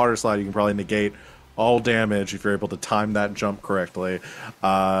it to the water slide, you can probably negate all damage if you're able to time that jump correctly.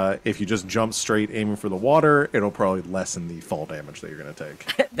 If you just jump straight aiming for the water, it'll probably lessen the fall damage that you're going to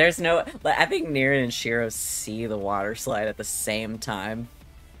take. There's no... I think Nerin and Shiiro see the water slide at the same time.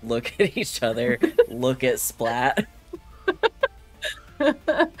 Look at each other. Look at Splat.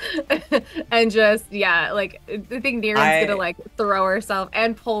 And just, yeah, like, I think Neren's gonna, like, throw herself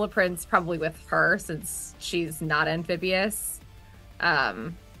and pull the prince probably with her since she's not amphibious.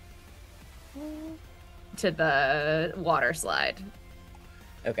 To the water slide.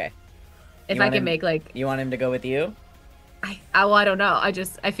 Okay. If I can make like... You want him to go with you? I don't know. I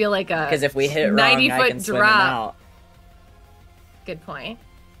feel like a... Because if we hit it wrong, 90-foot I can swim him out. Good point.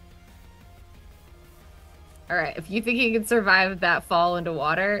 All right. If you think he can survive that fall into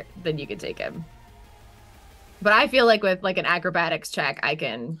water, then you can take him. But I feel like with like an acrobatics check, I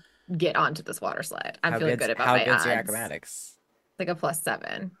can get onto this water slide. I'm feeling good about my odds. How good's your acrobatics? Like a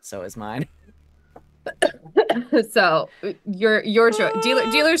 +7. So is mine. So your choice,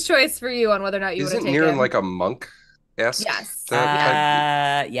 dealer's choice for you on whether or not you want to take him. Isn't Nerin like a monk? Yes.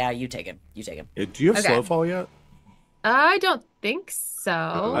 Yeah, you take him. You take him. Do you have slow fall yet? I don't think so.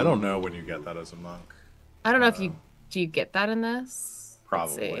 I don't know when you get that as a monk. I don't know if do you get that in this?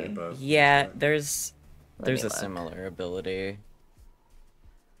 Probably, but yeah, there's a similar ability.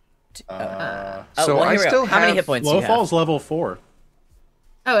 So I still have... How many hit points do you have? Slow fall's level 4.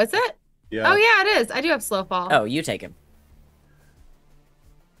 Oh, is it? Yeah. Oh yeah, it is. I do have slow fall. Oh, you take him.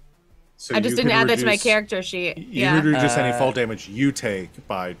 So I just didn't add that to my character sheet. You could reduce any fall damage you take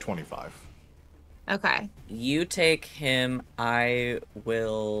by 25. Okay. You take him. I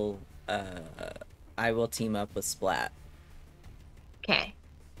will team up with Splat. Okay.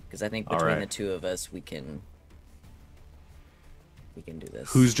 Because I think between the two of us, we can do this.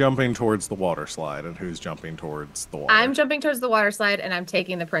 Who's jumping towards the water slide and who's jumping towards the water? I'm jumping towards the water slide and I'm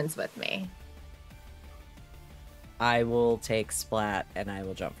taking the prince with me. I will take Splat and I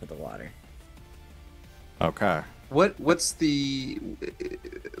will jump for the water. Okay. What's the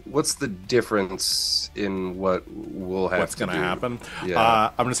difference in what will have What's going to happen? Yeah.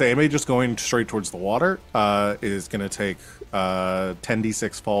 I'm going to say anybody just going straight towards the water is going to take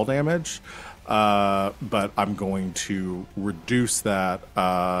 10d6 fall damage. But I'm going to reduce that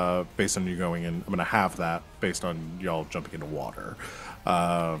based on you going in. I'm going to have that based on y'all jumping into water.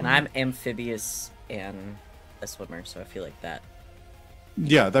 And I'm amphibious and a swimmer, so I feel like that.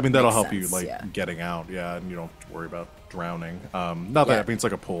 Yeah, I mean that'll help you getting out. Yeah, and you don't have to worry about drowning. Not that I mean it's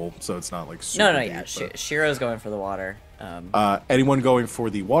like a pool, so it's not like super deep, yeah. Shiro's going for the water. Anyone going for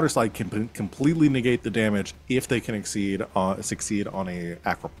the water slide can completely negate the damage if they can succeed on a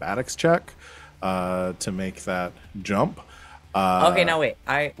acrobatics check to make that jump. Okay, now wait.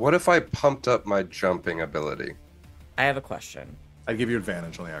 What if I pumped up my jumping ability? I have a question. I'd give you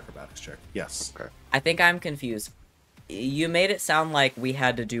advantage on the acrobatics check. Yes. Okay. I think I'm confused. You made it sound like we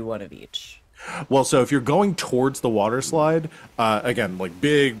had to do one of each. Well, so if you're going towards the water slide, again, like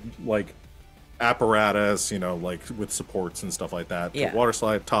big, like apparatus, you know, like with supports and stuff like that. Yeah. The water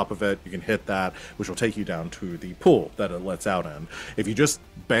slide, top of it, you can hit that, which will take you down to the pool that it lets out in. If you just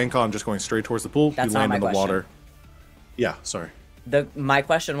bank on just going straight towards the pool, you land in the water. Yeah, sorry. My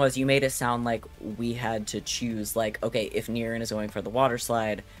question was, you made it sound like we had to choose, like, okay, if Nerin is going for the water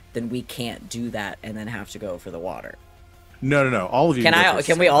slide, then we can't do that and then have to go for the water. No. All of you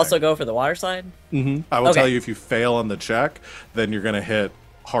can we also go for the water slide? Mm-hmm. I will tell you, if you fail on the check, then you're going to hit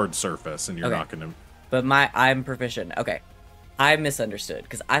hard surface and you're not going to But I'm proficient. Okay. I misunderstood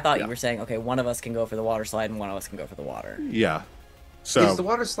because I thought you were saying, okay, one of us can go for the water slide and one of us can go for the water. Yeah. So is the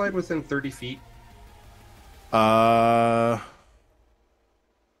water slide within 30 feet? No.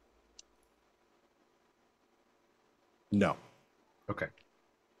 Okay.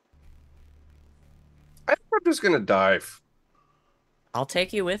 I think I'm just gonna dive. I'll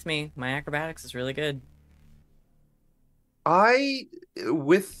take you with me. My acrobatics is really good.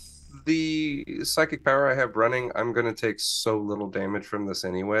 With the psychic power I have running, I'm gonna take so little damage from this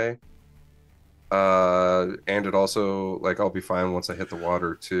anyway. And it also, like, I'll be fine once I hit the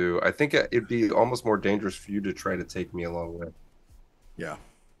water too. I think it'd be almost more dangerous for you to try to take me along with. Yeah.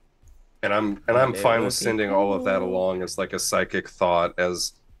 And I'm fine with sending all of that along as like a psychic thought,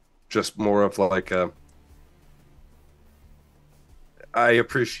 as just more of like a. I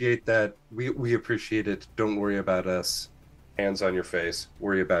appreciate that. We appreciate it. Don't worry about us. Hands on your face.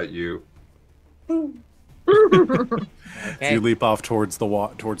 Worry about you. Okay. So you leap off towards the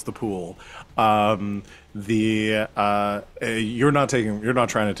pool. You're not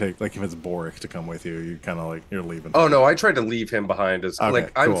trying to take, like, if it's Boric to come with you, you kind of like you're leaving. Oh no, I tried to leave him behind as okay,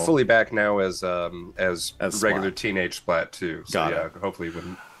 like cool. I'm fully back now as regular Splat. teenage Splat too. So Got yeah, it. hopefully it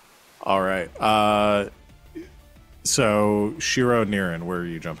wouldn't. All right. So Shiiro, Nerin, where are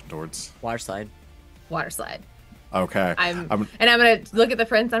you jumping towards? Water slide. Water slide. Okay. I'm gonna look at the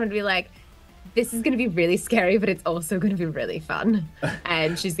prince. I'm gonna be like, this is gonna be really scary, but it's also gonna be really fun.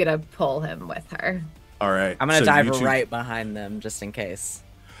 And she's gonna pull him with her. All right. I'm gonna dive right behind them just in case.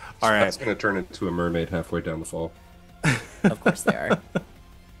 All right. It's gonna turn into a mermaid halfway down the fall. Of course they are.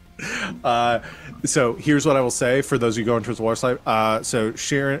 So here's what I will say for those of you going towards the water slide. So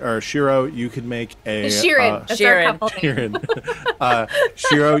Shiiro, you can make a Shirin.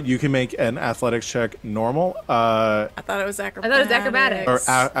 Shiiro, you can make an athletics check normal. I thought it was acrobatics. Or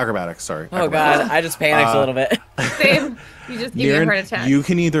acrobatics, sorry. Oh god, I just panicked a little bit. Same. You just give me a heart attack. You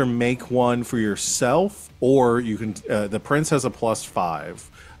can either make one for yourself, or you can. The prince has a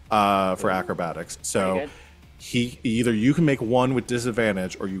 +5 for acrobatics. So either you can make one with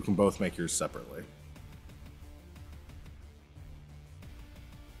disadvantage, or you can both make yours separately.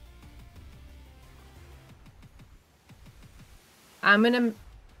 I'm gonna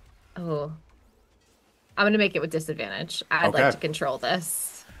make it with disadvantage. I'd like to control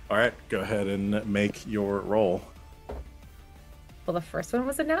this. All right, go ahead and make your roll. Well, the first one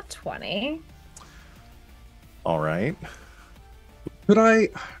was a nat 20. All right.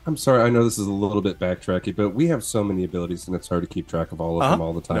 I'm sorry, I know this is a little bit backtracky, but we have so many abilities and it's hard to keep track of all of them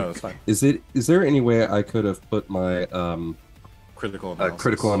all the time. No, that's fine. Is there any way I could have put my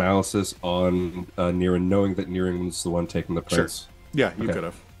critical analysis on Nerin, knowing that Nerin was the one taking the prince? Sure. Yeah, you could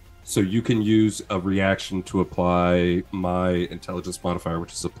have. So you can use a reaction to apply my intelligence modifier,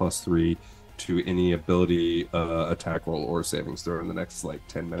 which is a +3, to any ability, attack roll, or savings throw in the next, like,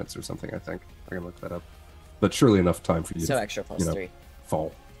 10 minutes or something, I think. I can look that up. But surely enough time for you so to, extra +3.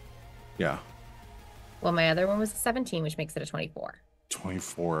 Fall. Yeah. Well, my other one was a 17, which makes it a 24.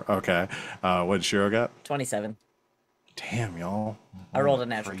 24. Okay. What did Shiiro got? 27. Damn, y'all. I rolled a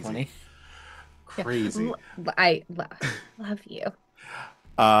natural 20. Crazy. I love you.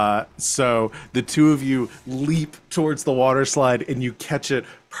 So the two of you leap towards the water slide and you catch it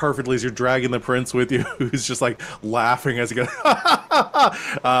perfectly as you're dragging the prince with you, who's just like laughing as he goes,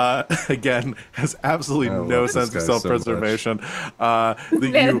 again, has absolutely no sense of self-preservation. Man,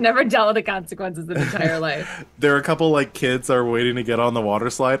 I've never dealt with the consequences in entire life. There are a couple like kids that are waiting to get on the water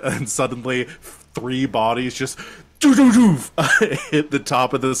slide, and suddenly 3 bodies just hit the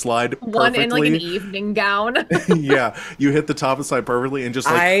top of the slide perfectly. One in like an evening gown. Yeah, you hit the top of the slide perfectly, and just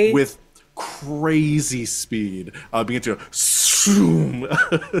like with crazy speed, begin to zoom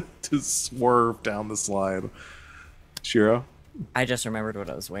to swerve down the slide. Shiiro? I just remembered what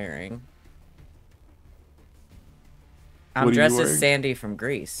I was wearing. I'm dressed as Sandy from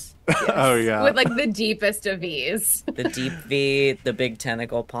Grease. Yes. Oh yeah, with like the deepest of V's. The deep V, the big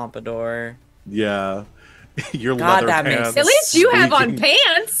tentacle pompadour. Yeah. Your God, leather pants. At least you have on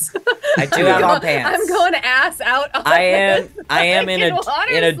pants. I do have on pants. I'm going ass out. On I am in a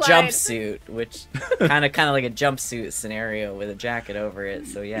slide. jumpsuit, which kind of like a jumpsuit scenario with a jacket over it.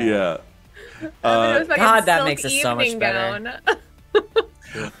 So yeah. Yeah. God, that makes it so much better.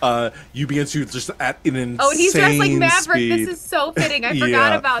 You begin to just at an insane Oh, he's dressed like Maverick. Speed. This is so fitting. I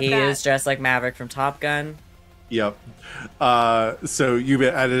forgot about that. He is dressed like Maverick from Top Gun. Yep. So you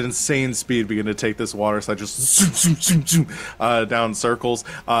at an insane speed begin to take this water slide, just zoom, zoom, zoom, zoom, down circles.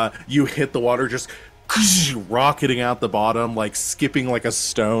 You hit the water, just rocketing out the bottom, like skipping like a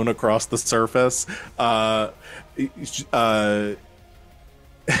stone across the surface.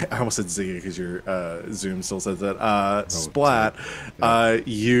 I almost said Z because your Zoom still says that. Splat,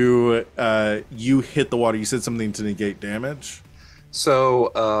 you hit the water. You said something to negate damage.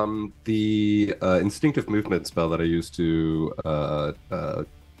 So the instinctive movement spell that I used to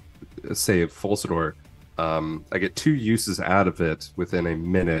save Folsador, I get 2 uses out of it within a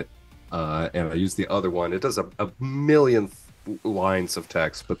minute, and I use the other one. It does a million lines of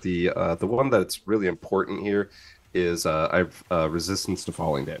text, but the one that's really important here is I've resistance to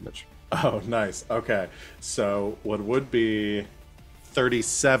falling damage. Oh, nice. Okay, so what would be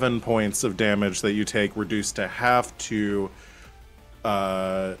 37 points of damage that you take reduced to half to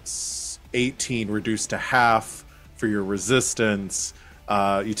 18 reduced to half for your resistance.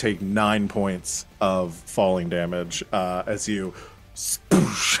 You take 9 points of falling damage as you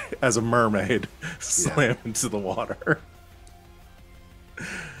spoosh, as a mermaid slam into the water.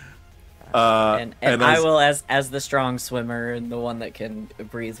 And I will, as the strong swimmer and the one that can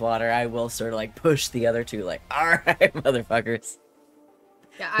breathe water, I will sort of like push the other two, like, all right, motherfuckers.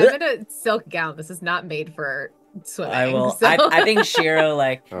 Yeah, I'm in a silk gown. This is not made for swimming. I will. So. I think Shiiro,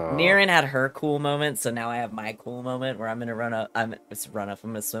 like, Nerin had her cool moment, so now I have my cool moment where I'm gonna run up. I'm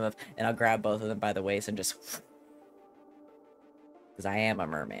gonna swim up, and I'll grab both of them by the waist and just, because I am a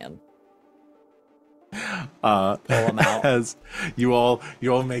merman. Pull them out. As you all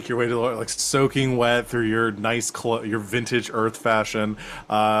make your way to the water, like soaking wet through your nice your vintage Earth fashion.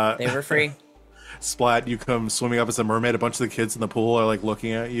 They were free. Splat, you come swimming up as a mermaid. A bunch of the kids in the pool are like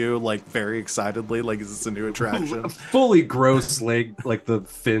looking at you, like very excitedly, like, is this a new attraction? Fully gross leg, like the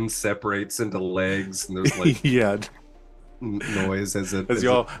fin separates into legs, and there's like noise as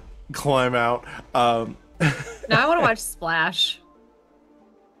you all climb out. Now I want to watch Splash.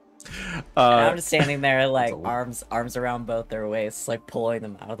 I'm just standing there, like arms around both their waists, like pulling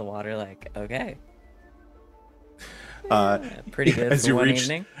them out of the water. Like, okay, pretty good for one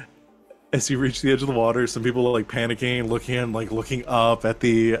evening. As you reach the edge of the water, some people are like panicking, looking up at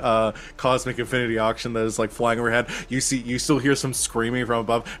the cosmic infinity auction that is like flying overhead. You still hear some screaming from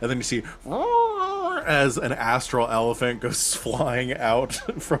above, and then you see as an astral elephant goes flying out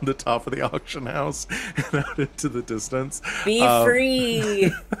from the top of the auction house and out into the distance. Be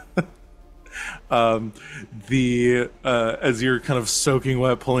free. As you're kind of soaking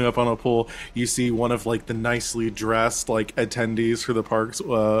wet, pulling up on a pool, you see one of like the nicely dressed like attendees for the parks.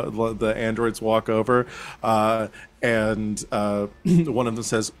 The androids walk over, and one of them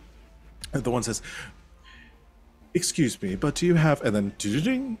says, "The one says, excuse me, but do you have?" And then,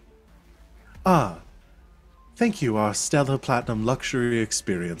 ding. Thank you, our Stellar Platinum Luxury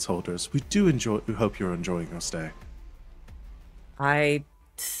Experience holders. We hope you're enjoying your stay. I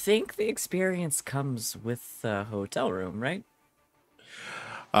think the experience comes with the hotel room, right?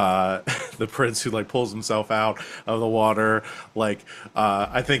 The prince who like pulls himself out of the water, like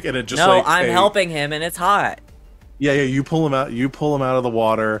I think, and it just I'm helping him, and it's hot. Yeah, you pull him out. You pull him out of the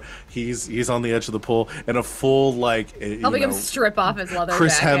water. He's on the edge of the pool in a full helping him strip off his leather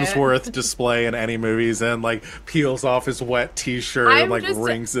Chris jacket. Hemsworth display in any movies, and like peels off his wet T-shirt and like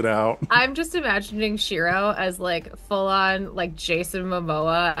wrings it out. I'm just imagining Shiiro as like full on like Jason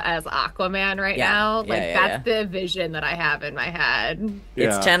Momoa as Aquaman now. Like that's the vision that I have in my head.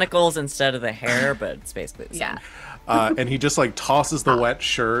 It's tentacles instead of the hair, but it's basically the same. And he just like tosses the wet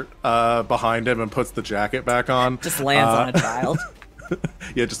shirt behind him and puts the jacket back on. Just lands on a child.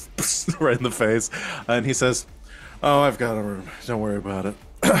 Yeah, just right in the face. And he says, "Oh, I've got a room. Don't worry about it."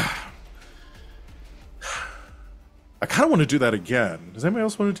 I kind of want to do that again. Does anybody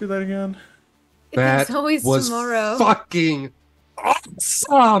else want to do that again? That always was tomorrow. Fucking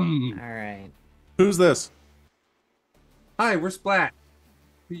awesome. All right. Who's this? Hi, we're Splat.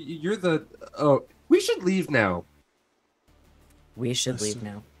 You're the. Oh, we should leave now. We should leave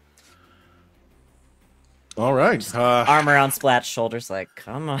now. All right. Arm around Splat's shoulders, like,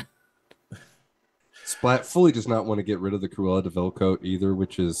 come on. Splat fully does not want to get rid of the Cruella de Vil coat either,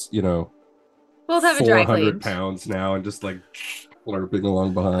 which is, we'll have 400 pounds now and just like slurping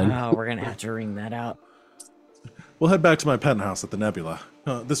along behind. Oh, we're gonna have to wring that out. We'll head back to my penthouse at the Nebula.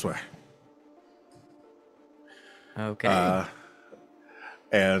 This way. Okay.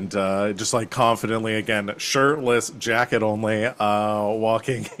 And just like confidently, again, shirtless, jacket only,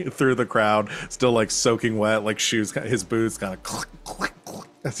 walking through the crowd, still like soaking wet, like shoes, his boots kind of click, click, click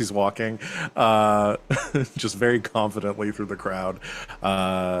as he's walking, just very confidently through the crowd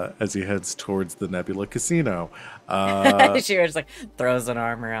as he heads towards the Nebula Casino. She just like throws an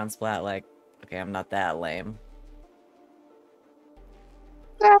arm around Splat, like, okay, I'm not that lame.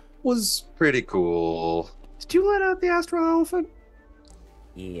 That was pretty cool. Did you let out the astral elephant?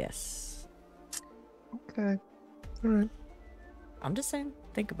 Yes. Okay. All right. I'm just saying,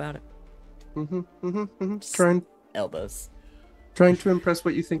 think about it. Trying Elbows. Trying to impress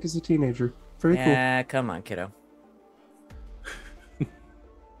what you think is a teenager. Very cool. Yeah, come on, kiddo.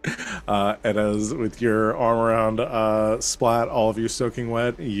 And as with your arm around Splat, all of you soaking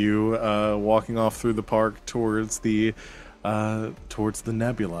wet, you walking off through the park towards the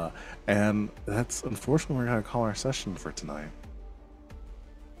nebula. And that's unfortunately we're gonna call our session for tonight.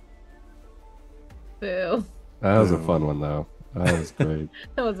 Boo. That was a fun one though. That was great.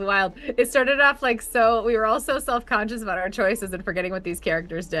 That was wild. It started off like we were all so self-conscious about our choices and forgetting what these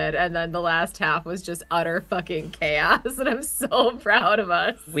characters did, and then the last half was just utter fucking chaos, and I'm so proud of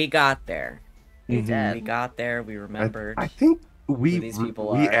us. We got there. We did. We got there. We remembered. I think we these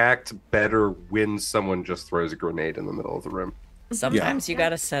people we are. act better when someone just throws a grenade in the middle of the room. Sometimes you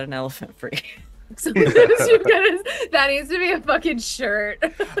gotta set an elephant free. That needs to be a fucking shirt.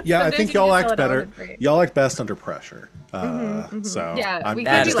 Yeah, I Sometimes think you y'all just act tell it better. elephant free. Y'all act best under pressure. So Yeah, we I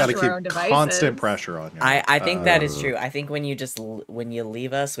can't just be got to left to our own keep devices. constant pressure on you. I think that is true. I think when you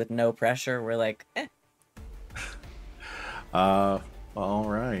leave us with no pressure, we're like, eh. All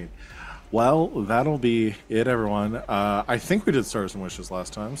right. Well, that'll be it, everyone. I think we did Stars and Wishes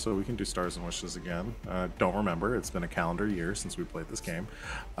last time, so we can do Stars and Wishes again. Don't remember. It's been a calendar year since we played this game.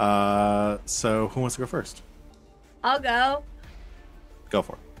 So who wants to go first? I'll go. Go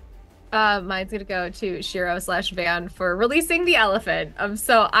for it. Mine's gonna go to Shiro/Van for releasing the elephant.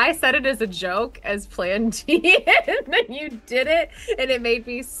 So I said it as a joke, as Plan D, and then you did it, and it made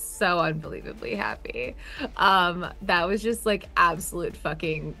me so unbelievably happy. That was just like absolute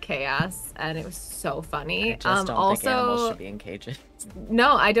fucking chaos, and it was so funny. I just don't think animals should be in cages.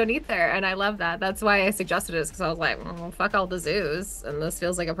 No, I don't either, and I love that. That's why I suggested it, because I was like, fuck all the zoos, and this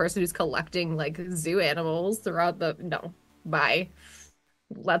feels like a person who's collecting like zoo animals throughout the. No, bye.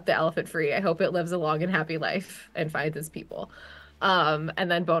 Let the elephant free. I hope it lives a long and happy life and finds its people. And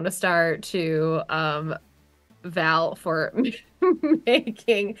then bonus star to Val for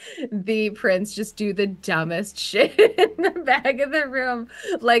making the prince just do the dumbest shit in the back of the room.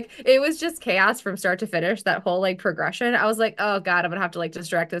 Like, it was just chaos from start to finish, that whole like progression. I was like, oh god, I'm gonna have to like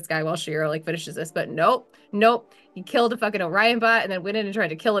distract this guy while Shiiro like finishes this, but nope. He killed a fucking Orion bot and then went in and tried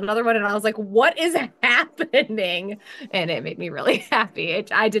to kill another one, and I was like, what is happening? And it made me really happy.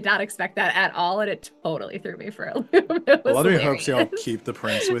 I did not expect that at all, and it totally threw me for a loop. It was A lot of me hilarious. hopes y'all keep the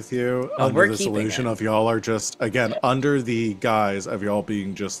prince with you Oh, under we're this keeping illusion it. of y'all are just, again, under the guise of y'all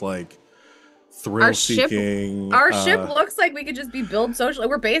being just like thrill-seeking. Our ship looks like we could just be built socially.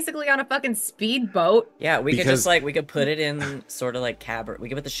 We're basically on a fucking speedboat. Yeah, we could Because- just like we could put it in sort of like cabaret. We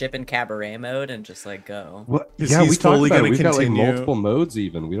could put the ship in cabaret mode and just like go. What? Is Yeah, he's we talked fully about it. gonna We've got like continue- multiple modes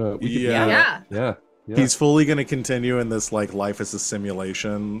even. We don't. We could, Yeah. Yeah. Yeah. He's fully going to continue in this like life is a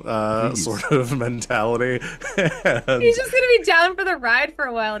simulation sort of mentality. And He's just gonna be down for the ride for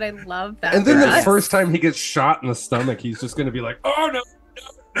a while, and I love that. And then for the us. first time he gets shot in the stomach, he's just going to be like, "Oh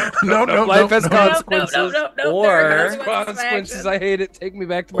no, no, life has No, consequences. no, Or- there are There's consequences for consequences. actions. I hate it. Take me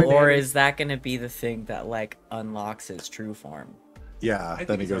back to my Or nanny." is that going to be the thing that like unlocks his true form? yeah, I think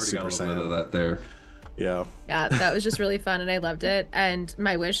then he he's goes already Super got a little bit Saiyan. of that there. Yeah. Yeah, that was just really fun, and I loved it. And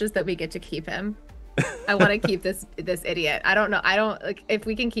my wish is that we get to keep him. I want to keep this idiot. I don't like if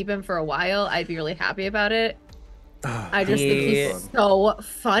we can keep him for a while. I'd be really happy about it. I just think he's so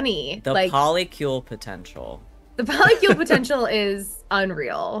funny. The like polycule potential. the polycule potential is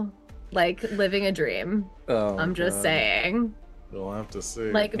unreal. Like living a dream. Oh, I'm just saying. We'll have to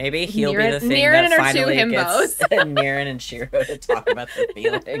see. Like Maybe he'll Nerin, be the thing Nerin that and her two finally himbos. gets Nerin and Shiiro to talk about their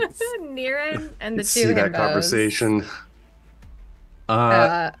feelings. Nerin and the two See that himbos. conversation.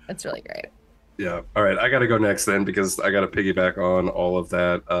 It's really great. Yeah. All right. I got to go next then because I got to piggyback on all of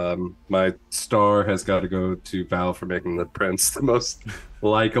that. My star has got to go to Val for making the prince the most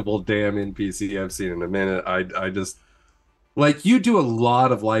likable damn NPC I've seen in a minute. I just like you do a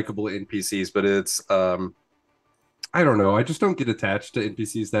lot of likable NPCs, but it's I don't know. I just don't get attached to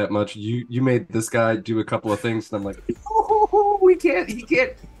NPCs that much. You made this guy do a couple of things, and I'm like, oh, we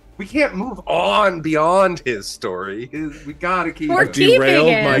can't move on beyond his story. We gotta keep We're him. keeping Derailed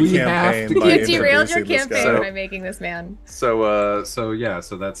it. my We have campaign. to by keep You derailed your introducing this campaign guy. by making this man. So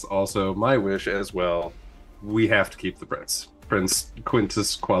that's also my wish as well. We have to keep the prince. Prince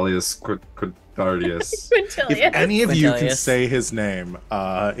Quintus Qualius Quintardius. If Quintilius. any of you can Quintilius. say his name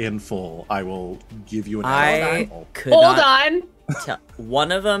in full, I will give you an I apple. could Hold not on. tell.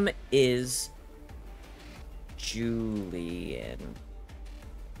 One of them is Julian.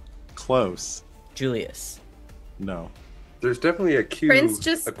 Close. Julius. No. There's definitely a Q.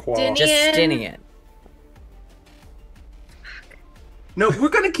 Prince a qual. Justinian. Justinian. No, we're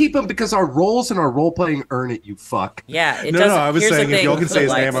gonna keep him because our roles and our role playing earn it. You fuck. Yeah, it No, doesn't. no, I was here's the saying if thing, y'all can say his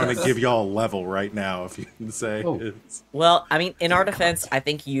like, name, I'm gonna give y'all a level right now. If you can say. It's... Well, I mean, in our defense, I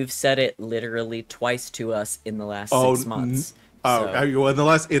think you've said it literally twice to us in the last 6 months. Oh,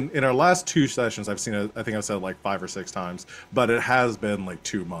 well, in our last 2 sessions, I've seen it. I think I've said it like 5 or 6 times, but it has been like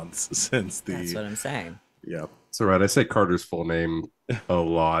 2 months since the. That's what I'm saying. Yeah, it's all right. I say Carter's full name a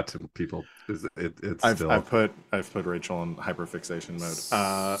lot, and people, it's I've still. I've put Rachel in hyperfixation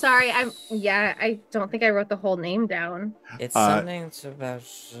mode. Sorry, I don't think I wrote the whole name down. It's something about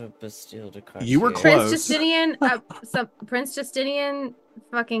Bastille de Cartier. You were Prince close. Justinian, Prince Justinian,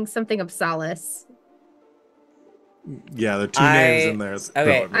 fucking something of solace. Yeah, there are 2 names in there.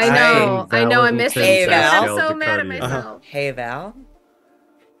 Okay, I know, I'm missing. Hey, Val. I'm so mad at myself. Hey, Val.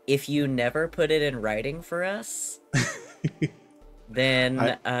 If you never put it in writing for us,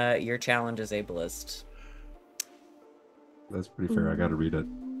 then your challenge is ableist. That's pretty fair. I got to read it.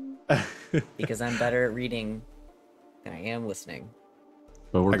 Because I'm better at reading than I am listening.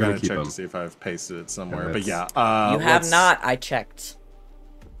 But we're gonna keep check them. to see if I've pasted it somewhere. But yeah, you have not. I checked.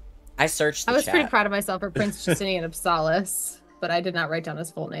 I searched the chat. I was pretty proud of myself for Prince Justinian of Solace, but I did not write down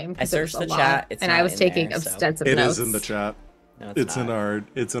his full name. I searched the chat, and I was taking extensive notes. It is in the chat. No, it's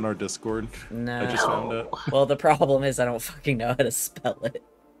in our Discord. No. I just found it. Well, the problem is I don't fucking know how to spell it.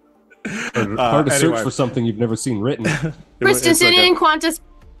 Hard to search for something you've never seen written. Prince Justinian Quantus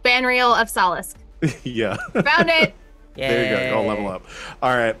Banriel of Solace. Yeah. Found it. Yay. There you go. I'll level up.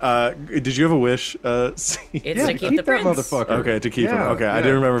 All right. Did you have a wish? It's to keep the prince. Motherfucker. Okay, to keep him. Okay, I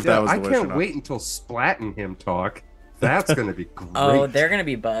didn't remember if that was the wish. I can't wait until Splat and him talk. That's gonna be great. Oh, they're gonna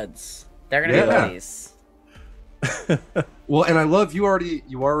be buds. They're gonna be buddies. Well, and I love you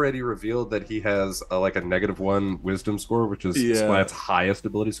already revealed that he has like a -1 wisdom score, which is Splat's highest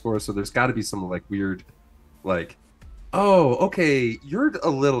ability score. So there's got to be some like weird, like, oh, okay, you're a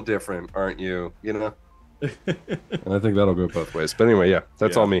little different, aren't you? You know. And I think that'll go both ways. But anyway, yeah,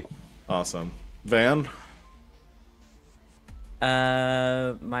 that's all me. Awesome, Van.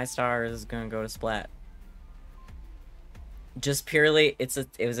 My star is gonna go to Splat. Just purely, it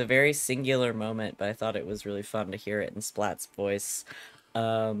was a very singular moment, but I thought it was really fun to hear it in Splat's voice,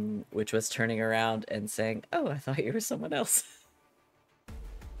 which was turning around and saying, "Oh, I thought you were someone else."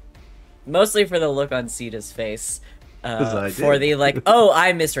 Mostly for the look on Sita's face, for the like, "Oh,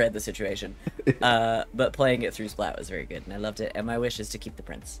 I misread the situation," but playing it through Splat was very good, and I loved it. And my wish is to keep the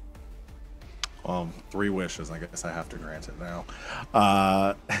prince. 3 wishes. I guess I have to grant it now.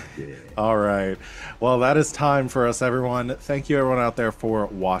 All right. Well, that is time for us, everyone. Thank you, everyone out there, for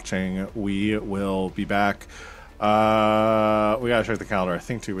watching. We will be back. We gotta check the calendar. I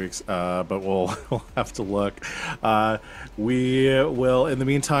think 2 weeks, but we'll have to look. We will, in the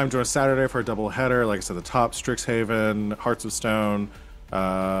meantime, join us Saturday for a double header. Like I said, the top Strixhaven, Hearts of Stone.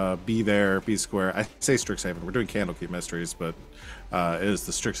 Be there, be square. I say Strixhaven. We're doing Candlekeep Mysteries, but it is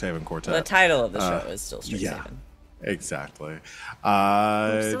the Strixhaven Quartet. The title of the show is still Strixhaven. Yeah, exactly.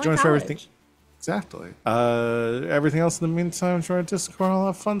 Join us for everything. Exactly. Everything else in the meantime, join our Discord, all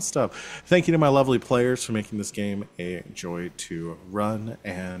that fun stuff. Thank you to my lovely players for making this game a joy to run,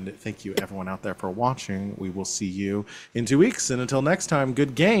 and thank you everyone out there for watching. We will see you in 2 weeks, and until next time,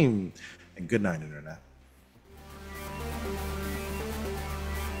 good game and good night, Internet.